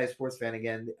Cincinnati sports fan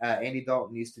again. Andy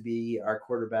Dalton used to be our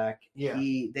quarterback. Yeah.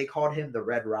 They called him the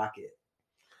Red Rocket.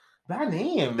 Bad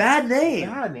name. Bad name.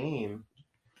 Bad name.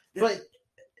 But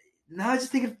now I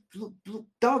just think of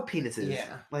dog penises.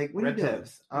 yeah, Like what red are you doing?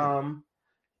 tips.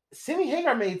 Sammy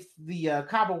Hagar made the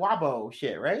Cabo Wabo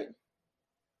shit, right?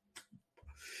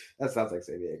 That sounds like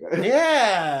Sammy Hagar.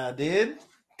 Yeah, dude.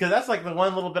 Because that's like the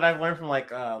one little bit I've learned from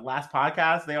like last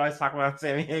podcast. They always talk about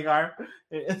Sammy Hagar,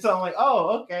 and so I'm like,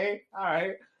 oh, okay, all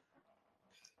right.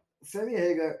 Sammy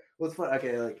Hagar was fun.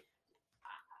 Okay, like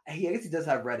I guess he does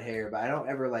have red hair, but I don't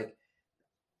ever like.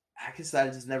 I guess I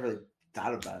just never like,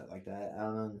 thought about it like that. I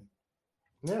don't know.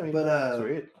 Yeah, I mean, But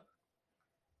sweet.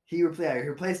 he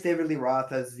replaced David Lee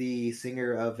Roth as the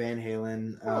singer of Van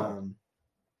Halen. Oh.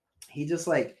 He just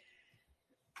like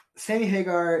Sammy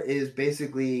Hagar is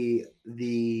basically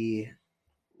the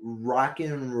rock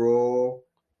and roll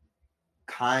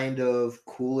kind of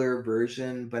cooler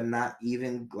version, but not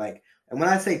even like. And when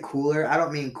I say cooler, I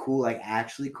don't mean cool like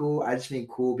actually cool. I just mean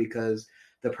cool because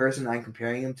the person I'm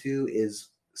comparing him to is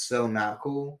so not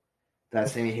cool that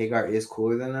Sammy Hagar is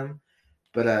cooler than him.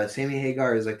 But Sammy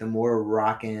Hagar is like the more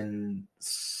rockin',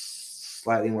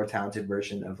 slightly more talented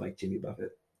version of like Jimmy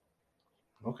Buffett.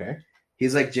 Okay.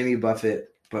 He's like Jimmy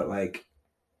Buffett, but like,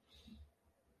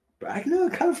 I know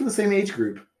kind of from the same age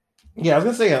group. Yeah, I was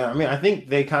gonna say. I mean, I think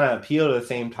they kind of appeal to the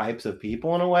same types of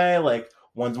people in a way. Like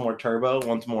one's more turbo,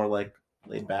 one's more like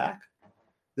laid back.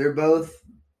 They're both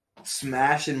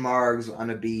smashing margs on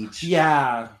a beach.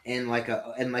 Yeah. In like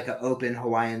a open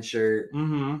Hawaiian shirt.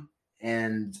 Mm-hmm.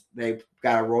 And they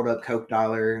got a rolled up Coke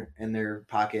dollar in their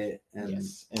pocket, and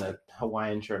yes, and a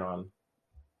Hawaiian shirt on,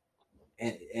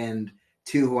 and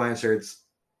two Hawaiian shirts.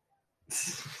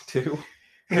 Two.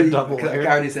 Double layer.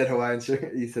 I already said Hawaiian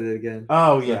shirt. You said it again.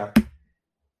 Oh yeah.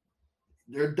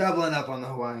 They're doubling up on the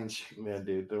Hawaiian shirt. Yeah,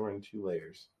 dude, they're wearing 2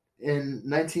 layers. In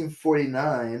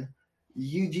 1949,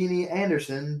 Eugenie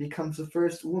Anderson becomes the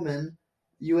first woman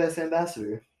U.S.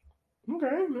 ambassador.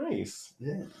 Okay, nice.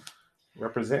 Yeah.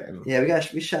 Representing. Yeah,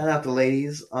 we shout out the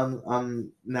ladies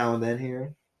on now and then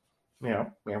here. Yeah,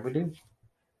 we do.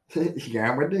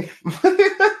 Yeah, we do.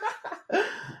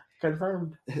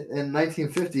 Confirmed. In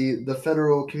 1950, the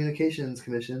Federal Communications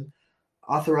Commission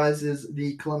authorizes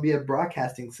the Columbia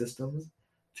Broadcasting Systems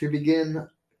to begin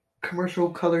commercial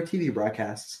color TV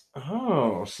broadcasts.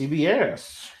 Oh,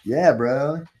 CBS. Yeah,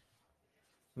 bro.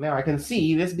 Now I can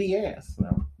see this BS.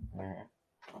 No.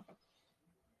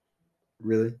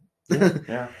 Really?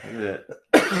 Yeah, I did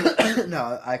it.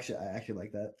 No, I actually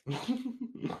like that.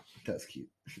 That's cute.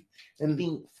 In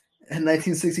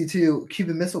 1962,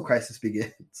 Cuban Missile Crisis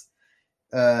begins.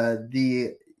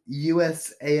 The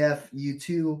USAF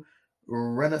U-2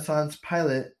 Renaissance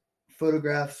pilot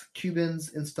photographs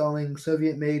Cubans installing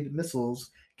Soviet-made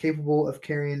missiles capable of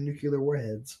carrying nuclear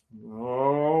warheads.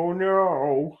 Oh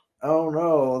no! Oh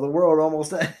no! The world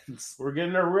almost ends. We're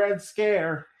getting a red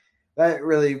scare. That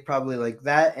really probably like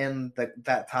that, and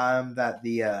that time that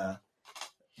the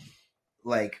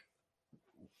like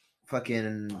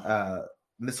fucking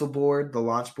missile board, the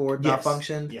launch board, Yes.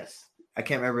 malfunctioned. Yes. I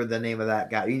can't remember the name of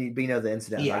that guy. You know the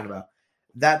incident I'm talking about.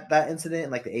 That incident in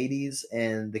like the 80s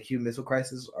and the Cuban Missile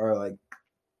Crisis are like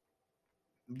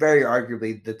very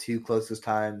arguably the two closest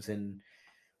times in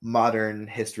modern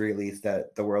history, at least,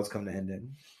 that the world's come to end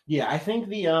in. Yeah, I think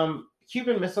the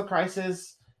Cuban Missile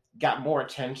Crisis got more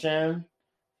attention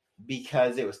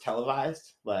because it was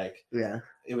televised. Like, Yeah,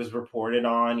 it was reported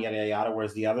on, yada yada yada.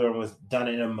 Whereas the other one was done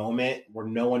in a moment where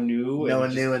no one knew. no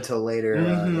one knew until later.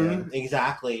 Yeah.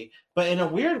 Exactly. But in a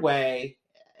weird way,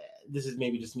 this is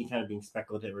maybe just me kind of being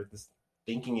speculative or just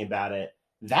thinking about it.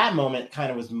 That moment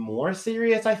kind of was more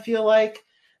serious, I feel like,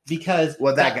 because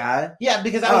that guy. Yeah,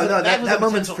 because that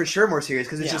moment's for sure more serious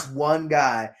because it's just one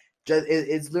guy.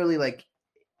 It's literally like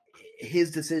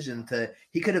his decision to.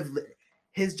 He could have.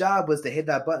 His job was to hit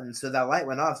that button, so that light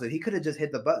went off. So he could have just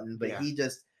hit the button, but he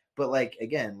just. But like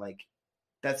again, like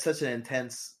that's such an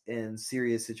intense and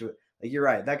serious situation. Like you're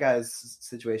right, that guy's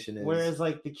situation is. Whereas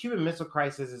like the Cuban Missile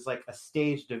Crisis is like a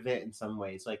staged event in some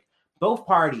ways. Like both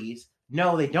parties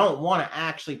know they don't want to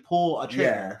actually pull a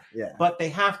trigger, but they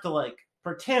have to like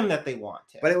pretend that they want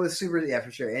to. But it was super,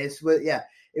 for sure. And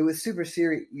it was super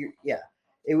serious.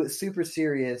 It was super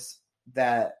serious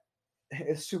that.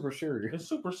 It's super serious. It's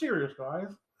super serious,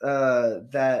 guys.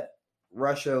 That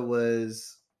Russia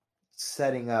was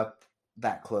setting up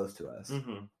that close to us.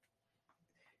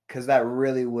 Because that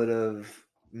really would have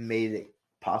made it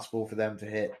possible for them to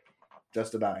hit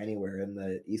just about anywhere in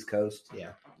the East Coast.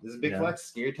 Yeah. This is a big flex.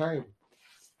 Scary time.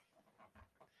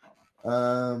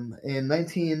 In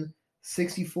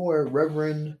 1964,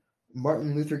 Reverend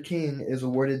Martin Luther King is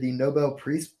awarded the Nobel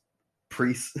Peace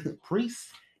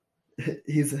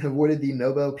He's awarded the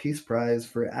Nobel Peace Prize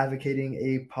for advocating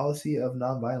a policy of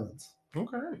nonviolence.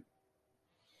 Okay.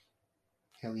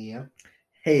 Hell yeah.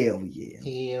 Hell yeah.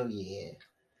 Hell yeah.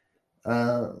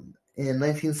 In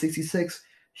 1966,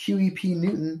 Huey P.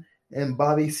 Newton and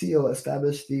Bobby Seale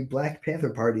established the Black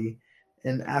Panther Party,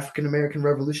 an African American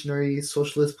revolutionary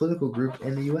socialist political group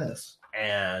in the U.S.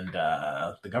 And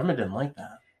the government didn't like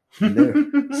that.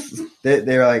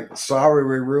 They're like, sorry,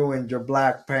 we ruined your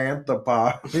Black Panther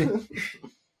Party.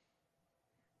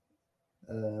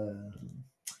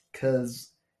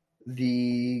 Because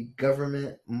the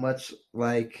government, much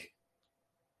like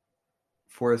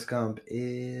Forrest Gump,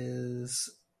 is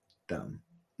dumb.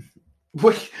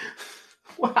 Wait.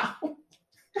 Wow.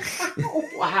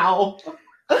 Wow.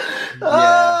 Yeah.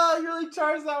 Oh, you really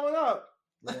charged that one up.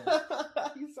 Yeah.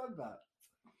 You said that.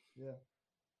 Yeah.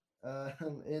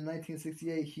 In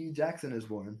 1968, Hugh Jackson is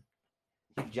born.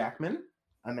 Jackman?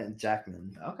 I meant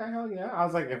Jackman. Okay, hell yeah. I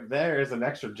was like, if there is an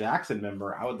extra Jackson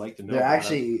member, I would like to know. They're about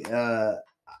actually,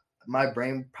 my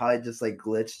brain probably just like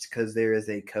glitched because there is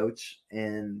a coach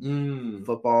in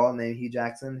football named Hugh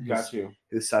Jackson. Got you.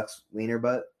 Who sucks wiener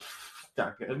butt.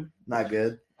 Not good. Not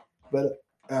good. But,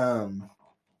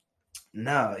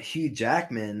 no, Hugh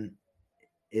Jackman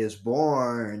is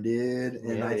born, dude,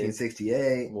 in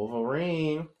 1968.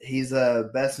 Wolverine. He's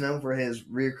best known for his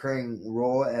recurring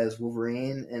role as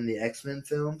Wolverine in the X-Men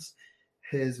films.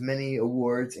 His many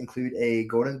awards include a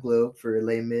Golden Globe for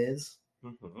Les Mis,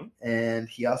 and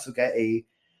he also got a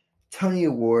Tony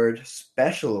Award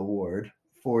Special Award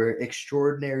for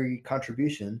extraordinary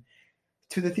contribution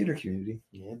to the theater community.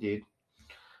 Yeah, dude.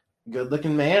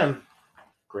 Good-looking man.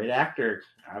 Great actor.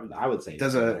 I would say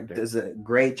does a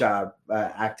great job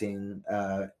acting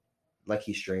like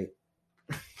he's straight.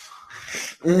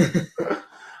 You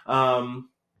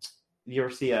ever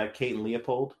see Kate and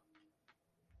Leopold?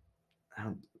 I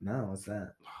don't know. What's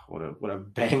that? What a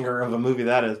banger of a movie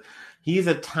that is. He's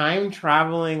a time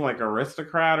traveling like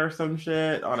aristocrat or some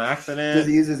shit on accident. Does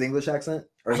he use his English accent?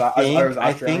 Or his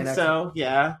I think accent? so.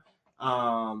 Yeah.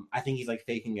 I think he's like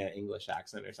faking an English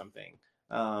accent or something.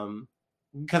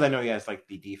 Because I know he has like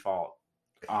the default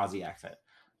Aussie accent,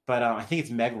 but I think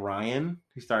it's Meg Ryan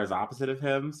who stars opposite of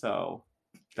him. So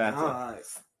that's a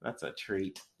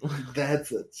treat.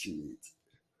 That's a treat.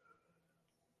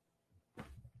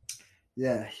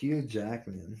 Yeah, Hugh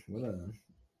Jackman.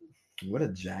 What a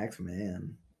jacked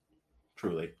man.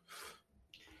 Truly.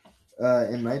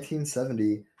 In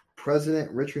 1970, President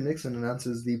Richard Nixon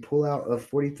announces the pullout of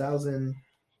 40,000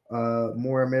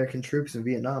 more American troops in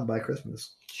Vietnam by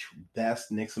Christmas.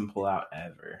 Best Nixon pullout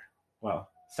ever. Well,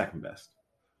 second best.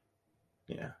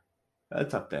 Yeah,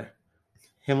 that's up there.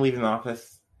 Him leaving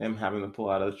office, him having to pull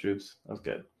out of the troops. That was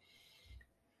good.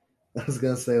 I was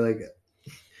gonna say, like,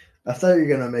 I thought you were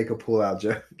gonna make a pull-out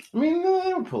joke. I mean, no, I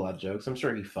don't pull out jokes. I'm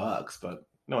sure he fucks, but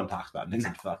no one talks about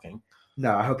Nixon fucking.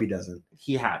 No, I hope he doesn't.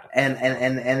 He had. And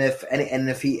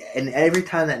every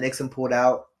time that Nixon pulled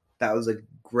out, that was a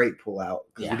great pull-out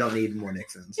because we don't need more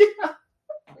Nixons. Yeah.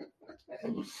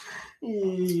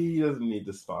 He doesn't need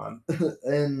to spawn.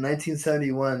 In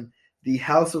 1971, the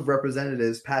House of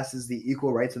Representatives passes the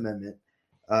Equal Rights Amendment,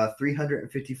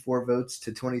 354 votes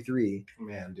to 23.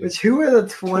 Man, dude. Which, who are the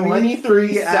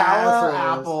 23 sour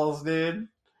apples, dude?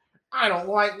 I don't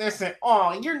like this at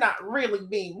all. You're not really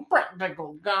being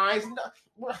practical, guys. No,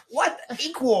 what?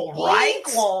 Equal rights?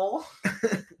 Equal.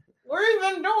 We're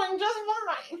even doing just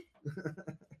fine.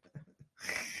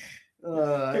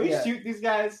 Can we shoot these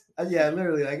guys? Yeah,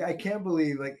 literally. Like, I can't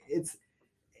believe, like, it's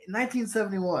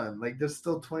 1971. Like, there's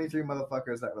still 23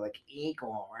 motherfuckers that were like,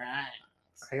 equal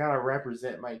rights. I gotta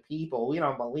represent my people. We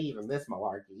don't believe in this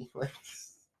malarkey.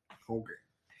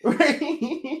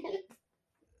 Okay.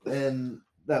 And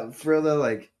no, further,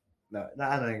 like, no,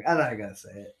 I'm not gonna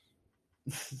say it.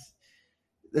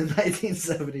 In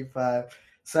 1975,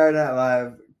 Saturday Night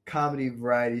Live comedy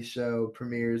variety show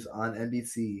premieres on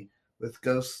NBC with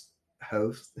Ghost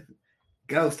host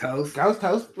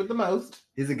with the most.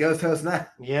 He's a ghost host now.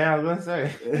 Yeah, I was gonna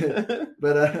say.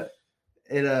 But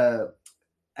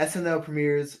SNL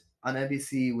premieres on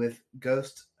NBC with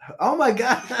Ghost. Oh my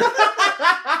god!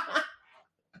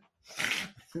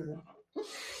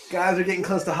 Guys are getting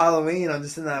close to Halloween. I'm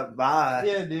just in that vibe.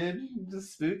 Yeah, dude,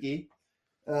 just spooky.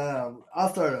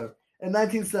 I'll start over. In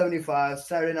 1975,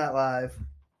 Saturday Night Live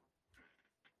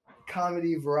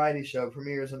comedy variety show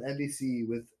premieres on NBC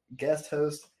with guest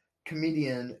host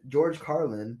comedian George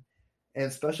Carlin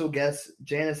and special guests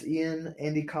Janice Ian,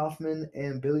 Andy Kaufman,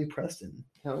 and Billy Preston.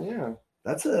 Hell yeah.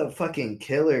 That's a fucking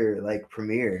killer, like,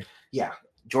 premiere. Yeah.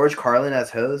 George Carlin as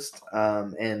host,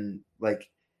 and, like,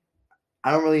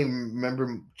 I don't really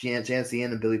remember Janet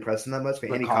Ian and Billy Preston that much,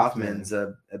 but Andy Kaufman's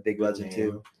a big legend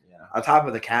too. Yeah. On top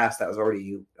of the cast, that was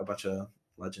already a bunch of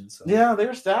legends. So. Yeah, they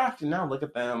were stacked, and now look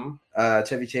at them.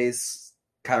 Chevy Chase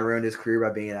kind of ruined his career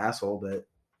by being an asshole, but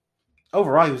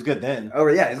overall, he was good then. Oh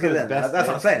yeah, he's good then. That's what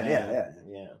I'm saying. Yeah.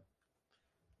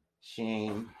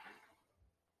 Shame.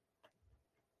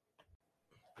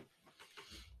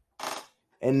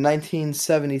 In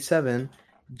 1977,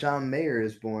 John Mayer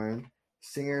is born.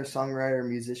 Singer, songwriter,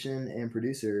 musician, and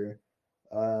producer.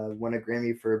 Won a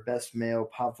Grammy for Best Male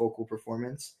Pop Vocal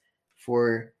Performance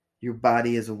for Your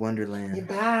Body is a Wonderland. Your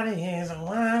body is a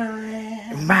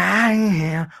wonderland. Your body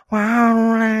is a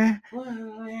wonderland.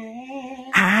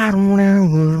 Wonderland. I don't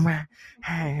know my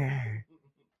hair.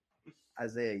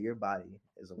 Isaiah, your body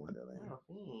is a wonderland. Oh,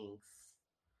 thanks.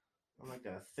 I'm like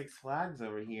a Six Flags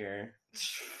over here.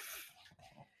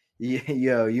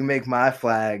 Yo, you make my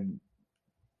flag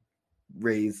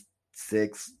raise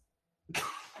 6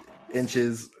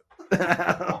 inches.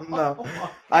 I don't know.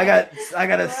 I got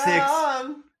a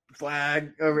 6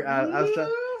 flag over. I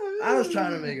was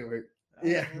trying to make it work.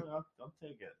 Yeah. I'll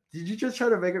take it. Did you just try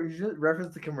to make it? You just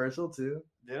reference the commercial too?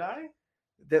 Did I?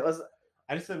 That was.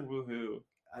 I just said woohoo.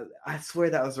 I swear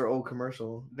that was their old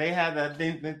commercial. They had that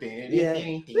Yeah.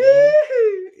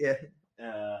 Yeah.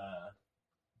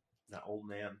 That old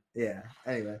man. Yeah.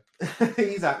 Anyway,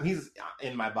 he's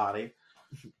in my body.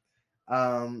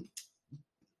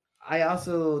 I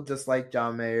also just like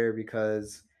John Mayer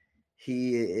because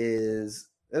he is.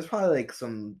 There's probably like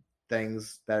some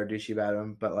things that are douchey about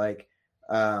him, but like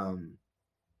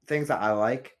things that I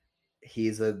like.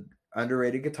 He's a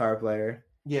underrated guitar player.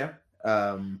 Yeah.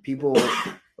 People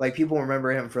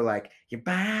remember him for like Your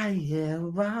Body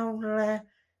and all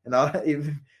that.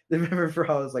 Even they remember for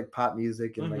all his like pop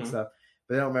music and like stuff,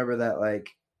 but they don't remember that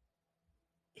like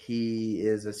he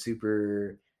is a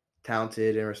super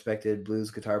talented and respected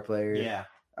blues guitar player. Yeah.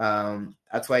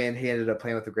 That's why he ended up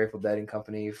playing with the Grateful Dead and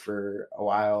Company for a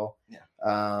while.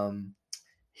 Yeah.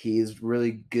 He's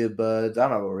really good buds. I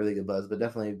don't know about really good buds, but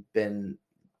definitely been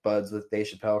buds with Dave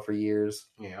Chappelle for years.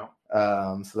 Yeah.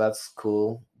 So that's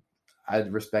cool. I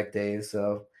respect Dave.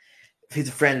 So if he's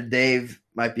a friend of Dave,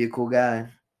 might be a cool guy.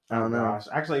 I don't know. Gosh.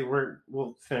 Actually,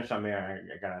 we'll finish on Mayer.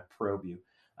 I gotta probe you.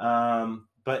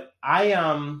 But I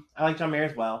like John Mayer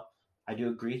as well. I do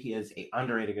agree he is a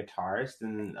underrated guitarist,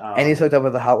 and he's hooked up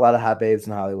with a lot of hot babes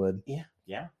in Hollywood.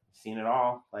 Yeah, seen it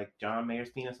all, like John Mayer's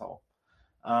penis hole.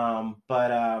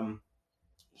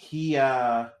 He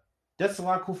does a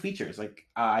lot of cool features. Like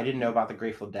I didn't know about the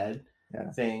Grateful Dead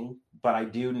thing, but I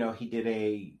do know he did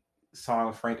a song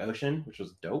with Frank Ocean, which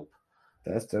was dope.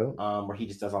 That's dope. Where he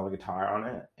just does all the guitar on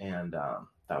it, and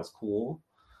that was cool.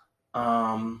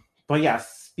 But yeah,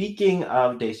 speaking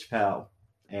of Dave Chappelle,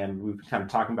 and we've been kind of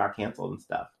talking about canceled and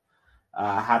stuff.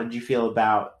 How did you feel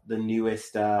about the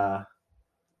newest the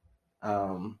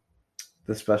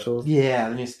specials? Yeah,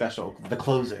 the new special, The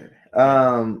Closer.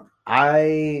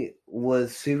 I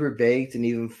was super baked and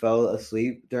even fell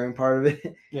asleep during part of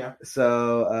it. Yeah.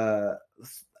 So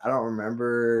I don't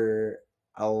remember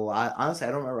a lot. Honestly,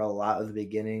 I don't remember a lot of the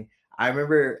beginning. I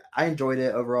remember I enjoyed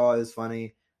it overall. It was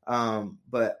funny.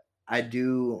 But I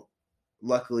do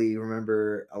luckily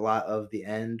remember a lot of the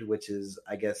end, which is,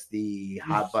 I guess, the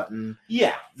hot button.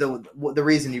 Yeah. The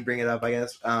reason you bring it up, I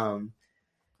guess.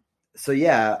 So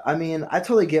yeah, I mean, I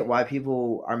totally get why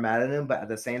people are mad at him, but at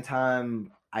the same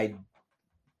time, I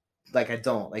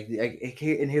don't like.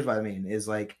 And here's what I mean is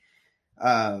like,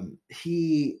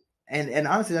 he and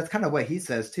honestly, that's kind of what he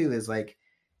says too. Is like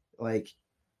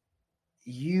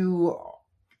you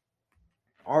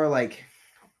are like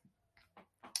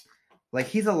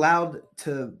he's allowed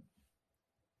to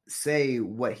say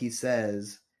what he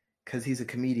says because he's a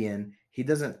comedian. He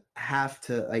doesn't have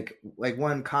to like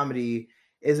one comedy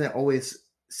isn't always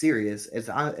serious. It's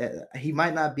he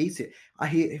might not be serious.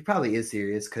 He probably is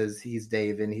serious because he's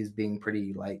Dave and he's being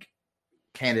pretty like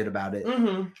candid about it.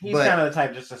 He's kind of the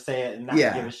type just to say it and not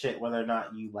give a shit whether or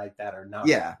not you like that or not.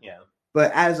 Yeah.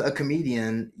 But as a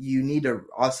comedian, you need to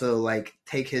also like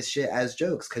take his shit as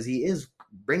jokes because he's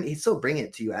still bringing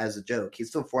it to you as a joke. He's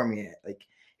still forming it, like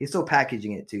he's still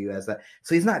packaging it to you as that.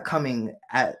 So he's not coming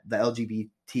at the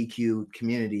LGBTQ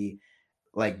community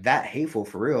like that hateful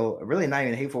for real. Really not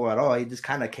even hateful at all. He just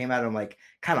kind of came at him like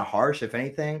kind of harsh, if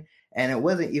anything. And it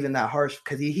wasn't even that harsh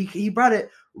because he brought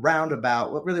it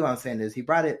roundabout. What I'm saying is he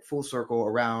brought it full circle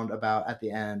around about at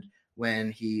the end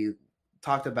when he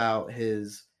talked about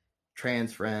his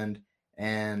trans friend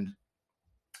and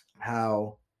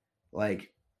how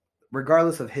like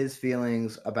regardless of his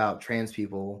feelings about trans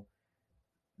people,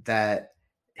 that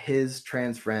his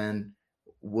trans friend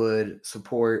would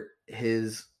support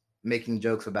his making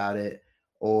jokes about it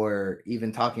or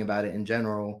even talking about it in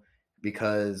general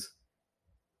because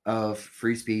of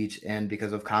free speech and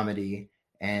because of comedy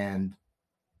and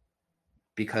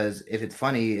because if it's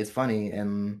funny, it's funny.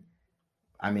 And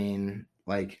I mean,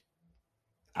 like,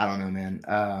 I don't know,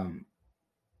 man.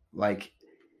 Like,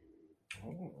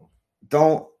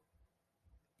 don't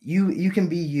you can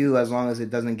be you as long as it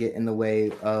doesn't get in the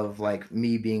way of like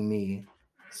me being me.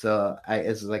 So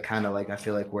it's like kind of like I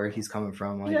feel like where he's coming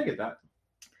from. Like, Yeah, I get that.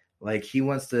 Like he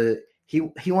wants to be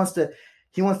him. He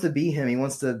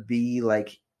wants to be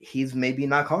like he's maybe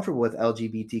not comfortable with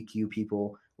LGBTQ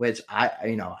people, which I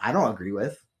don't agree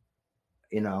with,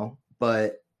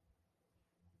 but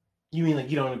You mean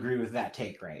like you don't agree with that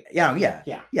take, right? yeah,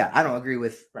 I don't agree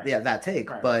with Right. that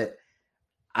take, Right. but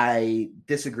I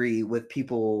disagree with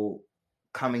people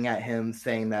coming at him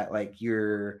saying that like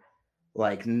you're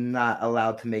like not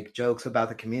allowed to make jokes about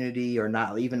the community or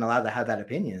not even allowed to have that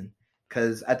opinion.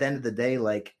 Because at the end of the day,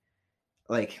 like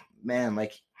man,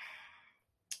 like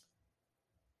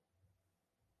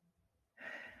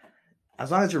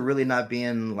as long as you're really not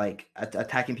being like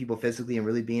attacking people physically and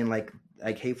really being like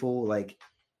hateful, like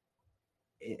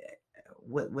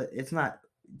what it's not.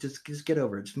 Just get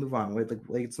over it. Just move on.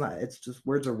 Like it's not. It's just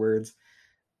words are words.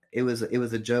 It was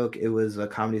a joke. It was a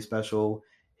comedy special.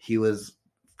 He was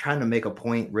trying to make a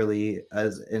point, really,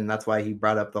 and that's why he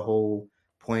brought up the whole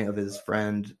point of his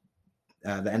friend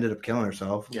that ended up killing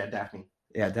herself. Yeah, Daphne.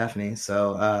 Yeah, Daphne.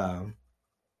 So,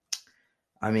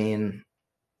 I mean,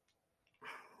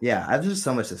 yeah, I have just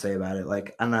so much to say about it.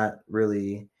 Like, I'm not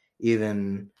really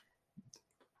even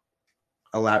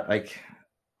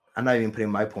I'm not even putting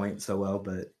my point so well,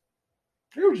 but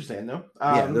I hear what you're saying, though.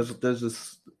 yeah, there's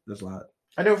a lot.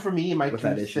 I know for me, my with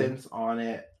that 2 issue. cents on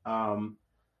it.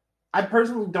 I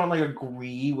personally don't like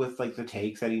agree with like the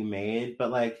takes that he made,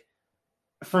 but like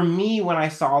for me, when I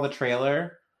saw the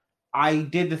trailer, I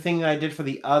did the thing that I did for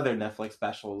the other Netflix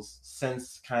specials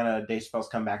since kind of Dave Chappelle's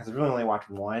come back, because I really only watched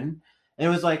one, and it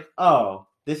was like, oh,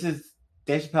 this is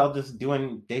Dave Chappelle just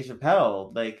doing Dave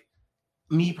Chappelle. Like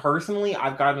me personally,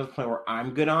 I've gotten to the point where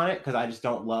I'm good on it because I just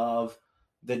don't love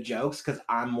the jokes because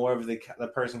I'm more of the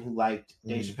person who liked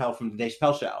Dave Chappelle from the Dave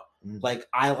Chappelle Show. Like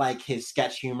I like his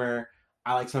sketch humor.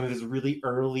 I like some of his really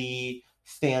early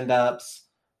stand-ups,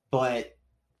 but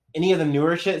any of the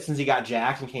newer shit since he got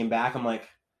jacked and came back, I'm like,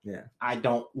 yeah, I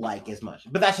don't like as much.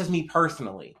 But that's just me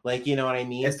personally. Like, you know what I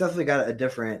mean? It's definitely got a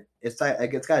different. It's got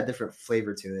a different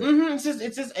flavor to it. Mm-hmm.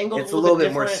 It's just angled. It's a little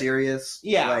bit more serious.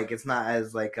 Yeah, like it's not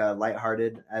as like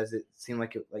lighthearted as it seemed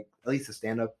like. It like at least the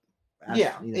stand-up.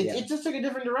 Yeah, it just took a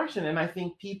different direction, and I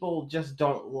think people just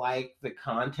don't like the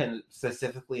content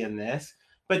specifically in this.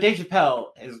 But Dave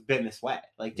Chappelle has been this way.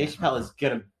 Like Dave Chappelle is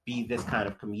gonna be this kind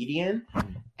of comedian,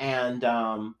 and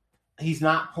he's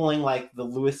not pulling like the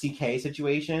Louis C.K.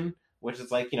 situation, which is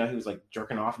like he was like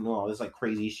jerking off and doing all this like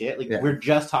crazy shit. Like we're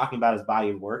just talking about his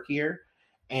body of work here,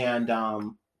 and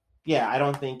I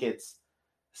don't think it's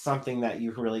something that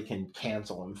you really can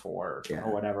cancel him for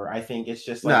or whatever. I think it's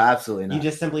just like no, absolutely not. You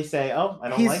just simply say, "Oh, I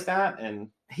don't like that," and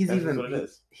he's even what it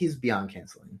is. He's beyond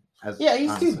canceling. He's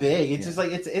honestly too big. It's just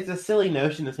like it's a silly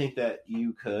notion to think that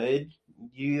you could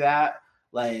do that.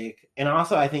 Like, and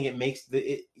also I think it makes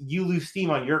you lose steam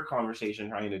on your conversation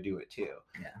trying to do it too.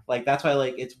 Yeah, like that's why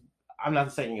like it's. I'm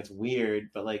not saying it's weird,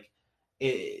 but like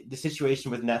the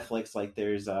situation with Netflix, like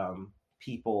there's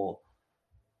people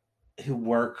who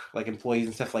work like employees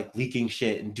and stuff like leaking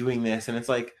shit and doing this, and it's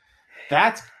like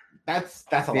that's a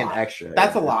lot extra.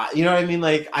 That's a lot. You know what I mean?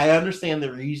 Like I understand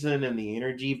the reason and the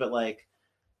energy, but like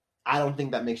I don't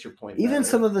think that makes your point even better.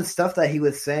 Some of the stuff that he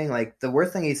was saying, like the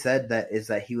worst thing he said is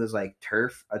that he was like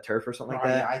a turf or something like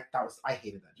that. Yeah, I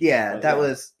hated that. Yeah, that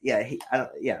was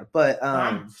but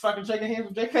I'm fucking shaking hands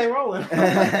with J.K. Rowling.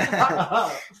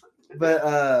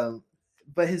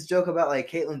 but his joke about like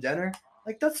Caitlyn Jenner,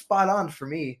 like that's spot on for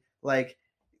me. Like,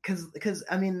 cause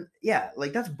I mean, yeah,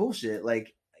 like that's bullshit.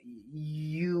 Like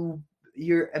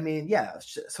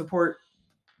support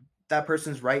that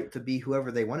person's right to be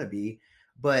whoever they want to be,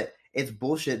 but it's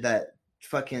bullshit that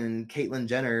fucking Caitlyn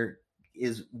Jenner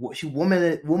is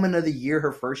woman of the year,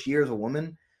 her first year as a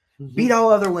woman, beat all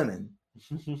other women,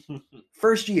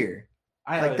 first year.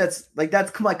 That's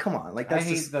come on, like that's I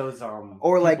hate those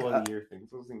or like of the year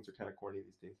things. Those things are kind of corny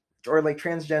these days. Or like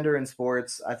transgender in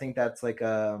sports, I think that's like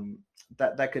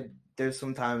that could. There's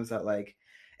sometimes that like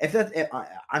if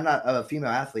I'm not a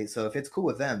female athlete, so if it's cool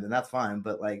with them, then that's fine.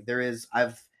 But like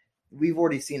we've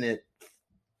already seen it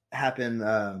happen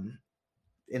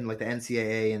in like the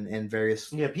NCAA and various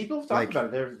people have talked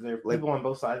about it. There are people on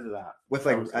both sides of that. With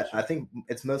like I think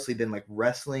it's mostly been like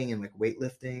wrestling and like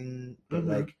weightlifting, but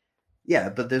like Yeah,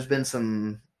 but there's been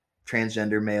some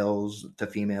transgender males to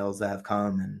females that have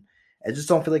come, and I just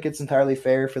don't feel like it's entirely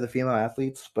fair for the female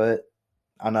athletes. But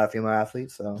I'm not a female athlete,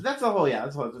 so That's the whole. Yeah,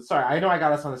 that's what. Sorry, I know I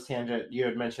got us on this tangent. You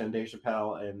had mentioned Dave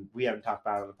Chappelle, and we haven't talked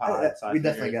about it on the pod. So I we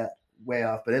definitely figured, got way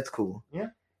off. But it's cool. Yeah.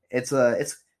 It's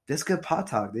this good pot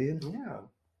talk, dude. Yeah.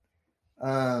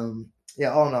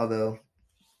 Yeah. All in all, though,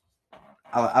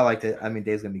 I liked it. I mean,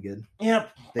 Dave's gonna be good.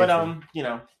 Yep. But you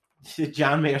know,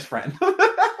 John Mayer's friend.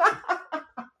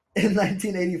 In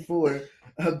 1984,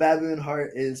 a baboon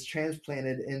heart is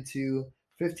transplanted into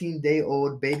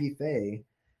 15-day-old baby Faye,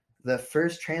 the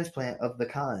first transplant of the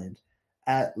kind,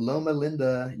 at Loma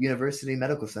Linda University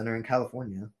Medical Center in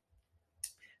California.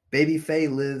 Baby Faye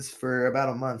lives for about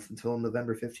a month until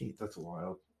November 15th. That's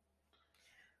wild.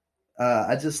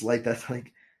 I just like that.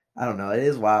 Like, I don't know. It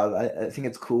is wild. I think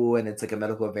it's cool and it's like a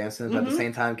medical advancement. But at the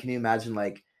same time, can you imagine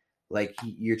like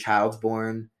your child's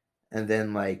born and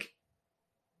then like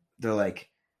they're like,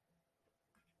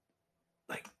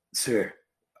 sir,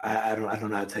 I don't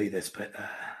know how to tell you this, but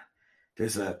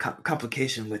there's a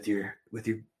complication with your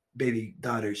baby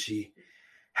daughter. She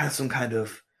has some kind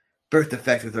of birth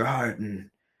defect with her heart,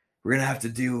 and we're gonna have to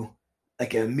do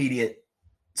like an immediate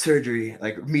surgery,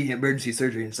 like immediate emergency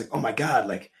surgery. And it's like, oh my god,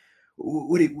 like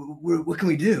what can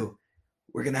we do?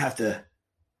 We're gonna have to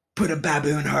put a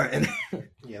baboon heart in.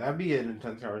 Yeah, that'd be an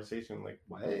intense conversation. Like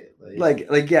what? Like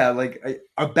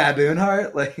a baboon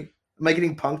heart. Like, am I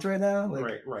getting punked right now?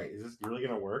 Like, right. Is this really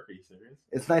gonna work? Are you serious?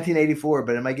 It's 1984,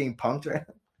 but am I getting punked right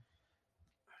now?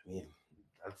 I mean,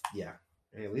 yeah.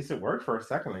 Hey, at least it worked for a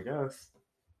second, I guess.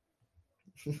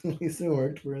 At least it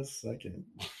worked for a second.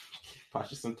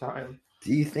 Bought you some time.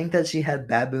 Do you think that she had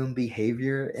baboon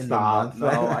behavior in Stop. the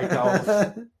month? No, I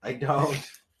don't. I don't.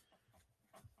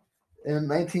 In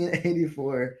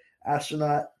 1984,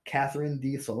 astronaut Catherine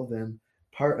D. Sullivan,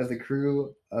 part of the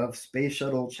crew of Space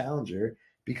Shuttle Challenger,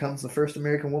 becomes the first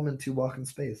American woman to walk in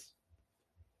space.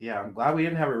 Yeah, I'm glad we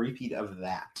didn't have a repeat of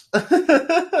that.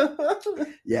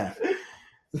 Yeah.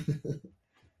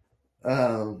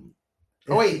 Oh,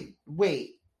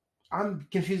 wait. I'm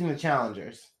confusing the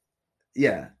challengers.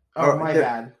 Yeah. Oh, my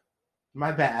bad.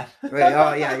 My bad. Wait,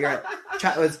 oh yeah, you're right.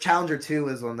 It was Challenger 2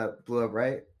 was the one that blew up,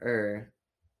 right? Or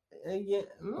yeah.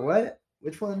 What?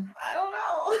 Which one? I don't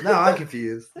know. No, I'm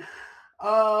confused.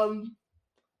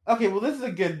 Okay, well, this is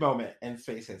a good moment in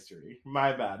space history.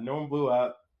 My bad. No one blew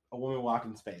up. A woman walked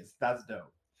in space. That's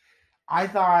dope. I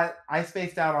thought I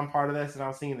spaced out on part of this, and I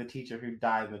was thinking the teacher who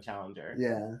died in the Challenger.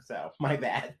 Yeah. So, my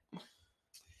bad.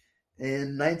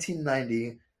 In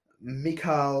 1990,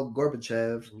 Mikhail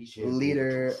Gorbachev,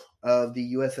 leader of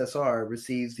the USSR,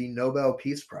 receives the Nobel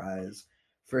Peace Prize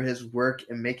for his work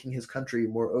in making his country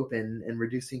more open and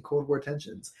reducing Cold War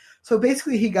tensions. So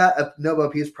basically, he got a Nobel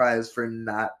Peace Prize for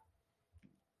not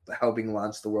helping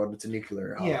launch the world into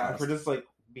nuclear holocaust. Yeah, for just like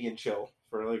being chill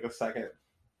for like a second.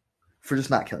 For just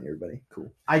not killing everybody.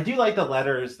 Cool. I do like the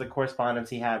letters, the correspondence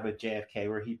he had with JFK,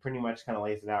 where he pretty much kind of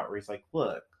lays it out, where he's like,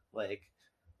 look, like,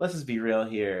 let's just be real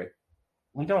here.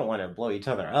 We don't want to blow each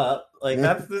other up. Like,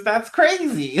 that's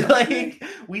crazy. Like,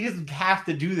 we just have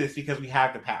to do this because we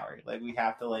have the power. Like, we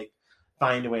have to, like,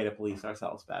 find a way to police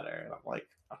ourselves better. And I'm like,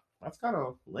 oh, that's kind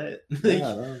of lit.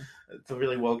 Yeah, it's a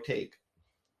really woke take.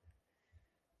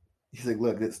 He's like,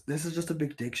 look, this is just a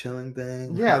big dick showing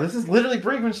thing. Yeah, this is literally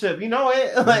brinkmanship. You know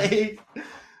it? Like,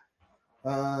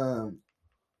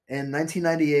 in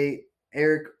 1998,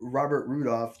 Eric Robert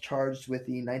Rudolph, charged with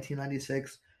the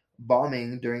 1996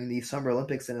 bombing during the Summer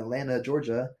Olympics in Atlanta,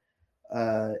 Georgia,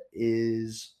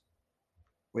 is...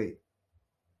 Wait.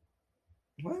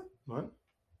 What?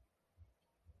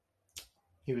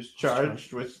 He was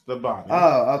charged with the bombing.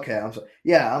 Oh, okay. I'm sorry.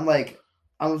 Yeah,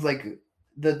 I was like,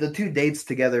 the two dates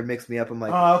together mixed me up. I'm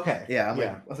like, oh, okay. Yeah,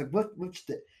 I was like, what? Which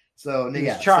day? So he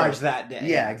was charged that day.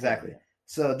 Yeah, exactly.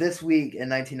 So this week in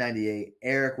 1998,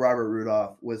 Eric Robert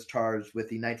Rudolph was charged with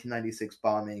the 1996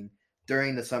 bombing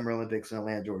during the Summer Olympics in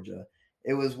Atlanta, Georgia.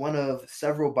 It was one of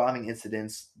several bombing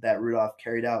incidents that Rudolph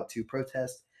carried out to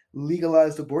protest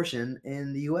legalized abortion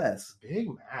in the U.S. Big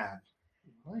mad.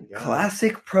 Oh my God.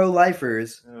 Classic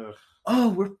pro-lifers. Ugh. Oh,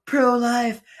 we're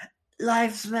pro-life.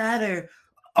 Lives matter.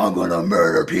 I'm going to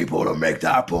murder people to make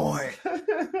that point.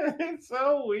 It's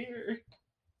so weird.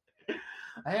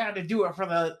 I had to do it for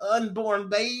the unborn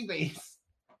babies.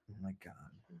 Oh my God.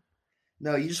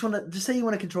 No, you just want to say you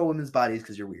want to control women's bodies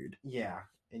because you're weird. Yeah,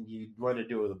 and you want to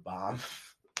do it with a bomb.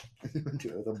 Do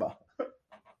it with a bomb.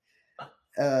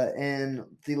 And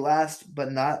the last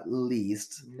but not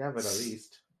least, Never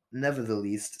the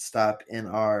least stop in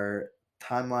our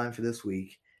timeline for this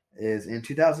week is in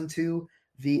 2002,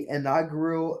 the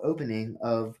inaugural opening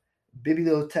of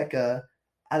Bibliotheca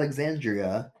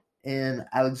Alexandria in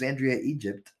Alexandria,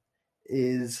 Egypt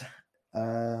is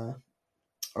that's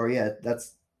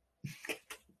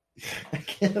I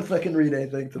can't fucking read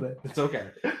anything today. It's okay.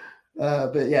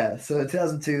 But yeah, so in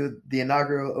 2002, the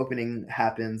inaugural opening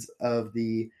happens of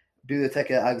the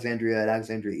Bibliotheca Alexandria in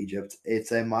Alexandria, Egypt.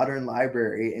 It's a modern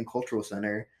library and cultural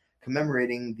center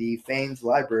commemorating the famed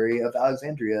Library of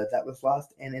Alexandria that was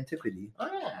lost in antiquity. Oh,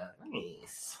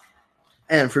 nice.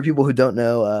 And for people who don't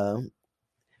know,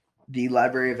 the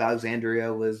Library of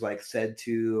Alexandria was like said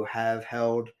to have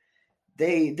held.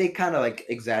 They kind of like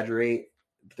exaggerate.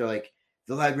 They're like,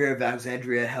 the Library of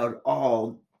Alexandria held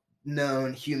all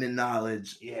known human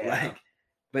knowledge. Yeah. Like,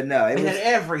 but no, it It was had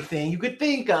everything you could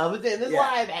think of within this Yeah.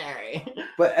 library.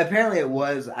 But apparently it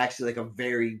was actually like a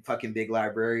very fucking big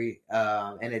library,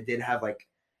 and it did have like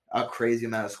a crazy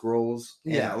amount of scrolls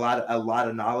and Yeah. a lot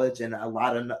of knowledge and a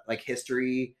lot of like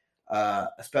history,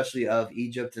 especially of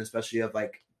Egypt and especially of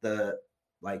like the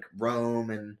like Rome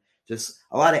and just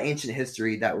a lot of ancient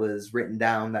history that was written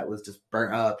down that was just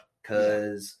burnt up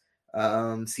because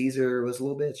Caesar was a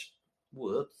little bitch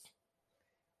Whoops.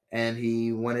 and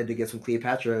he wanted to get some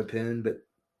Cleopatra poon, but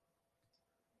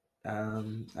I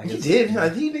He guess did. I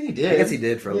think he did. I guess he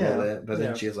did for a Yeah. little bit, but then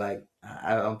Yeah. she was like,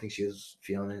 I don't think she was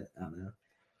feeling it. I don't know.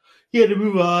 He had to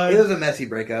move on. It was a messy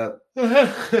breakup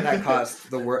that that cost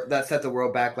the world, that set the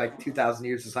world back like 2,000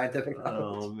 years of scientific Oh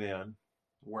knowledge. man,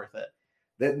 worth it.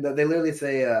 They literally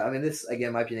say, I mean, this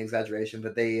again might be an exaggeration,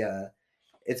 but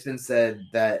it's been said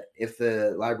that if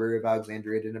the Library of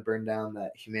Alexandria didn't burn down,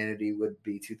 that humanity would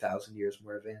be 2,000 years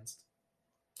more advanced,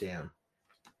 Damn.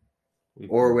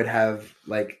 or would have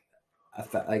like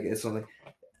it's something.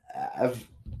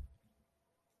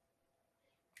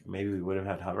 Maybe we would have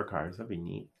had hover cars. That'd be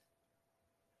neat.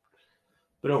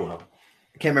 But oh well.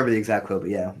 I can't remember the exact quote, but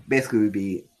yeah, basically we'd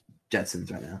be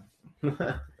Jetsons right now.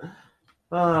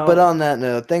 But on that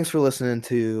note, thanks for listening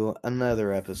to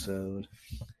another episode.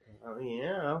 oh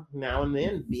yeah, now and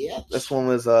then, bitch. This one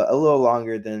was a little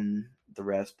longer than the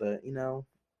rest, but we know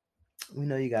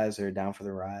you guys are down for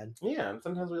the ride. Yeah, and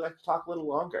sometimes we like to talk a little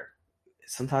longer.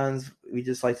 Sometimes we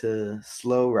just like to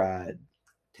slow ride,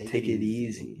 take it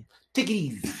easy. Take it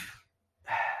easy.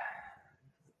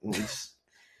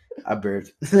 I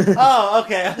burped. Oh,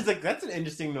 okay. I was like, that's an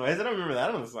interesting noise. I don't remember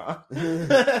that on the song.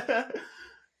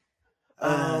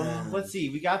 Let's see.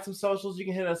 We got some socials you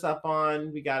can hit us up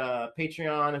on. We got a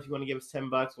Patreon. If you want to give us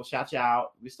 $10, we'll shout you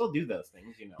out. We still do those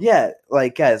things, you know. Yeah,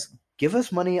 like guys, give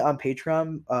us money on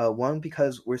Patreon. One,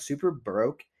 because we're super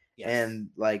broke. Yes. And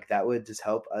like that would just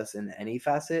help us in any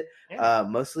facet. Yeah.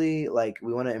 Mostly like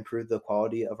we want to improve the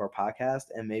quality of our podcast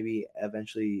and maybe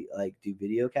eventually like do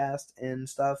video cast and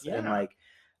stuff. Yeah. And like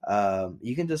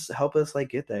you can just help us like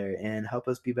get there and help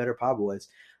us be better pod boys.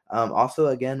 Also,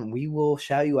 again, we will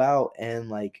shout you out and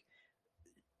like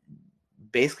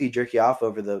basically jerk you off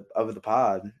over the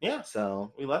pod. Yeah.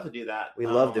 So we love to do that. we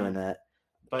love doing that.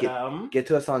 But Get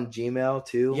to us on Gmail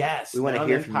too. yes, we want to Now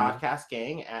hear Then from Podcast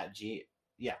Gang at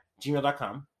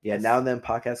gmail.com. Yeah, now and then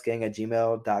podcastgang at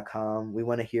gmail.com. We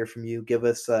want to hear from you. Give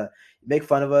us make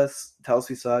fun of us, tell us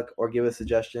we suck, or give us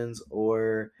suggestions,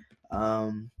 or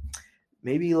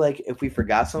maybe like if we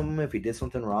forgot something, if we did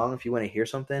something wrong, if you want to hear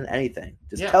something, anything.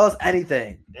 Just tell us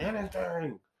anything.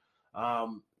 Anything.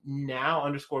 Now_Brad.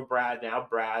 Now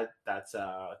Brad. That's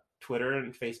Twitter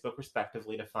and Facebook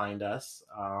respectively to find us.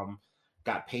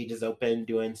 Got pages open,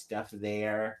 doing stuff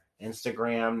there.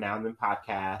 Instagram, Now and Then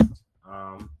Podcast.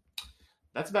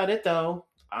 That's about it though.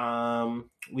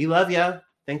 We love you.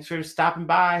 Thanks for stopping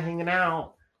by, hanging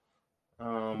out.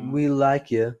 We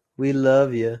like you. We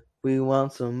love you. We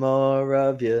want some more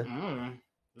of you.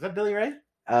 Is that Billy Ray?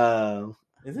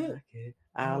 Is it? Okay.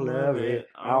 I love it.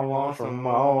 I want some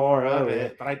more of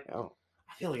it. But I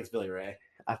feel like it's Billy Ray.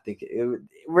 I think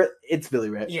it's Billy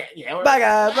Ray. Yeah. Bye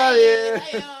guys. Love you.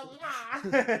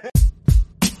 Yeah.